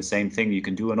data showing the same thing. You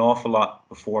can do an awful lot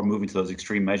before moving to those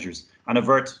extreme measures and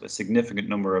avert a significant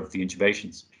number of the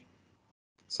intubations.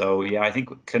 So yeah, I think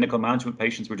clinical management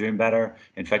patients were doing better,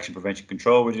 infection prevention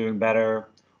control were doing better,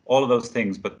 all of those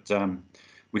things. But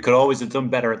we could always have done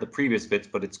better at the previous bits,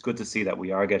 but it's good to see that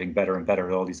we are getting better and better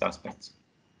at all these aspects.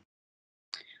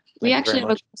 We actually have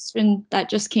a question that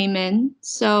just came in.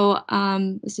 So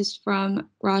this is from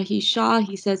Rahi Shah.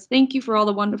 He says, thank you for all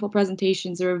the wonderful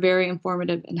presentations. They were very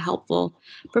informative and helpful.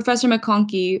 Professor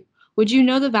McConkey, would you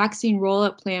know the vaccine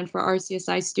rollout plan for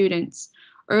RCSI students?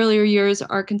 Earlier years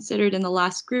are considered in the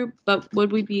last group, but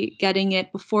would we be getting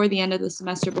it before the end of the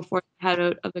semester before we head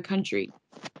out of the country?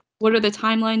 What are the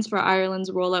timelines for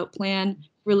Ireland's rollout plan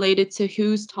related to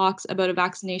WHO's talks about a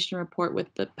vaccination report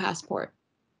with the passport?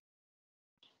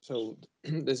 So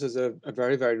this is a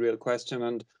very, very real question,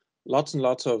 and lots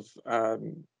of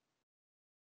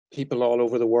people all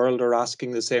over the world are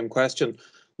asking the same question.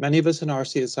 Many of us in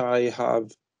RCSI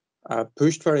have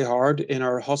pushed very hard in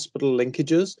our hospital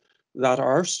linkages that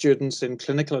our students in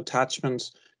clinical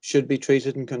attachments should be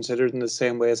treated and considered in the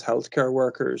same way as healthcare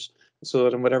workers, so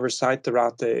that in whatever site they're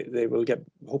at, they will get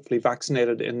hopefully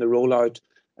vaccinated in the rollout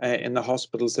in the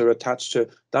hospitals they're attached to.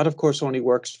 That, of course, only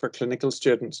works for clinical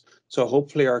students. So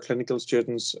hopefully our clinical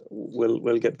students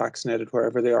will get vaccinated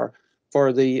wherever they are.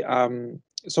 For the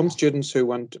some students who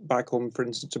went back home, for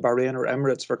instance, to Bahrain or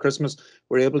Emirates for Christmas,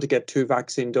 were able to get 2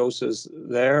 vaccine doses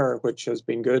there, which has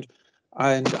been good.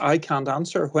 And I can't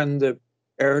answer when the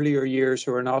earlier years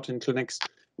who are not in clinics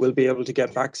will be able to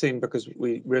get vaccine, because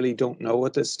we really don't know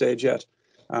at this stage yet.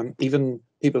 Even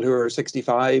people who are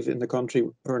 65 in the country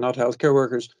who are not healthcare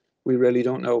workers, we really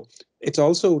don't know. It's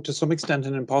also, to some extent,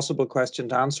 an impossible question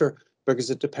to answer, because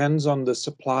it depends on the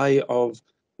supply of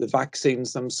the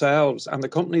vaccines themselves. And the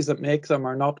companies that make them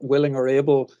are not willing or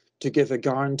able to give a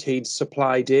guaranteed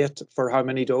supply date for how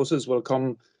many doses will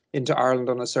come into Ireland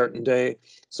on a certain day.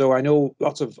 So I know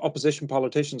lots of opposition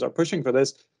politicians are pushing for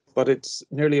this, but it's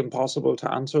nearly impossible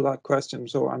to answer that question.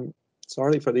 So I'm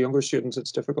sorry for the younger students,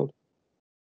 it's difficult.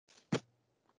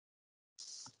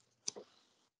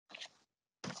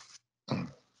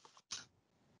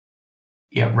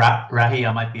 Yeah, Rahi,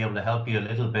 I might be able to help you a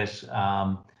little bit.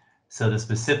 So the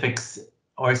specifics,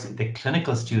 or the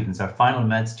clinical students, our final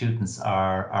med students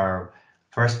are our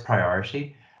first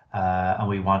priority, and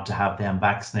we want to have them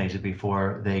vaccinated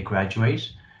before they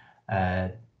graduate.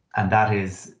 And that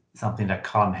is something that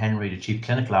Colm Henry, the Chief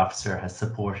Clinical Officer, has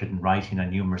supported in writing on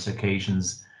numerous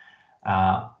occasions.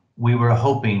 We were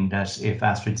hoping that if the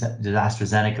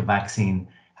AstraZeneca vaccine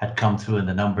had come through in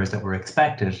the numbers that were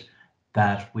expected,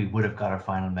 that we would have got our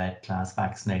final med class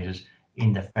vaccinated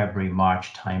in the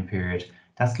February-March time period.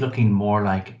 That's looking more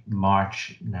like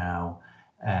March now.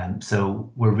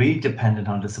 So we're really dependent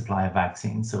on the supply of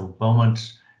vaccines. So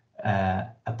Beaumont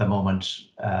at the moment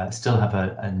still have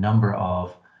a number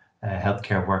of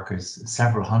healthcare workers,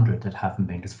 several hundred that haven't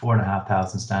been. There's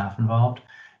 4,500 staff involved.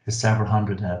 There's several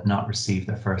hundred that have not received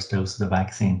their first dose of the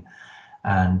vaccine.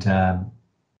 And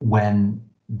when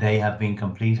they have been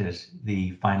completed,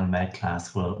 the final med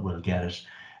class will get it.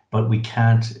 But we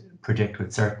can't predict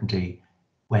with certainty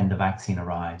when the vaccine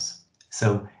arrives.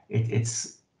 So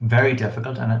it's very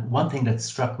difficult. And one thing that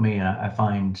struck me, and I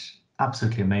find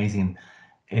absolutely amazing,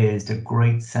 is the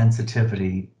great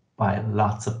sensitivity by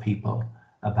lots of people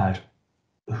about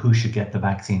who should get the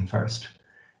vaccine first.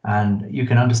 And you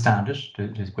can understand it.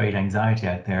 There's great anxiety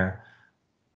out there.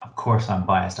 Of course, I'm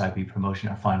biased. I'd be promoting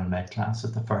our final med class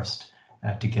as the first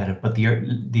to get it. But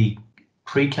the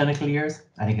preclinical years,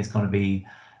 I think it's going to be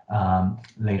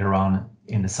later on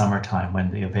in the summertime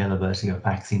when the availability of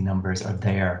vaccine numbers are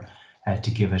there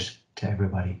to give it to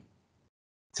everybody.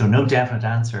 So no definite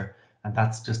answer, and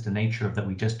that's just the nature of that.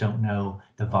 We just don't know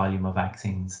the volume of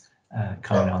vaccines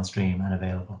coming on stream and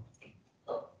available.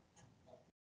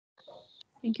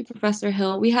 Thank you, Professor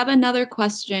Hill. We have another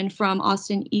question from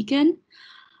Austin Eakin.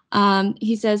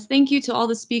 He says, thank you to all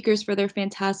the speakers for their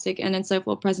fantastic and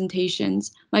insightful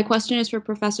presentations. My question is for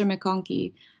Professor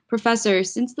McConkey. Professor,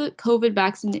 since the COVID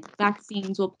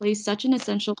vaccines will play such an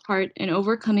essential part in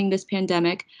overcoming this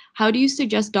pandemic, how do you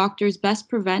suggest doctors best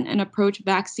prevent and approach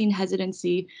vaccine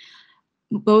hesitancy,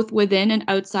 both within and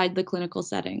outside the clinical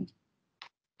setting?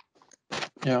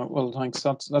 Yeah, well, thanks.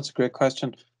 That's a great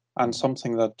question, and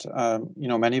something that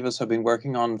many of us have been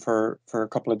working on for a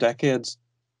couple of decades.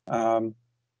 I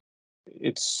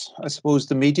suppose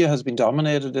the media has been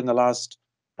dominated in the last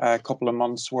couple of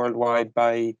months worldwide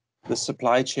by the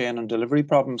supply chain and delivery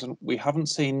problems, and we haven't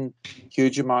seen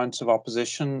huge amounts of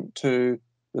opposition to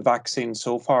the vaccine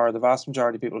so far. The vast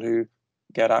majority of people who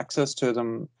get access to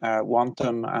them want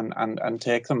them and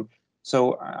take them.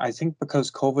 So I think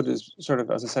because COVID is sort of,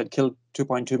 as I said, killed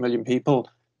 2.2 million people,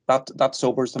 that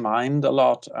sobers the mind a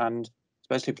lot, and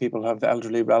especially people who have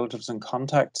elderly relatives and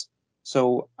contacts.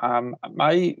 So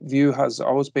my view has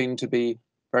always been to be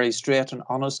very straight and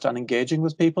honest and engaging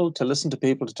with people, to listen to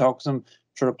people, to talk to them,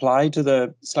 to reply to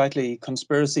the slightly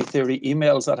conspiracy theory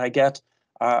emails that I get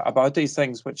about these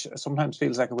things, which sometimes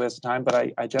feels like a waste of time, but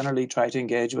I generally try to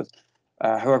engage with,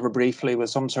 however briefly, with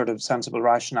some sort of sensible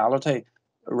rationality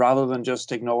rather than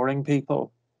just ignoring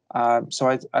people.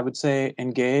 So I would say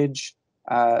engage,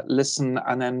 listen,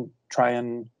 and then try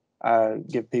and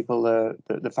give people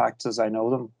the facts as I know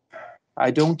them. I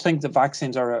don't think the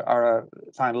vaccines are a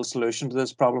final solution to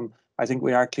this problem. I think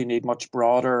we actually need much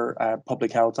broader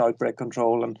public health outbreak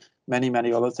control and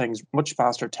many other things, much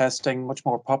faster testing, much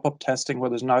more pop-up testing where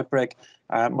there's an outbreak,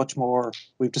 much more.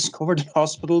 We've discovered in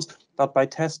hospitals that by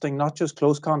testing not just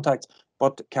close contacts,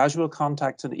 but casual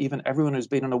contacts and even everyone who's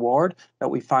been in a ward, that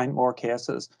we find more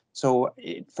cases. So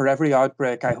for every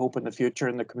outbreak, I hope in the future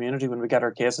in the community, when we get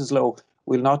our cases low,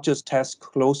 we'll not just test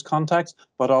close contacts,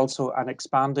 but also an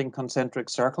expanding concentric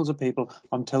circles of people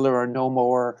until there are no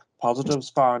more positives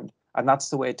found. And that's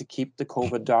the way to keep the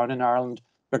COVID down in Ireland,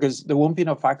 because there won't be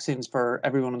enough vaccines for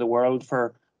everyone in the world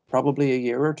for probably a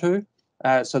year or two.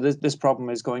 So this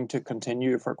problem is going to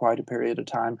continue for quite a period of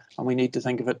time. And we need to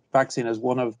think of it, vaccine as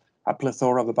one of a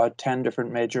plethora of about 10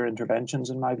 different major interventions,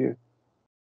 in my view.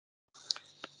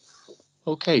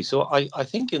 Okay, so I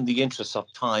think in the interest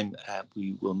of time,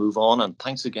 we will move on, and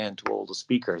thanks again to all the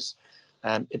speakers.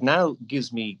 It now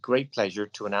gives me great pleasure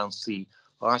to announce the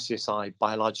RCSI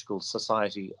Biological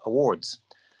Society Awards.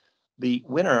 The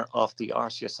winner of the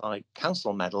RCSI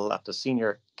Council Medal at the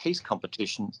Senior Case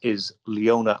Competition is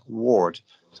Leona Ward.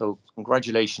 So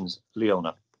congratulations,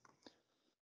 Leona.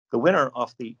 The winner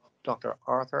of the Dr.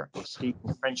 Arthur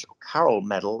Stephen French O'Carroll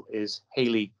Medal is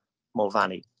Hayley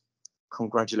Mulvaney.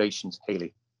 congratulations,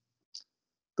 Hayley.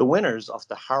 The winners of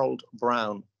the Harold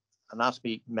Brown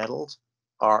Anatomy Medals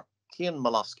are Cian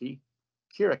Malosky,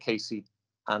 Kira Casey,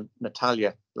 and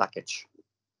Natalia Lakic.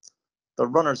 The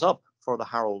runners-up for the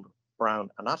Harold Brown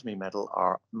Anatomy Medal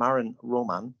are Marin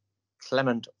Roman,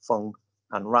 Clement Fung,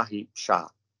 and Rahi Shah.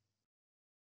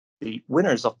 The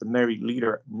winners of the Mary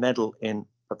Leader Medal in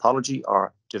Pathology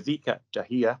are Davika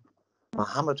Dahia,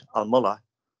 Mohammed Al-Mullah,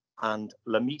 and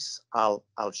Lamis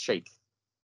Al-Sheikh.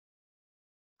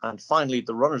 And finally,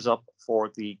 the runners-up for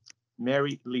the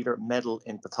Mary Leader Medal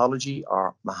in Pathology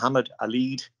are Mohammed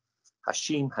Alid,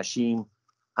 Hashim,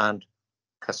 and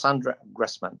Cassandra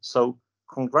Gressman. So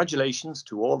congratulations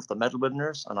to all of the medal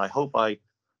winners, and I hope I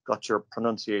got your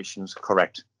pronunciations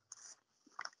correct.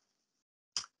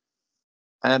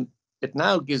 It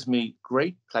now gives me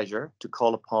great pleasure to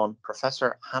call upon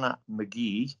Professor Hannah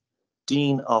McGee,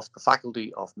 Dean of the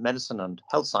Faculty of Medicine and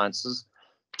Health Sciences,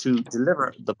 to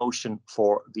deliver the motion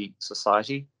for the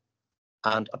Society.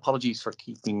 And apologies for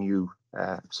keeping you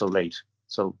so late.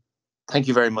 So thank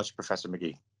you very much, Professor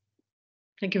McGee.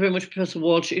 Thank you very much, Professor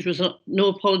Walsh. It was no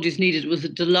apologies needed. It was a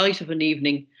delight of an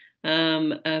evening,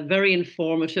 very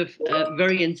informative,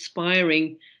 very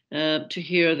inspiring to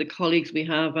hear the colleagues we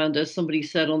have. And as somebody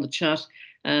said on the chat,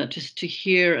 just to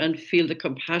hear and feel the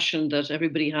compassion that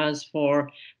everybody has for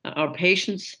our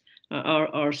patients,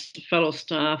 our fellow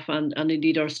staff, and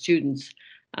indeed our students.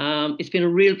 It's been a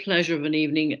real pleasure of an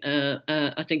evening.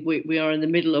 I think we are in the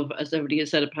middle of, as everybody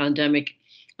has said, a pandemic,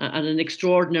 and an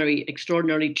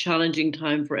extraordinarily challenging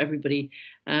time for everybody,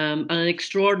 and an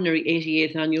extraordinary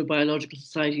 88th Annual Biological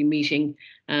Society meeting,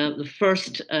 the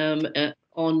first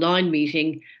online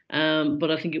meeting, but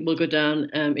I think it will go down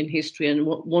in history, and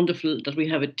wonderful that we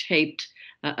have it taped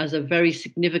as a very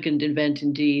significant event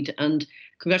indeed. And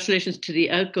congratulations to the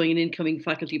outgoing and incoming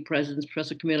faculty presidents,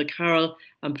 Professor Camilla Carroll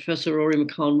and Professor Rory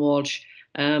McConn-Walsh.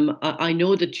 I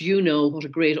know that you know what a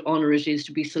great honour it is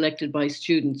to be selected by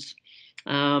students,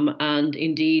 and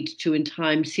indeed to in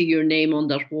time see your name on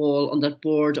that wall, on that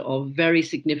board of very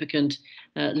significant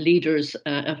leaders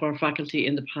of our faculty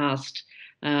in the past.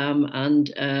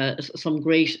 And some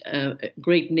great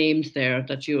names there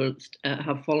that you will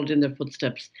have followed in their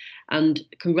footsteps. And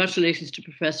congratulations to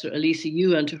Professor Elisa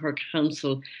Yu and to her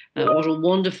council. What a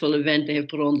wonderful event they have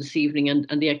put on this evening,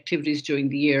 and the activities during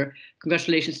the year.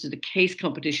 Congratulations to the case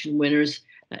competition winners.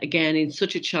 Again, in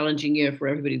such a challenging year for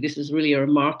everybody, this is really a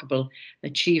remarkable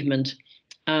achievement.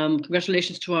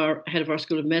 Congratulations to our head of our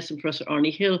School of Medicine, Professor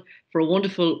Arnie Hill, for a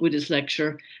wonderful Wittes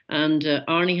lecture. And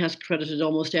Arnie has credited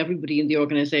almost everybody in the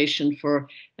organisation for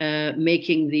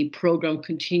making the programme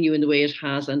continue in the way it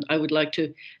has. And I would like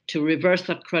to reverse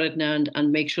that credit now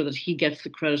and make sure that he gets the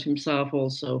credit himself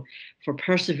also for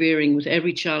persevering with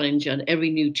every challenge and every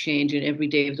new change in every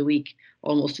day of the week,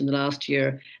 almost in the last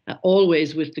year,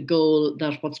 always with the goal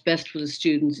that what's best for the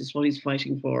students is what he's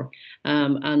fighting for.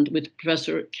 And with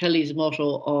Professor Kelly's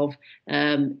motto of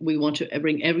we want to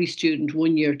bring every student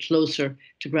 1 year closer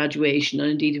to graduation,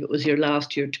 and indeed if it was your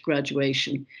last year, to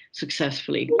graduation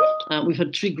successfully. We've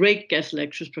had 3 great guest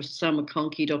lecturers, Professor Sam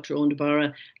McConkey, Dr. Owen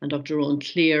DeBarra and Dr. Owen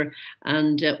Clear,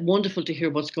 and wonderful to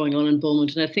hear what's going on in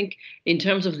Beaumont. And I think in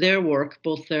terms of their work,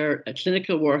 both their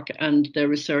clinical work and their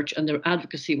research and their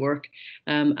advocacy work,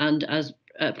 and as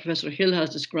Professor Hill has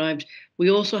described, we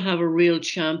also have a real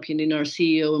champion in our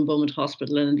CEO in Beaumont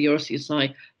Hospital and in the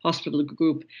RCSI Hospital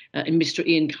Group, in Mr.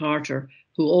 Ian Carter,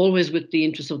 who always with the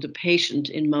interests of the patient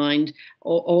in mind,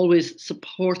 always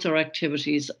supports our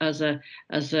activities as a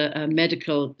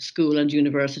medical school and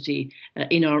university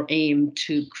in our aim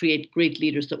to create great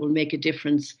leaders that will make a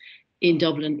difference in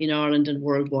Dublin, in Ireland and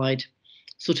worldwide.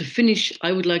 So to finish,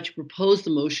 I would like to propose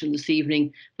the motion this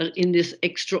evening that in this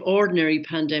extraordinary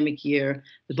pandemic year,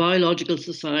 the Biological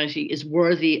Society is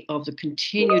worthy of the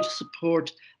continued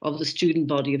support of the student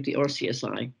body of the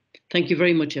RCSI. Thank you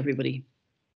very much, everybody.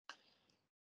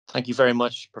 Thank you very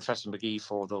much, Professor McGee,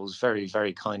 for those very,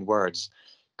 very kind words.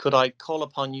 Could I call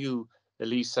upon you,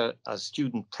 Elisa, as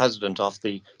student president of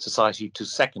the Society, to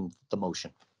second the motion?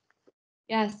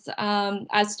 Yes,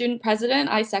 as student president,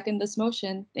 I second this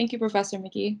motion. Thank you, Professor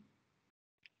McGee.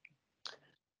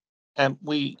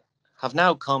 We have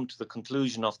now come to the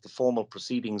conclusion of the formal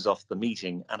proceedings of the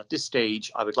meeting, and at this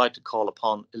stage, I would like to call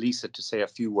upon Elisa to say a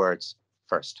few words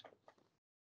first.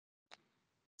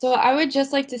 So I would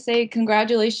just like to say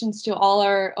congratulations to all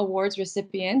our awards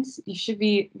recipients. You should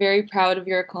be very proud of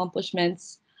your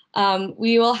accomplishments.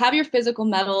 We will have your physical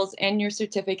medals and your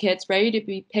certificates ready to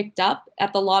be picked up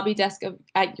at the lobby desk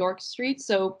at York Street.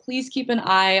 So please keep an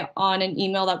eye on an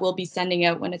email that we'll be sending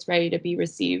out when it's ready to be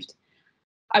received.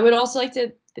 I would also like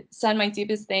to send my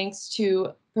deepest thanks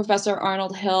to Professor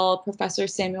Arnold Hill, Professor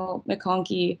Samuel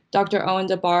McConkey, Dr. Owen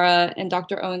DeBarra, and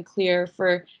Dr. Owen Clear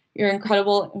for your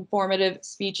incredible informative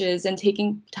speeches and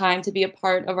taking time to be a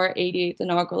part of our 88th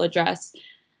inaugural address.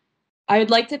 I would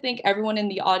like to thank everyone in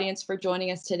the audience for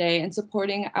joining us today and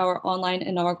supporting our online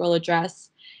inaugural address.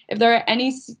 If there are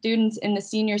any students in the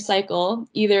senior cycle,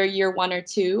 either year 1 or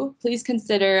 2, please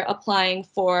consider applying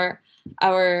for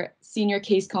our senior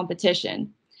case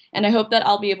competition. And I hope that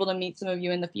I'll be able to meet some of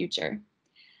you in the future.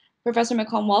 Professor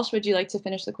McComb-Walsh, would you like to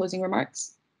finish the closing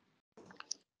remarks?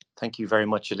 Thank you very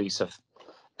much, Elisa.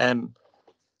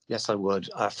 Yes, I would.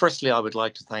 Firstly, I would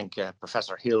like to thank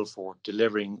Professor Hill for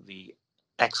delivering the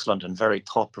excellent and very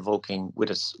thought-provoking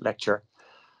Wittes lecture,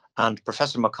 and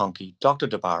Professor McConkey, Dr.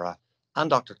 DeBarra,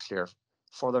 and Dr. Clear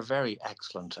for their very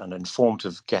excellent and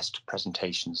informative guest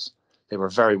presentations. They were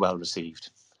very well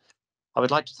received. I would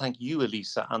like to thank you,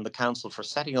 Elisa, and the Council for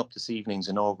setting up this evening's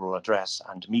inaugural address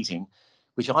and meeting,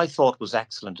 which I thought was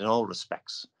excellent in all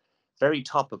respects, very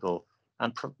topical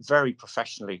and very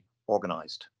professionally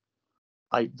organised.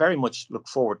 I very much look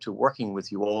forward to working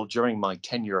with you all during my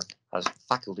tenure as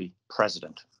faculty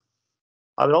president.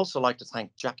 I would also like to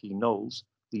thank Jackie Knowles,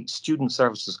 the Student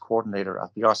Services Coordinator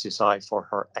at the RCSI, for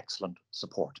her excellent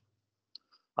support.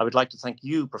 I would like to thank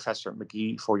you, Professor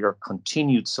McGee, for your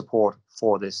continued support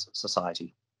for this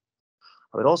society.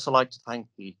 I would also like to thank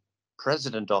the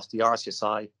President of the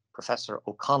RCSI, Professor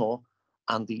O'Connell,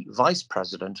 and the Vice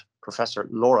President, Professor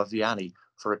Laura Vianney,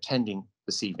 for attending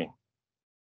this evening.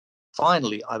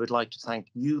 Finally, I would like to thank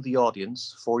you, the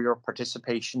audience, for your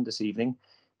participation this evening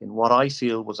in what I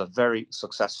feel was a very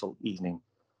successful evening.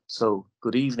 So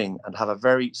good evening and have a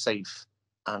very safe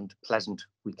and pleasant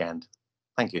weekend.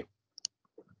 Thank you.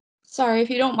 Sorry, if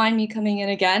you don't mind me coming in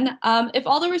again. If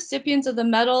all the recipients of the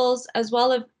medals, as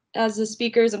well as the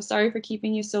speakers, I'm sorry for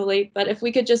keeping you so late, but if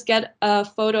we could just get a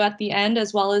photo at the end,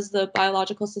 as well as the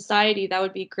Biological Society, that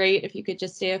would be great if you could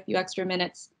just stay a few extra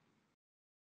minutes.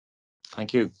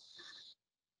 Thank you.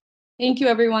 Thank you,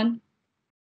 everyone.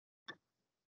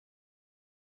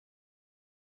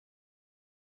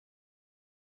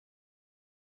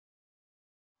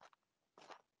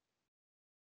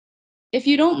 If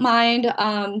you don't mind,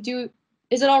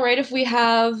 is it all right if we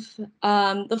have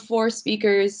the 4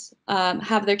 speakers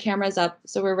have their cameras up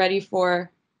so we're ready for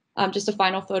just a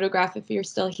final photograph if you're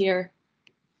still here?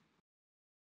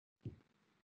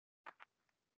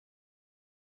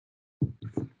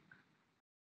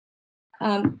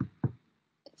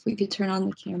 If we could turn on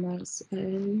the cameras.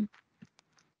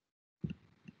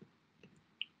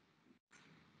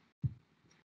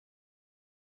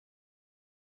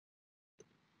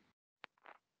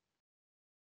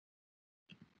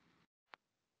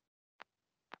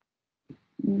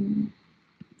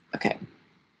 Okay.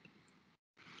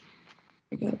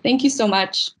 Thank you so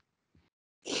much.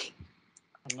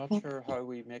 I'm not sure how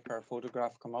we make our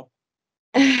photograph come up.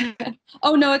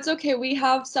 Oh, no, it's okay. We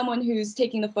have someone who's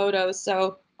taking the photos,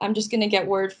 so I'm just going to get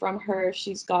word from her if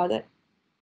she's got it.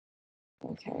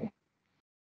 Okay.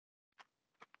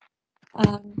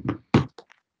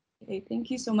 Okay,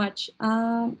 thank you so much.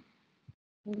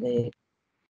 They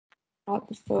got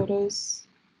the photos.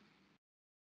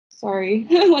 Sorry,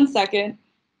 1 second.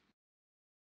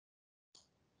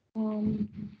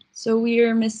 So we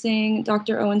are missing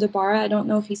Dr. Owen DeBarra. I don't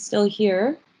know if he's still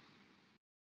here.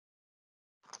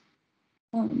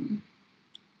 I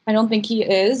don't think he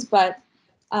is, but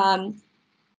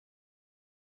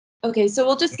okay, so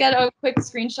we'll just get a quick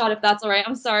screenshot if that's all right.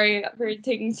 I'm sorry for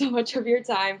taking so much of your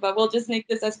time, but we'll just make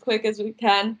this as quick as we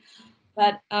can.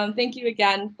 But thank you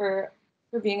again for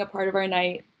being a part of our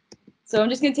night. So I'm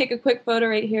just going to take a quick photo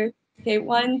right here. Okay,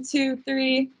 1, 2,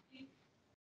 3.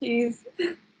 Please.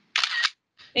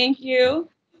 Thank you.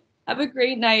 Have a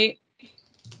great night.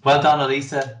 Well done,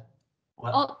 Elisa.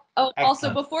 Well,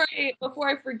 also before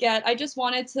I forget, I just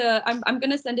wanted to. I'm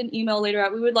going to send an email later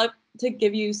out. We would love to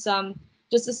give you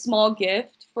just a small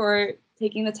gift for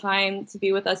taking the time to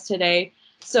be with us today.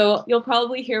 So you'll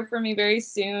probably hear from me very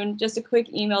soon. Just a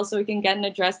quick email so we can get an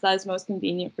address that is most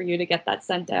convenient for you to get that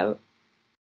sent out.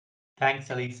 Thanks,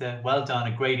 Elisa. Well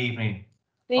done. A great evening.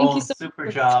 Thank you so much. Super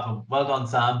job. And well done,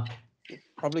 Sam.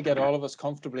 Probably get all of us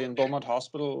comfortably in Beaumont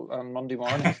Hospital on Monday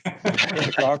morning, 8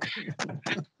 o'clock.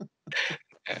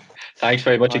 Thanks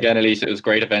very much again, Elisa. It was a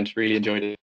great event. Really enjoyed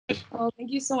it. Oh, thank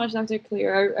you so much, Dr.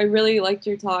 Clear. I really liked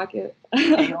your talk.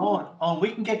 Hey, Owen,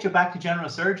 we can get you back to general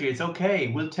surgery. It's okay.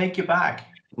 We'll take you back.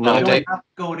 No, you don't have to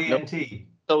go to ENT.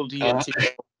 Sold ENT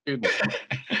students.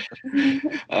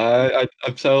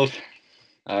 I'm sold.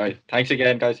 All right. Thanks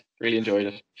again, guys. Really enjoyed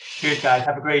it. Cheers, guys.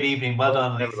 Have a great evening. Well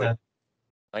done, Lisa.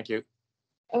 Thank you.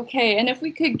 Okay, and if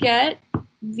we could get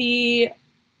the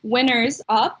winners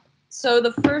up. So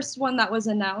the first one that was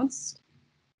announced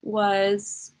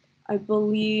was, I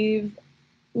believe,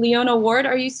 Leona Ward.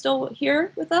 Are you still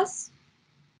here with us?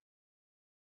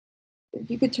 If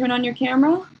you could turn on your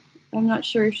camera. I'm not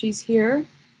sure if she's here.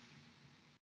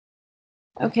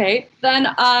 Okay, then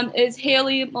is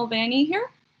Haley Mulvaney here?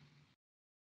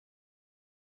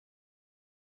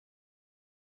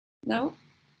 No?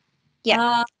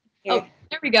 Yeah. Oh,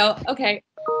 there we go. Okay.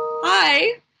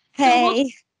 Hi. Hey. So we'll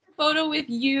take a photo with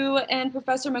you and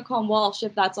Professor McComb-Walsh,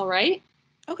 if that's all right.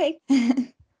 Okay.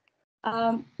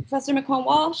 Professor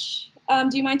McComb-Walsh,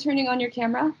 do you mind turning on your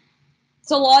camera?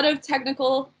 It's a lot of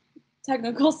technical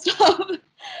stuff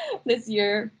this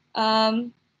year.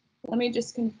 Let me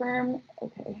just confirm.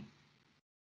 Okay.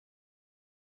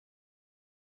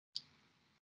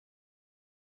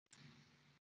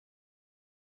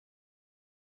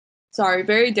 Sorry,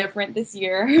 very different this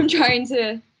year. I'm trying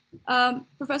to.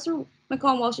 Professor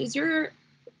McComb-Walsh, is your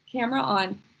camera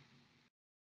on?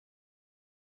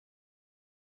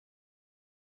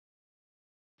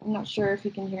 I'm not sure if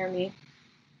you can hear me.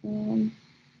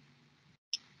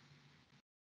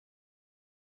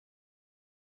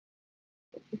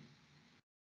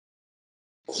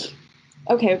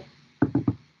 Okay.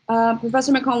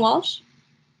 Professor McComb-Walsh?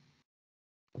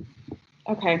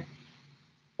 Okay.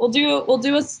 We'll do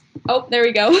a, oh, there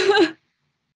we go.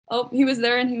 Oh, he was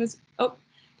there and he was, oh,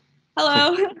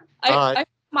 hello. I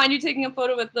mind you taking a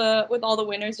photo with all the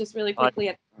winners just really quickly.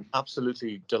 I'm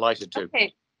absolutely delighted to.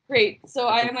 Okay, great. So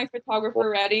I have my photographer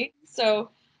ready.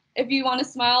 So if you want to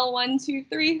smile, 1, 2,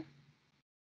 3.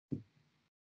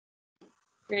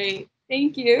 Great,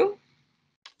 thank you.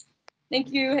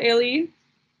 Thank you, Haley.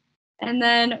 And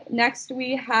then next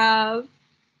we have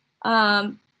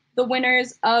the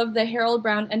winners of the Harold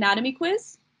Brown Anatomy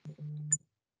Quiz.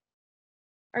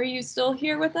 Are you still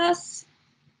here with us?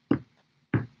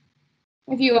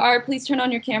 If you are, please turn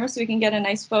on your camera so we can get a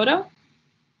nice photo.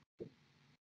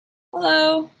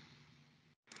 Hello.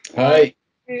 Hi.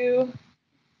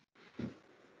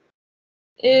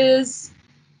 Is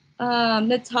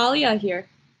Natalia here?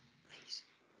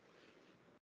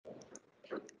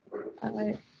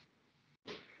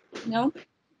 No?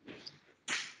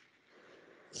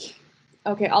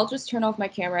 Okay, I'll just turn off my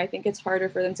camera. I think it's harder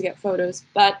for them to get photos.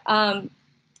 But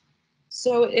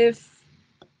so if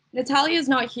Natalia is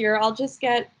not here, I'll just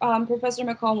get Professor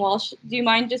McComb-Walsh. Do you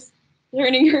mind just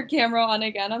turning your camera on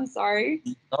again? I'm sorry.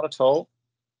 Not at all.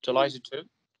 Delighted to.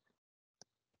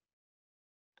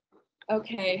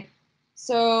 Okay,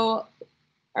 so,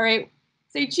 all right,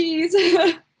 say cheese.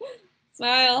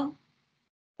 Smile.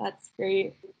 That's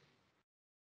great.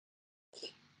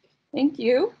 Thank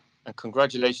you. And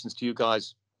congratulations to you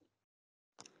guys.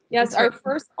 Yes, our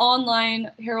first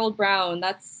online Harold Brown.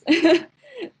 That's it's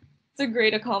a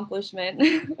great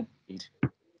accomplishment.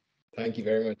 Thank you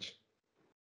very much.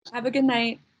 Have a good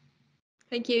night.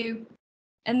 Thank you.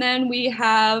 And then we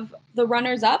have the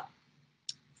runners up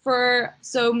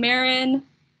so Marin,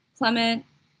 Clement,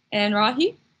 and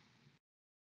Rahi.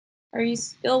 Are you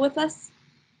still with us?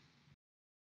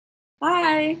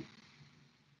 Hi.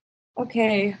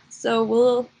 Okay, so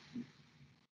we'll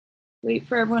wait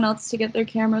for everyone else to get their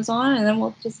cameras on and then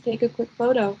we'll just take a quick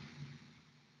photo.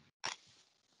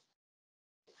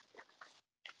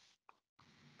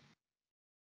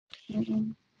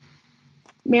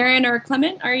 Marin or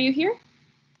Clement, are you here?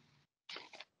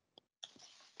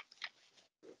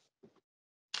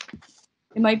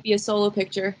 It might be a solo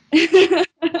picture.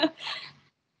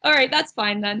 All right, that's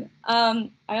fine then. I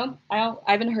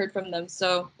haven't heard from them.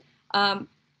 So,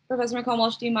 Professor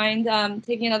McComb-Walsh, do you mind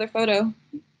taking another photo?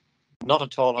 Not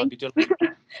at all. I'd be delighted.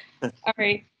 All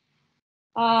right.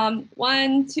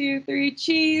 1, 2, 3,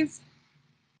 cheese.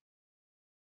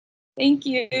 Thank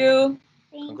you.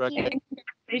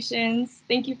 Congratulations.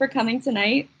 Thank you for coming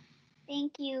tonight.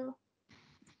 Thank you.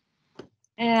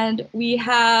 And we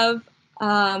have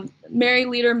Mary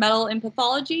Leader Medal in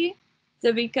Pathology,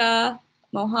 Zavika,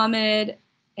 Mohammed,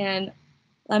 and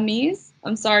Lamiz.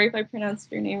 I'm sorry if I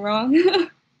pronounced your name wrong.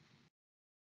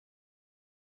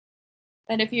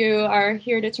 And if you are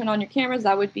here to turn on your cameras,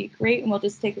 that would be great, and we'll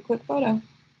just take a quick photo.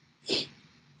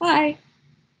 Hi.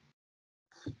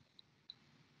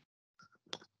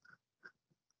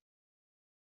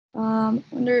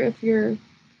 Wonder if your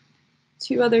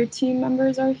 2 other team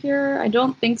members are here. I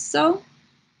don't think so.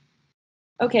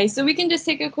 Okay, so we can just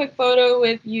take a quick photo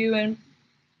with you and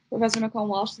Professor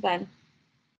McComb-Walsh then.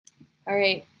 All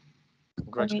right.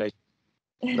 Congratulations.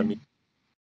 Let me.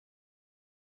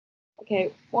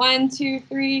 Okay, 1, 2,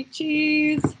 3,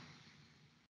 cheese.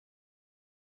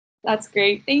 That's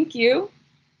great. Thank you.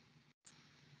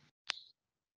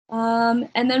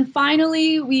 And then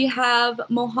finally, we have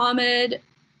Mohammed,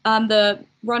 the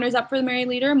runners up for the Mary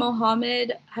Leader,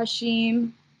 Mohammed,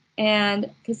 Hashim, and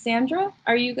Cassandra.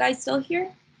 Are you guys still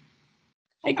here?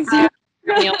 Hi, Cassandra.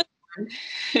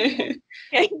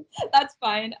 Okay, that's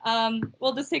fine.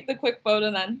 We'll just take the quick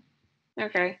photo then.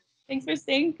 Okay. Thanks for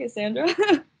staying, Cassandra.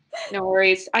 No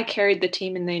worries. I carried the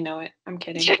team and they know it. I'm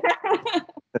kidding.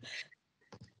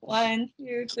 1,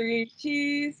 2, 3,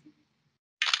 cheese.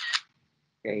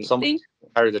 Great. Somebody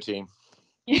carry the team.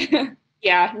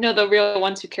 Yeah, no, the real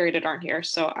ones who carried it aren't here,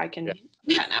 so I can cut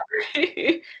now.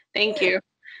 Thank you.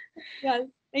 Yes,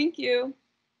 thank you.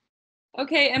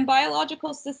 Okay, and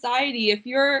Biological Society, if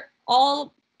you're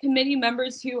all committee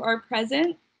members who are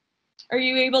present, are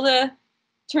you able to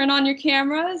turn on your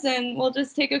cameras and we'll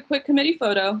just take a quick committee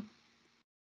photo?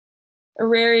 A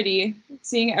rarity,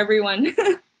 seeing everyone.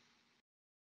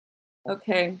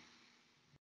 Okay.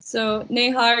 So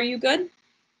Neha, are you good?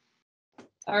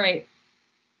 All right.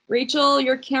 Rachel,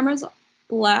 your camera's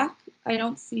black. I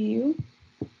don't see you.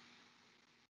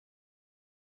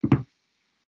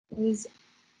 Is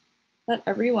that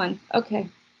everyone? Okay.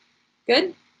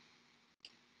 Good?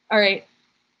 All right.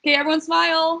 Okay, everyone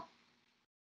smile.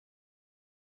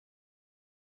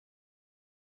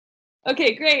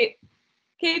 Okay, great.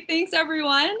 Okay, thanks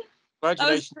everyone.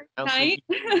 Congratulations, night.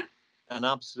 An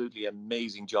absolutely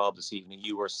amazing job this evening.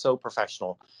 You were so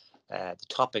professional. The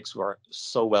topics were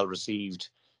so well received.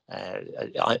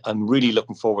 I'm really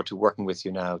looking forward to working with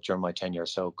you now during my tenure.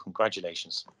 So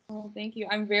congratulations. Oh, thank you.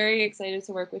 I'm very excited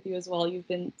to work with you as well. You've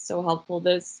been so helpful.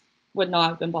 This would not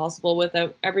have been possible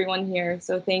without everyone here.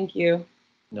 So thank you.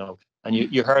 No, and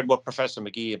you heard what Professor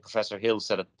McGee and Professor Hill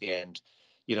said at the end.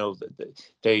 You know,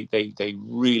 they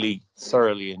really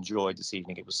thoroughly enjoyed this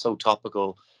evening. It was so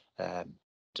topical,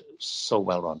 so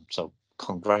well run. So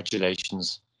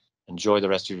congratulations. Enjoy the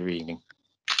rest of your evening.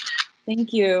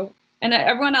 Thank you. And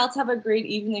everyone else have a great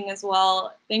evening as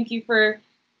well. Thank you for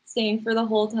staying for the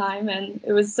whole time. And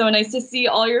it was so nice to see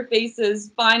all your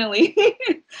faces finally.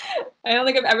 I don't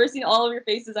think I've ever seen all of your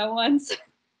faces at once.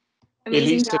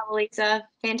 Amazing job, Lisa.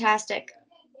 Fantastic.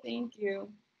 Thank you.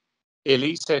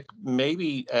 Elisa,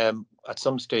 maybe at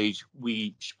some stage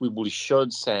we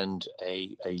should send a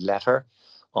letter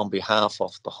on behalf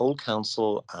of the whole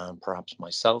council and perhaps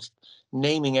myself,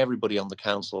 naming everybody on the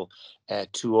council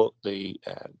to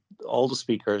all the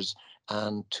speakers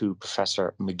and to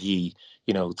Professor McGee,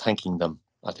 you know, thanking them.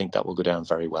 I think that will go down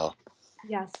very well.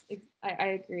 Yes,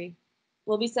 I agree.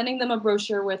 We'll be sending them a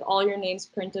brochure with all your names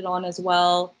printed on, as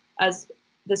well as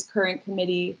this current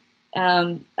committee.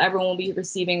 Everyone will be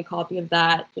receiving a copy of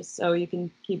that, just so you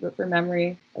can keep it for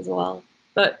memory as well.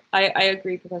 But I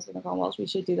agree, Professor McConwell, we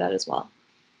should do that as well.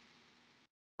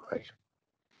 Great.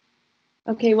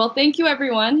 Okay, well, thank you,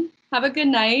 everyone. Have a good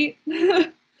night.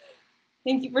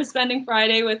 Thank you for spending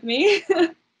Friday with me.